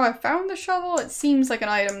considering how I found the shovel, it seems like an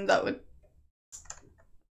item that would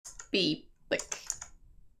be, like,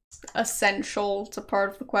 essential to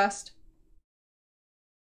part of the quest.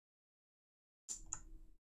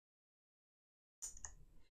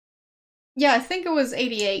 Yeah, I think it was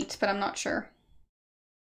 88, but I'm not sure.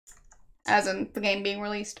 As in the game being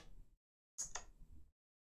released.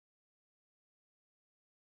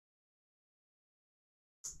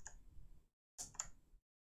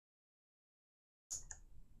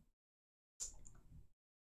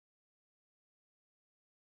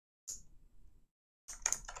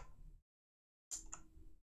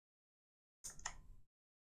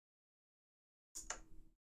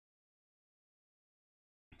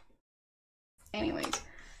 Anyways,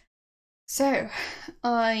 so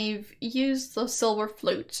I've used the silver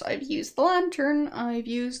flute, I've used the lantern, I've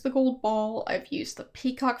used the gold ball, I've used the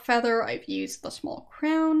peacock feather, I've used the small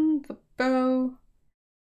crown, the bow,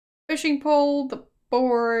 fishing pole, the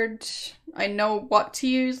board. I know what to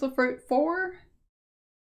use the fruit for.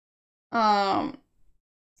 I've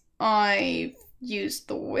used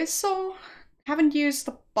the whistle, haven't used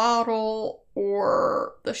the bottle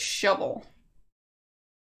or the shovel.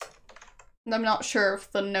 I'm not sure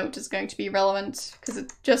if the note is going to be relevant, because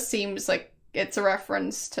it just seems like it's a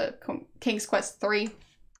reference to King's Quest 3.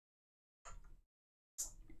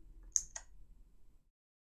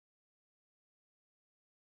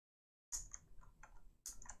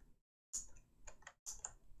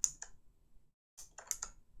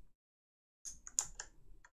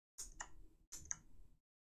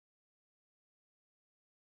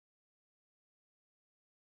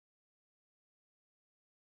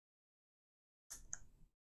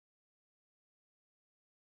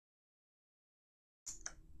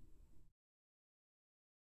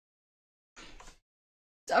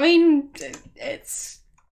 I mean, it's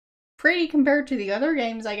pretty compared to the other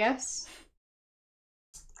games, I guess.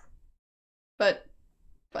 But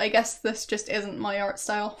I guess this just isn't my art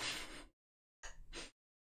style.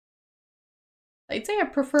 I'd say I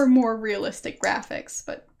prefer more realistic graphics,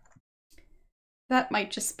 but that might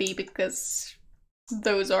just be because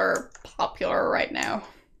those are popular right now.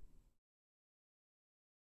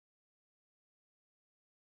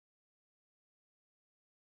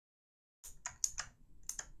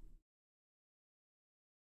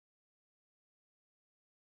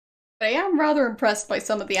 But I am rather impressed by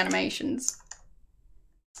some of the animations.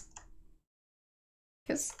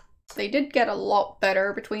 Because they did get a lot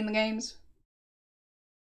better between the games.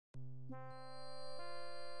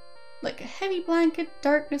 Like a heavy blanket,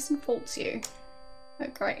 darkness enfolds you. Oh,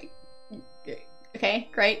 great. Okay,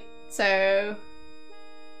 great. So...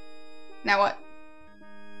 now what?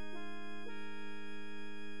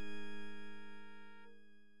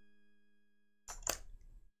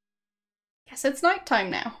 Guess it's nighttime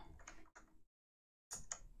now.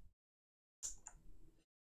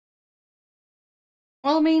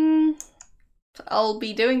 Well, I mean, I'll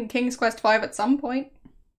be doing King's Quest V at some point.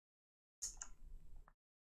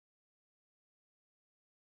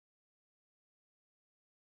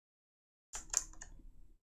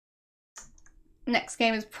 Next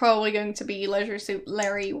game is probably going to be Leisure Suit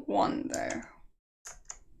Larry 1, though.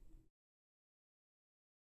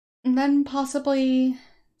 And then possibly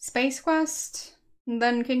Space Quest, and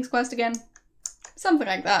then King's Quest again. Something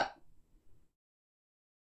like that.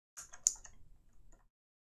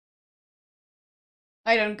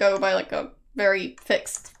 I don't go by like a very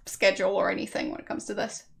fixed schedule or anything when it comes to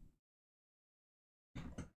this.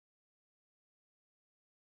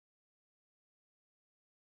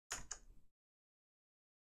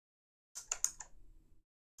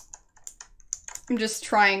 I'm just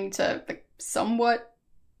trying to like, somewhat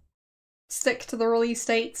stick to the release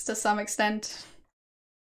dates to some extent.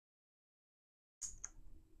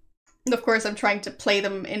 And of course I'm trying to play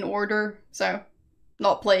them in order, so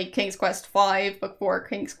not play King's Quest V before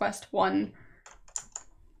King's Quest 1.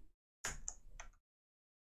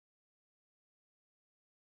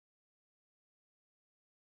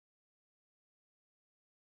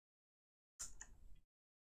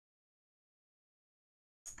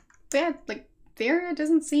 But yeah, like, the area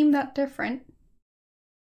doesn't seem that different.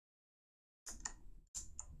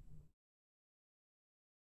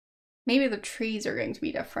 Maybe the trees are going to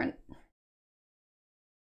be different.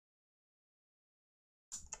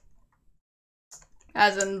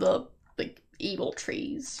 As in the, like, evil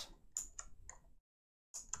trees.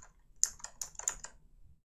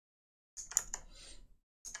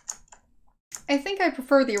 I think I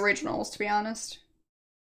prefer the originals, to be honest.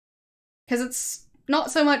 Because it's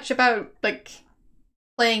not so much about, like,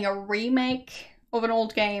 playing a remake of an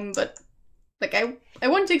old game, but, like, I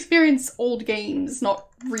want to experience old games, not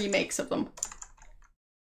remakes of them.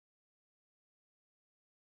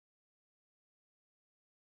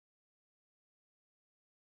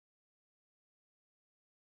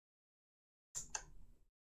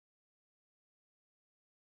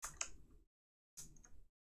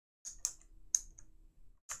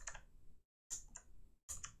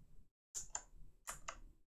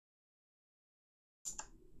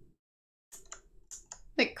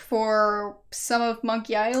 Like, for some of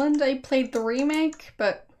Monkey Island, I played the remake,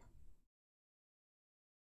 but...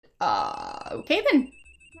 okay then.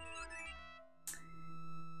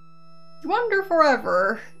 To wander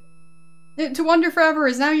forever. To wander forever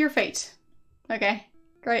is now your fate. Okay,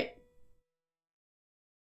 great.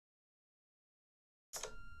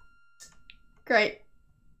 Great.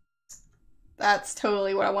 That's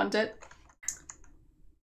totally what I wanted.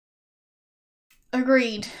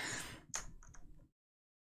 Agreed.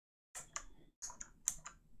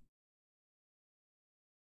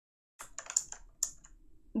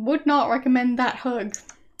 Would not recommend that hug.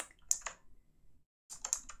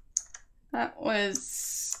 That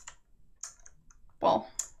was... well...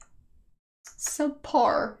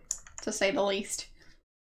 subpar, to say the least.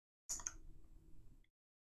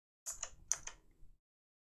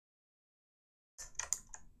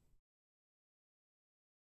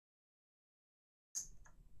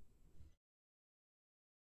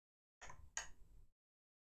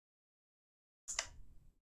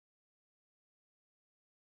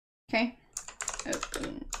 Okay.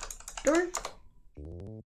 Open door.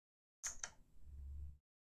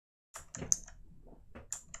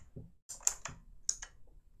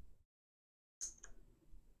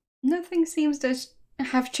 Nothing seems to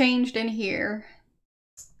have changed in here.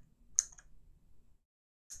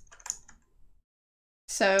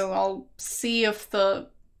 So I'll see if the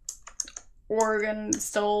organ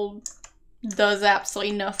still does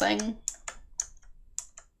absolutely nothing.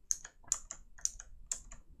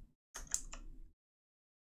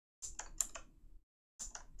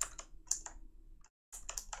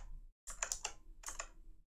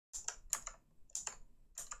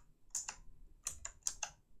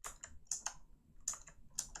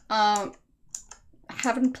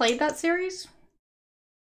 Haven't played that series?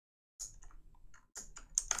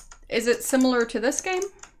 Is it similar to this game?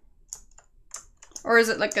 Or is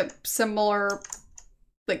it like a similar,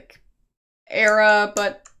 like, era,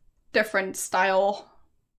 but different style?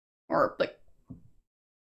 Or, like,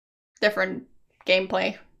 different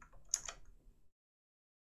gameplay?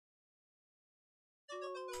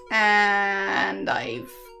 And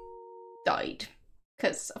I've died.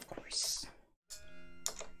 Because, of course.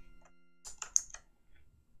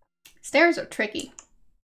 Stairs are tricky.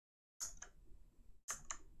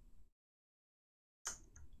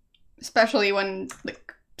 Especially when,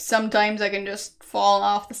 like, sometimes I can just fall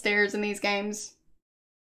off the stairs in these games.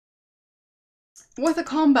 With a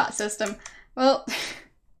combat system, well,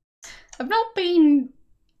 I've not been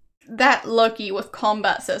that lucky with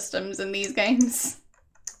combat systems in these games.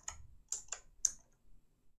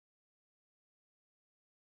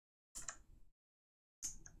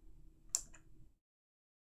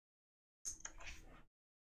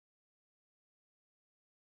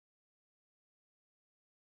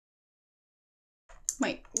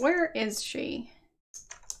 Wait, where is she?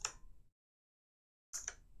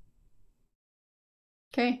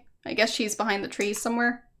 Okay, I guess she's behind the trees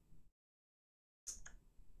somewhere.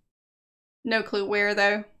 No clue where,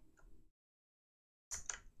 though.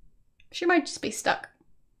 She might just be stuck.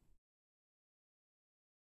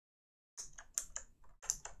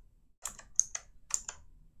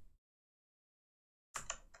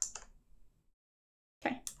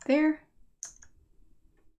 Okay, there.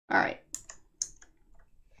 Alright.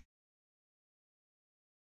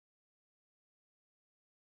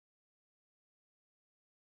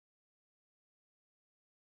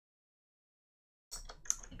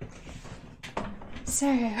 So,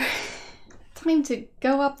 time to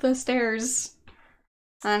go up the stairs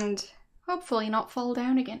and hopefully not fall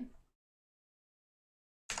down again.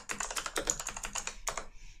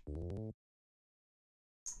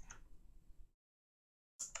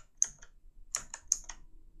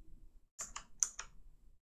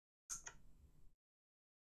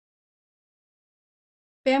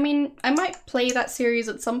 But I mean, I might play that series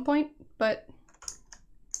at some point, but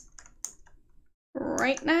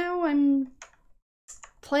right now I'm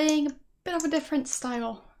playing a bit of a different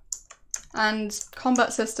style. And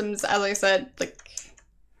combat systems, as I said, like,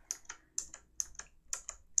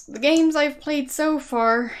 the games I've played so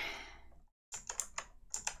far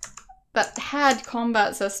that had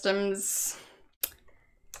combat systems,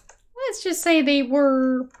 let's just say they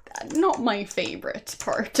were not my favorite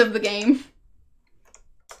part of the game.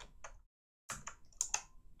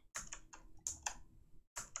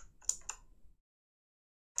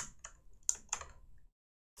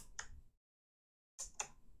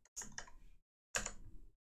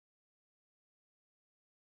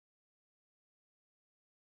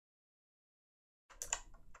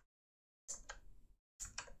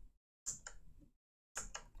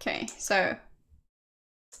 Okay, so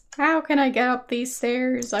how can I get up these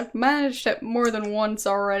stairs? I've managed it more than once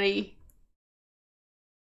already.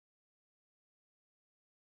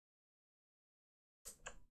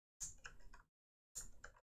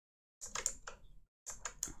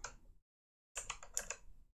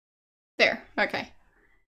 There, okay.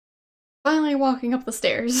 Finally walking up the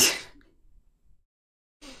stairs.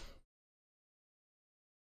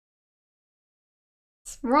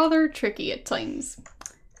 It's rather tricky at times.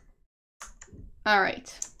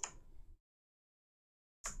 Alright.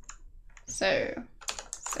 So,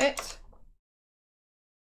 sit.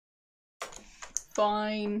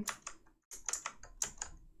 Fine.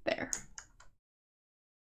 There.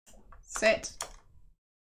 Sit.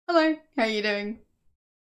 Hello, how are you doing?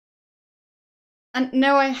 And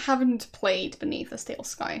no, I haven't played Beneath a Steel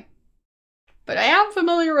Sky. But I am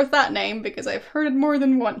familiar with that name because I've heard it more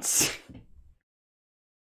than once.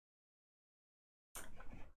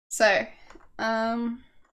 So,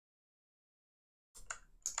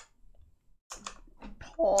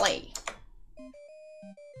 play.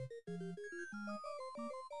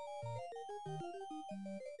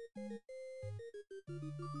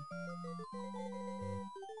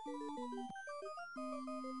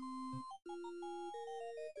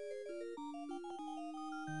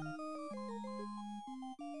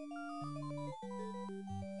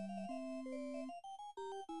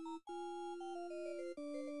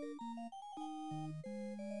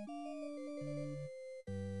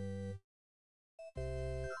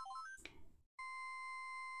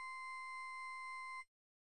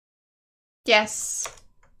 Yes.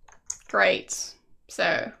 Great.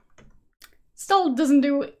 So, still doesn't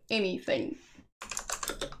do anything.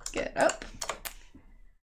 Get up.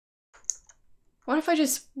 What if I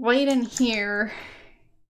just wait in here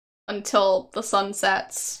until the sun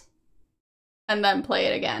sets and then play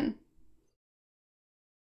it again?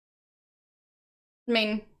 I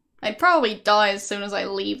mean, I'd probably die as soon as I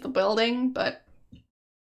leave the building, but...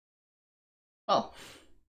 well...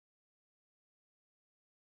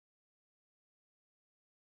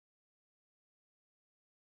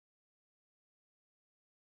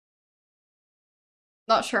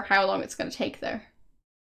 not sure how long it's gonna take though.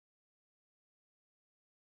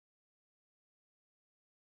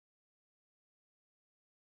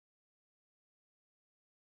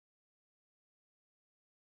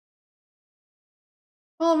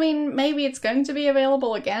 Well, I mean, maybe it's going to be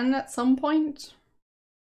available again at some point.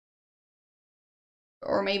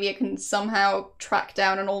 Or maybe I can somehow track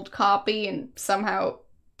down an old copy and somehow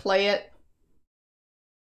play it.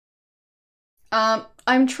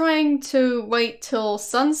 I'm trying to wait till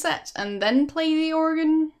sunset and then play the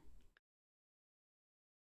organ.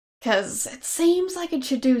 Because it seems like it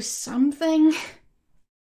should do something.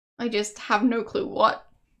 I just have no clue what.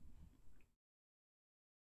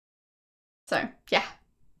 So, yeah.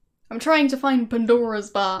 I'm trying to find Pandora's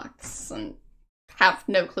box and have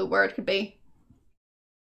no clue where it could be.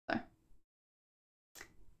 So,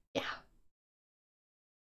 yeah.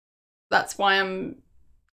 That's why I'm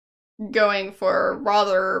going for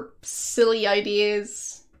rather silly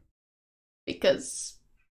ideas. Because,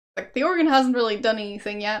 like, the organ hasn't really done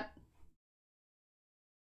anything yet.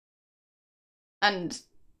 And,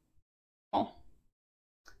 well,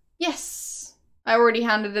 yes, I already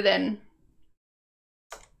handed it in.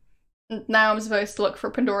 And now I'm supposed to look for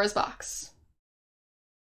Pandora's box.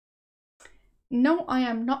 No, I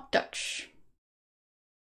am not Dutch.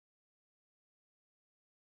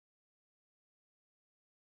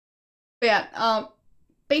 But yeah,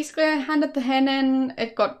 basically I handed the hen in,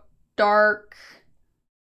 it got dark,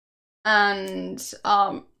 and,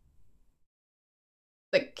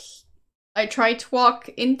 like, I tried to walk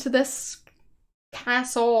into this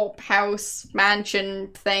castle, house, mansion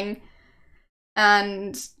thing,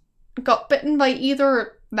 and got bitten by either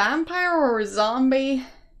a vampire or a zombie.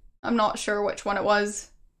 I'm not sure which one it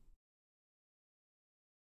was.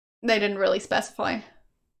 They didn't really specify.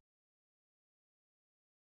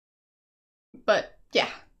 But yeah.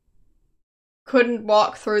 Couldn't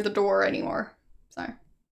walk through the door anymore. So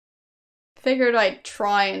figured I'd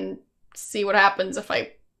try and see what happens if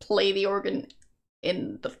I play the organ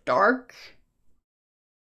in the dark.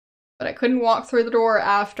 But I couldn't walk through the door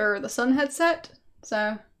after the sun had set,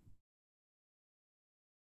 so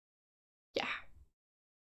yeah.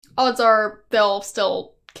 Odds are they'll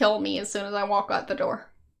still kill me as soon as I walk out the door.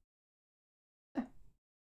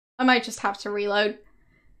 I might just have to reload.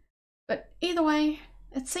 But either way,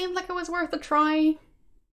 it seemed like it was worth a try.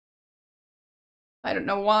 I don't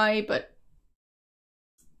know why, but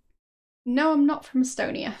no, I'm not from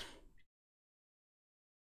Estonia.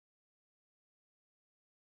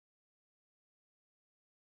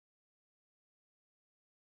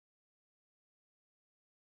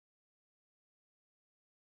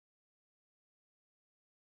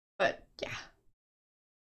 But yeah.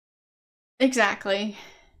 Exactly.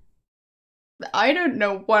 I don't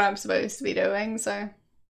know what I'm supposed to be doing, so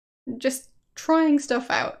just trying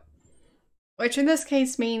stuff out. Which in this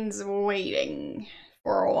case means waiting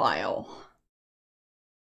for a while.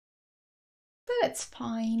 But it's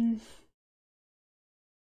fine.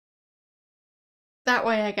 That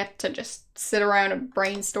way I get to just sit around and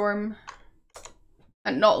brainstorm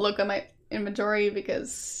and not look at my inventory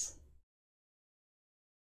because...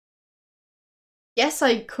 yes,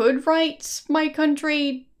 I could write my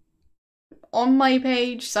country on my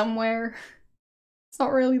page somewhere. It's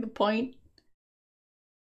not really the point.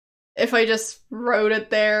 If I just wrote it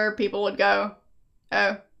there, people would go,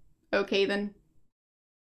 oh, okay then.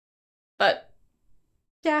 But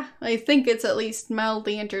yeah, I think it's at least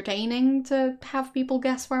mildly entertaining to have people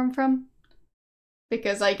guess where I'm from.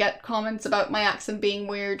 Because I get comments about my accent being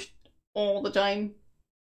weird all the time.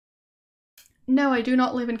 No, I do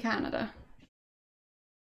not live in Canada.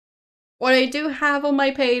 what I do have on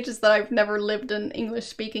my page is that I've never lived in an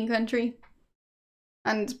English-speaking country.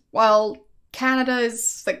 And while Canada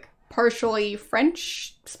is, like, partially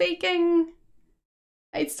French-speaking,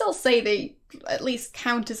 I'd still say they at least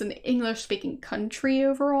count as an English-speaking country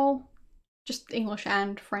overall. Just English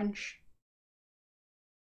and French.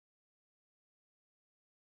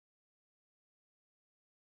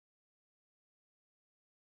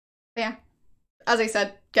 But yeah, as I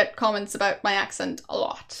said, get comments about my accent a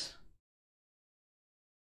lot.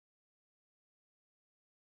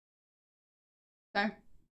 So,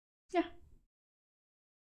 yeah.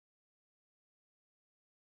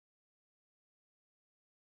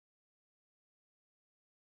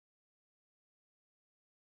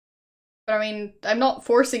 But I mean, I'm not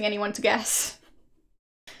forcing anyone to guess.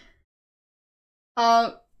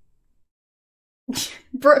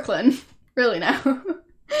 Brooklyn. Really now.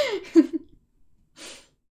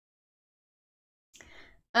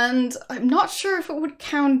 And I'm not sure if it would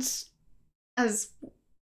count as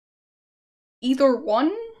either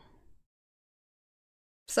one.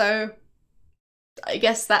 So, I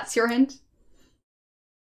guess that's your hint.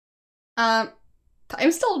 I'm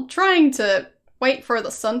still trying to wait for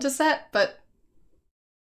the sun to set, but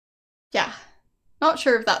yeah, not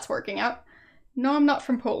sure if that's working out. No, I'm not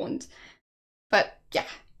from Poland, but yeah,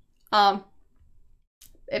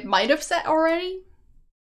 it might have set already.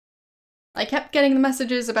 I kept getting the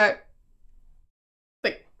messages about,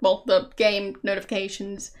 like, well, the game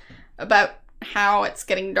notifications about how it's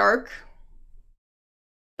getting dark,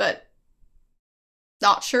 but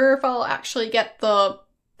not sure if I'll actually get the,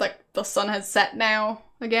 like, the sun has set now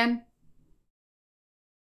again.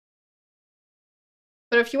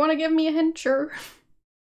 But if you want to give me a hint, sure.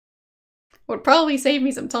 Would probably save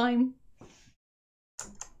me some time.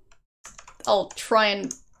 I'll try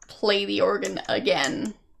and play the organ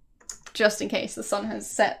again, just in case the sun has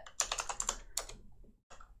set.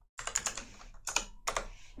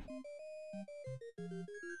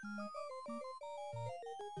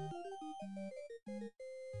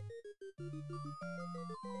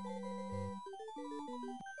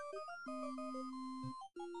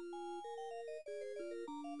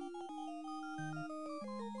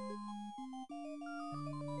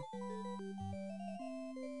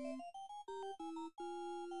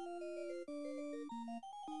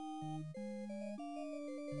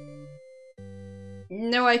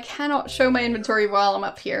 No, I cannot show my inventory while I'm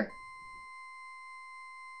up here.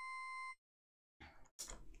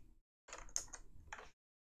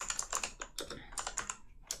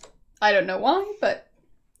 I don't know why, but...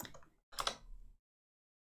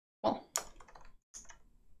 well.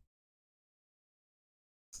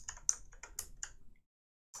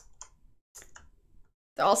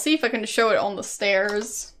 I'll see if I can show it on the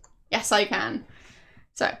stairs. Yes, I can.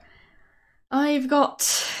 So, I've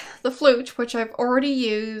got the flute, which I've already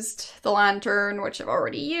used, the lantern, which I've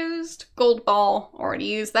already used, gold ball, already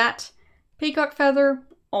used that, peacock feather,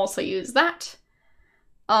 also used that,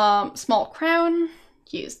 small crown,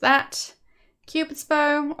 used that, cupid's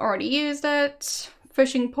bow, already used it,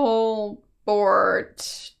 fishing pole, board,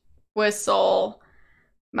 whistle,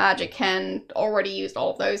 magic hen, already used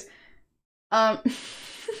all of those.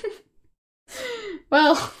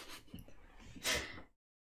 Well,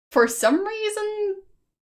 for some reason...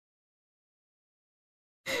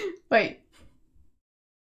 wait.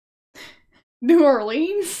 New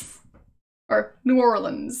Orleans? Or New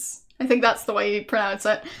Orleans. I think that's the way you pronounce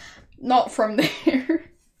it. Not from there.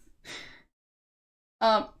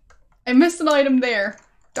 I missed an item there.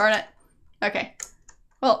 Darn it. Okay.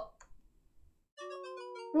 Well.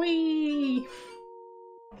 Whee!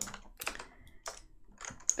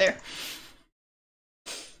 There.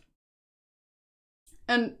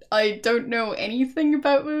 And I don't know anything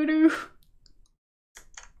about voodoo.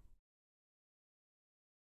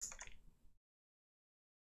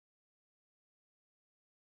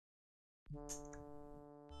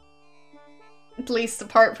 At least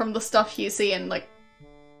apart from the stuff you see in, like,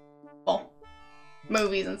 well,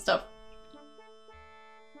 movies and stuff.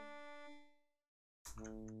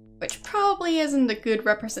 Which probably isn't a good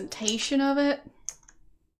representation of it.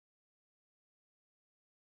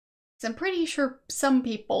 I'm pretty sure some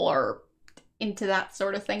people are into that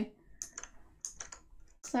sort of thing.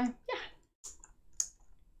 So, yeah.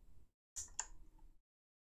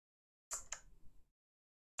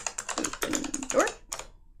 Open door.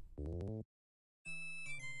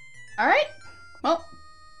 Alright, well.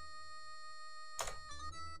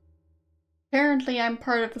 Apparently I'm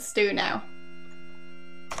part of the stew now.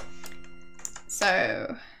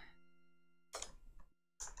 So...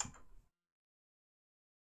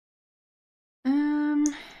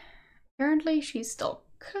 apparently she's still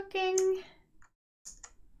cooking.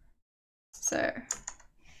 So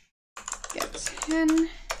get 10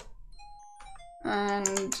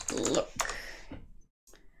 and look.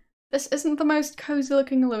 This isn't the most cozy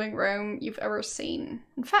looking living room you've ever seen.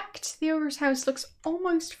 In fact, the ogre's house looks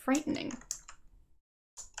almost frightening.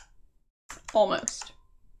 Almost.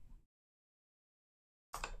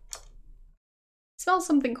 Smell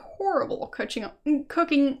something horrible cooking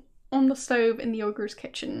on the stove in the ogre's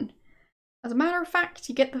kitchen. As a matter of fact,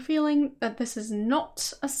 you get the feeling that this is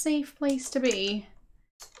not a safe place to be.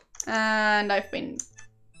 And I've been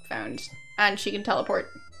found. And she can teleport.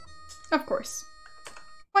 Of course.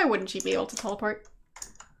 Why wouldn't she be able to teleport?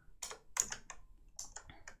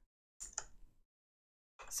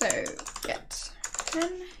 So, get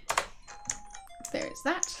 10. There's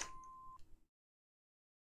that.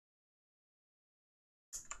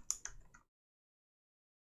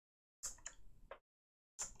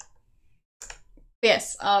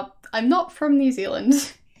 Yes, I'm not from New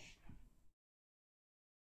Zealand.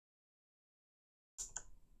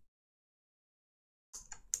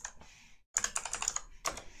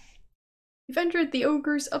 You've entered the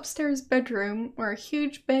ogre's upstairs bedroom, where a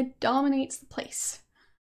huge bed dominates the place.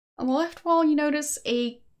 On the left wall, you notice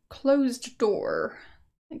a closed door.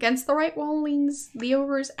 Against the right wall leans the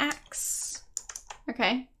ogre's axe.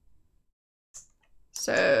 Okay.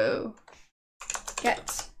 So,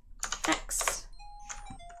 get axe.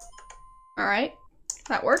 Alright,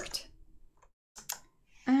 that worked.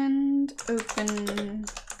 And open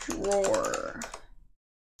drawer.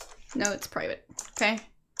 No, it's private. Okay.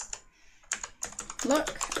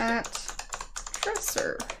 Look at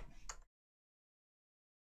dresser.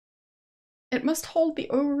 It must hold the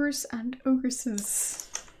ogres and ogresses.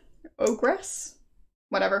 Ogress?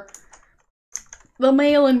 Whatever. The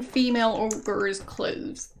male and female ogre's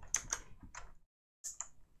clothes.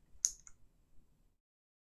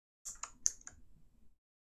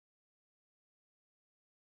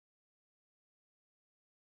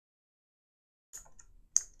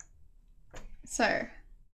 So,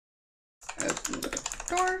 open the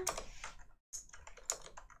door.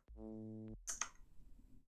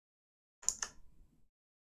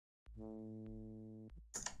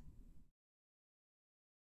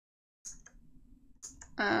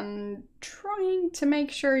 And trying to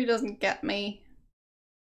make sure he doesn't get me.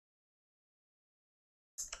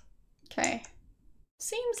 Okay.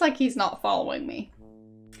 Seems like he's not following me.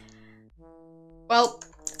 Well,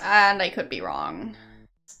 and I could be wrong.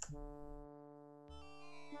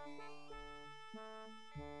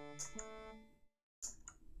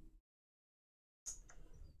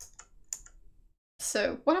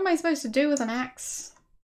 So, what am I supposed to do with an axe?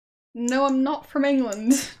 No, I'm not from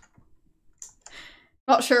England.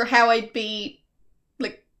 Not sure how I'd be,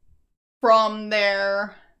 like, from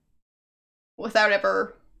there without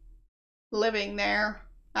ever living there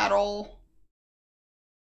at all.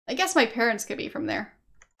 I guess my parents could be from there.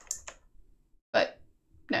 But,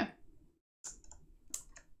 no.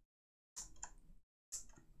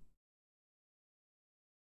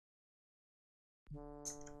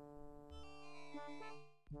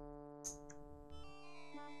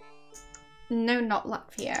 No, not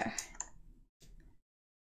Latvia.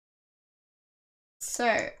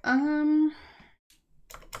 So,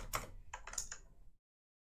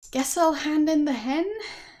 guess I'll hand in the hen.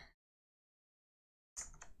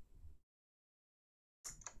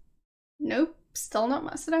 Nope, still not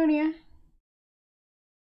Macedonia.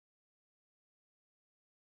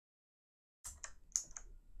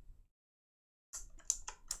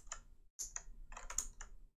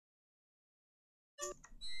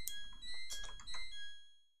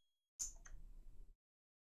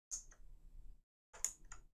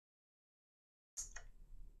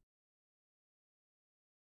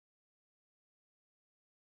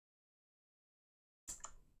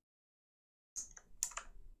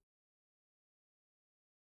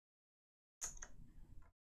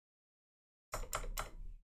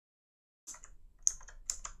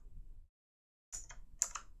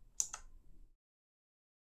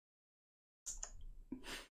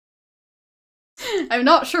 I'm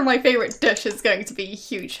not sure my favorite dish is going to be a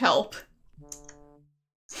huge help.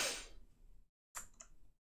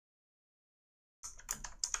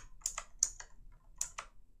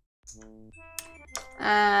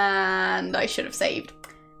 And I should have saved.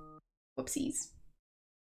 Whoopsies.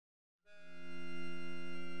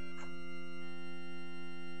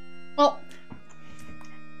 Well,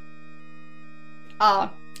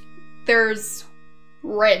 there's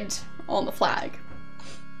red on the flag.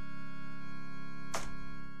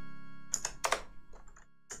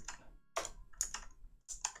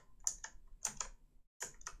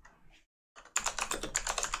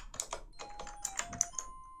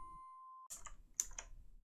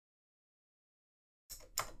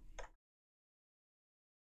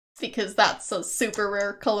 because that's a super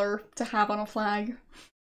rare color to have on a flag.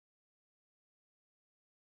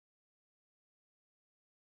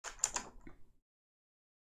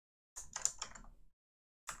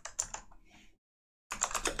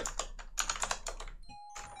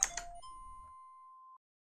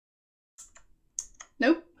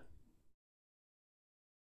 Nope.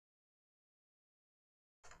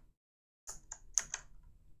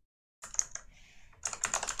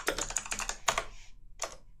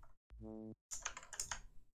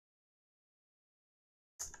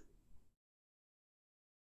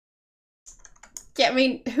 Yeah, I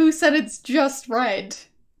mean, who said it's just red?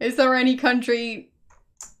 Is there any country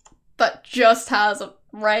that just has a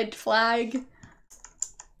red flag?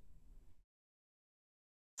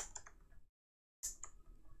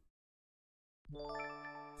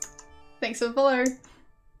 Thanks for the follow.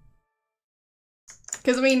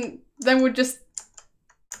 Because, I mean, then would just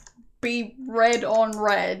be red on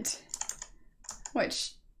red.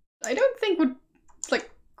 Which I don't think would,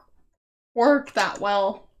 like, work that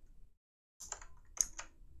well.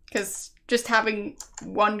 Because just having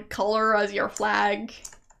one color as your flag,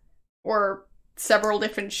 or several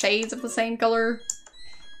different shades of the same color,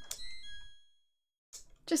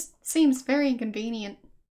 just seems very inconvenient.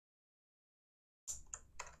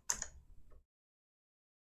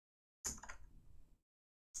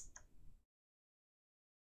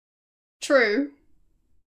 True.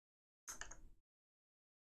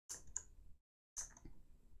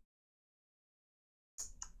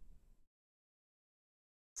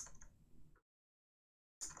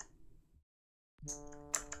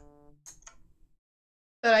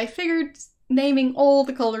 But I figured naming all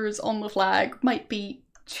the colors on the flag might be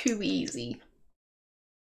too easy.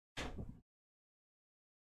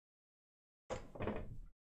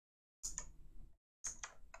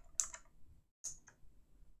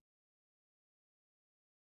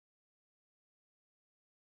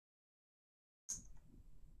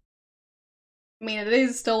 I mean, it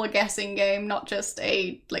is still a guessing game, not just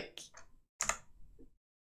a, like,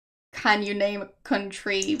 can you name a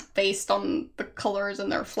country based on the colors in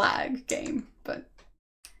their flag game, but...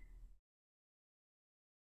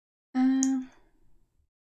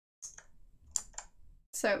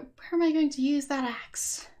 So, where am I going to use that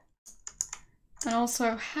axe? And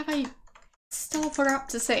also, have I still forgot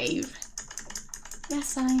to save?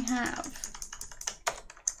 Yes, I have.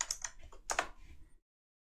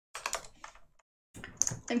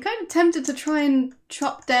 I'm kind of tempted to try and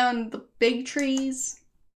chop down the big trees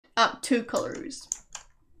up 2 colors.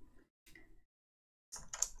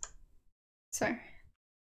 So.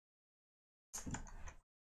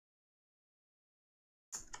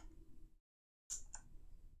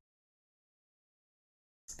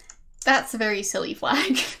 That's a very silly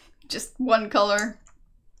flag. Just one color.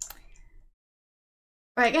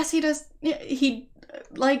 But I guess he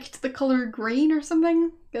liked the color green or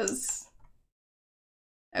something? Because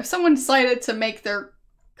if someone decided to make their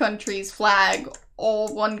country's flag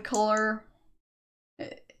all one color,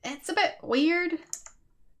 it's a bit weird.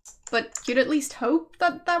 But you'd at least hope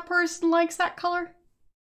that that person likes that color.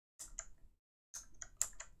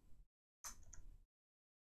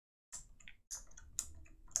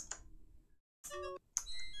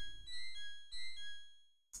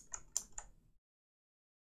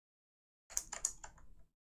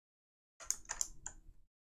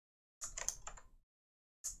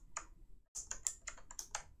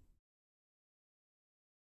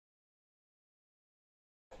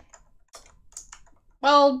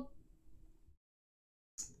 Well,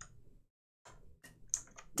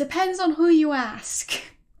 depends on who you ask.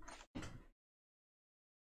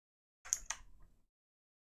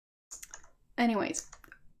 Anyways,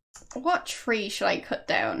 what tree should I cut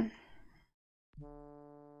down?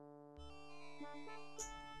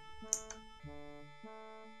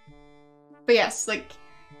 But yes, like,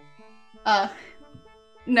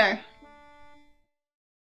 no.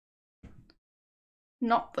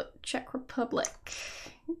 Not the Czech Republic.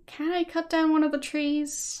 Can I cut down one of the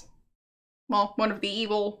trees? Well, one of the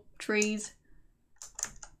evil trees.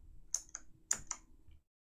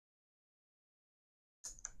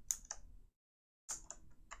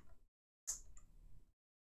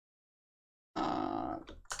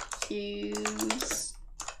 Use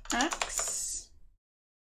axe.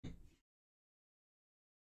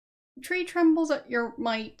 Tree trembles at your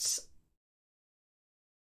might.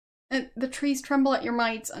 The trees tremble at your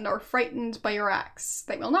might and are frightened by your axe.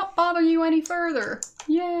 They will not bother you any further.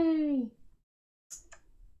 Yay!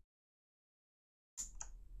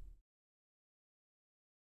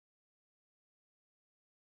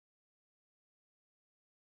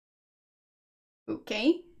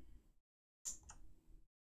 Okay.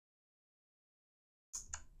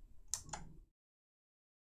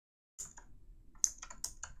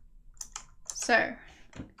 So,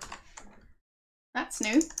 that's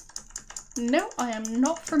new. No, I am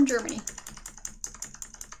not from Germany.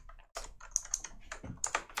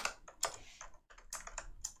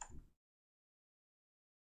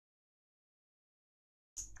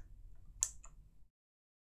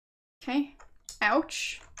 Okay.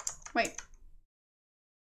 Ouch. Wait.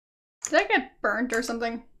 Did I get burnt or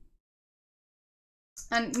something?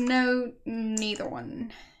 And no, neither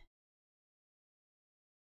one.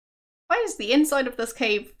 Why does the inside of this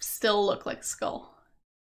cave still look like a skull?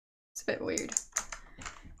 It's a bit weird.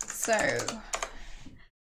 So,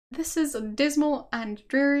 this is a dismal and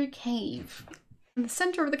dreary cave. In the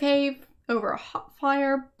center of the cave, over a hot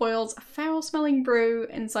fire, boils a foul-smelling brew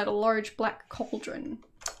inside a large black cauldron.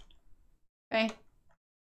 Okay.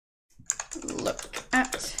 Look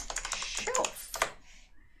at shelf.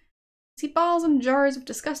 See bottles and jars of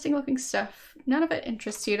disgusting looking stuff. None of it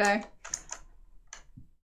interests you though.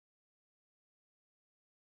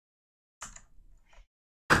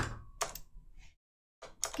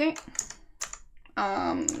 Okay.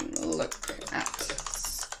 Look at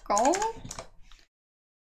skull.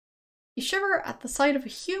 You shiver at the sight of a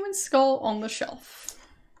human skull on the shelf.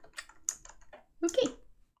 Okay.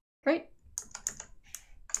 Great.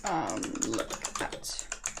 Look at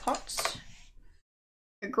pot.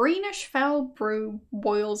 A greenish foul brew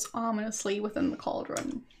boils ominously within the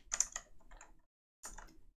cauldron.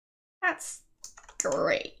 That's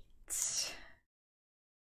great.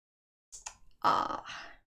 Ah.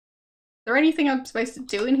 Is there anything I'm supposed to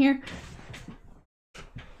do in here?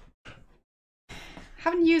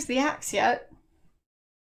 Haven't used the axe yet.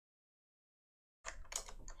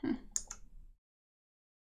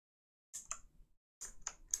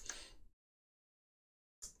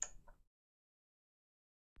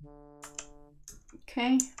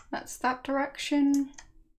 Okay, that's that direction.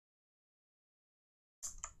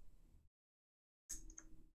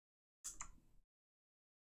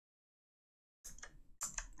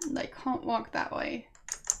 And I can't walk that way.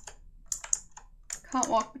 Can't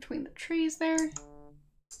walk between the trees there.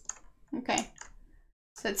 Okay.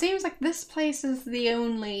 So it seems like this place is the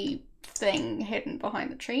only thing hidden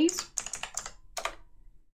behind the trees.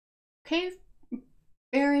 Cave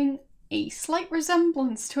bearing a slight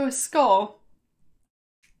resemblance to a skull.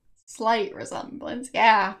 Slight resemblance,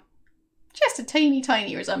 yeah. Just a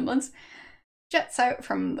tiny resemblance. Jets out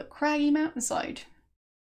from the craggy mountainside.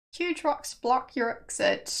 Huge rocks block your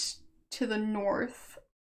exit to the north.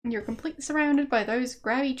 And you're completely surrounded by those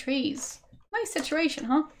grabby trees. Nice situation,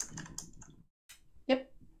 huh?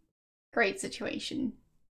 Yep. Great situation.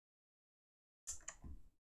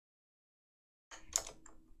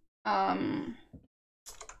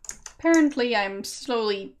 Apparently I'm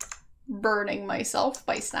slowly burning myself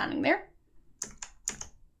by standing there.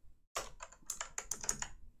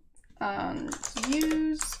 And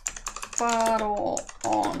use bottle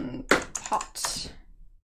on pot.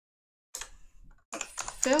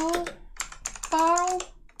 Fill bottle?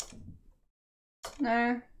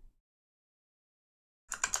 No.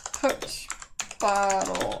 Put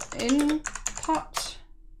bottle in pot?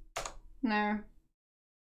 No.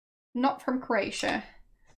 Not from Croatia.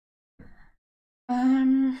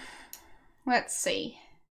 Let's see.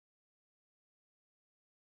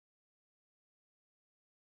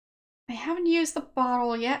 I haven't used the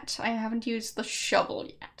bottle yet. I haven't used the shovel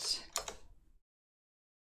yet.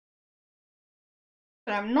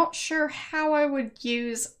 But I'm not sure how I would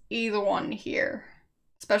use either one here.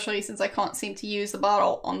 Especially since I can't seem to use the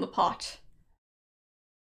bottle on the pot.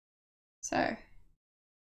 So.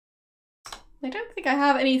 I don't think I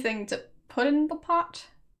have anything to put in the pot.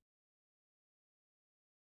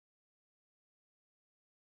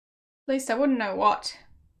 At least I wouldn't know what.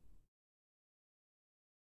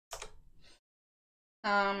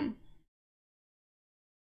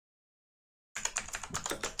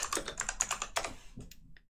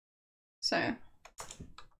 So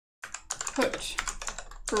put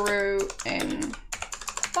brew in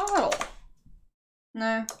bottle.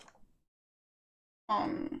 No.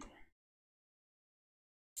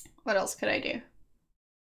 What else could I do?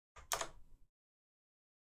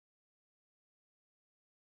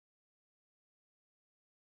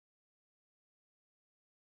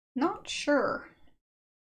 Not sure.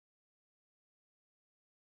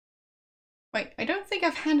 Wait, I don't think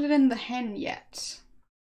I've handed in the hen yet.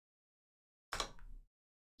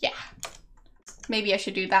 Yeah. Maybe I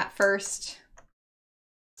should do that first.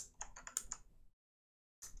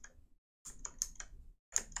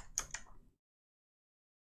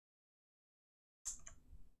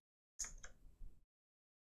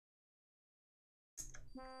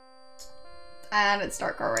 And it's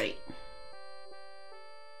dark already.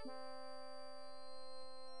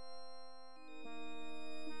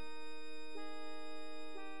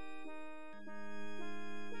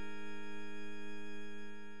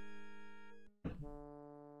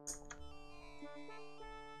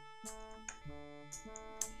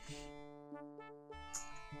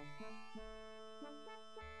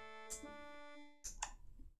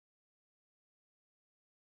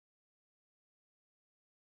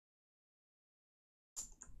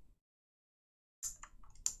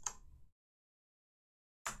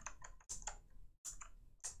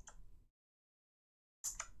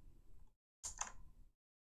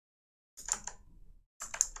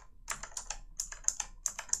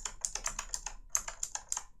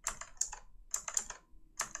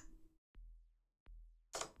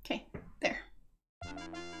 Okay, there.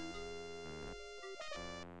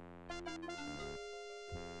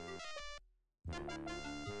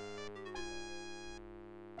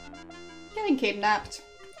 Getting kidnapped,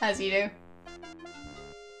 as you do.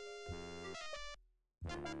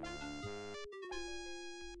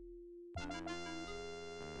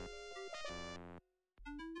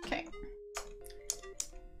 Okay.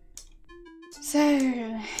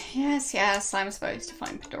 So, yes, I'm supposed to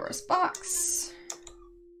find Pandora's box.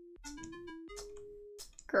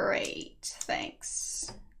 Great,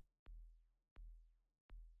 thanks.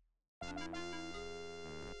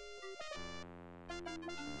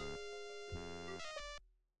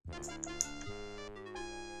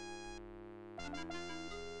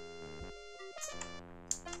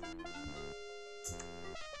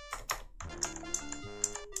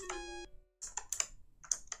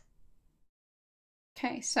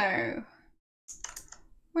 Okay, so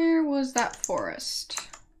where was that forest?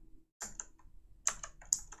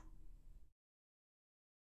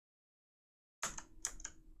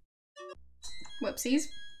 Whoopsies.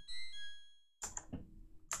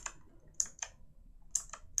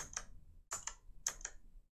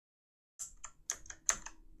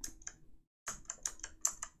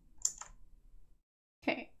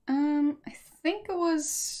 Okay, I think it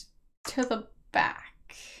was to the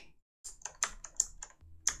back.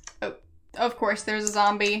 Oh, of course there's a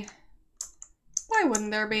zombie. Why wouldn't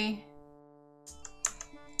there be?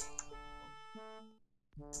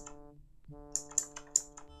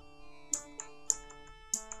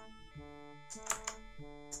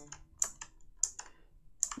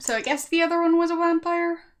 So I guess the other one was a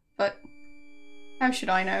vampire, but how should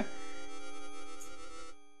I know?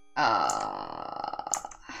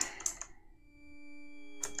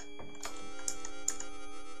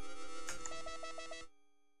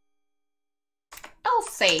 I'll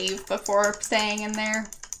save before staying in there.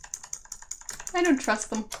 I don't trust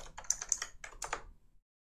them.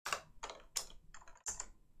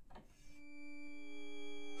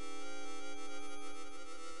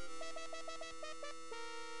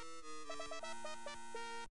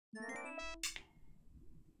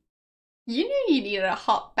 You knew you needed a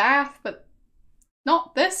hot bath, but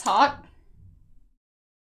not this hot.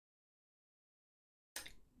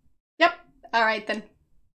 Yep, alright then.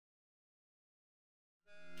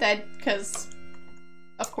 Dead, because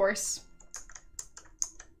of course.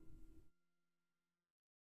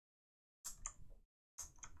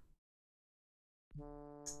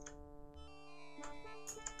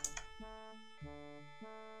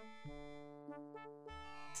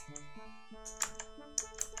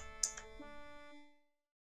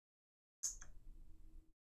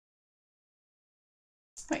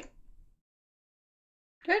 Wait.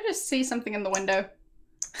 Did I just see something in the window?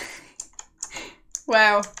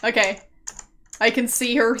 Wow, okay. I can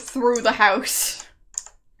see her through the house.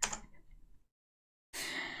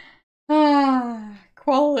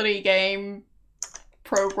 Quality game,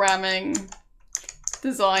 programming,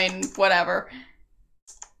 design, whatever.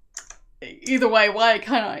 Either way, why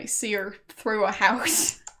can't I see her through a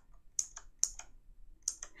house?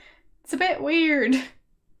 It's a bit weird.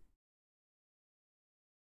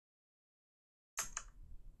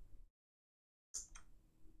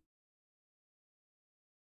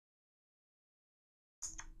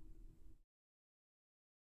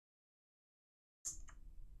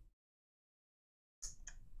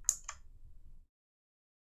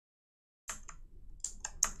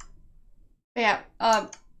 Yeah,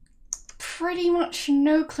 pretty much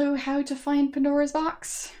no clue how to find Pandora's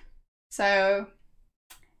box. So,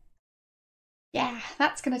 yeah,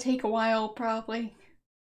 that's gonna take a while, probably.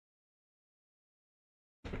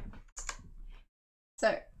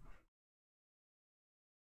 So,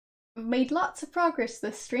 we've made lots of progress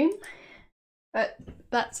this stream, but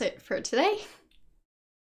that's it for today.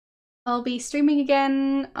 I'll be streaming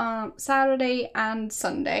again Saturday and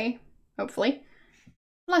Sunday, hopefully.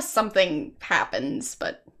 Unless something happens,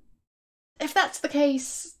 but if that's the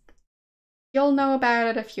case, you'll know about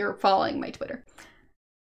it if you're following my Twitter.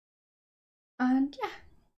 And yeah.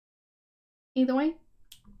 Either way,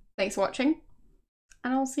 thanks for watching,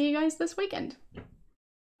 and I'll see you guys this weekend.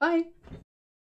 Bye!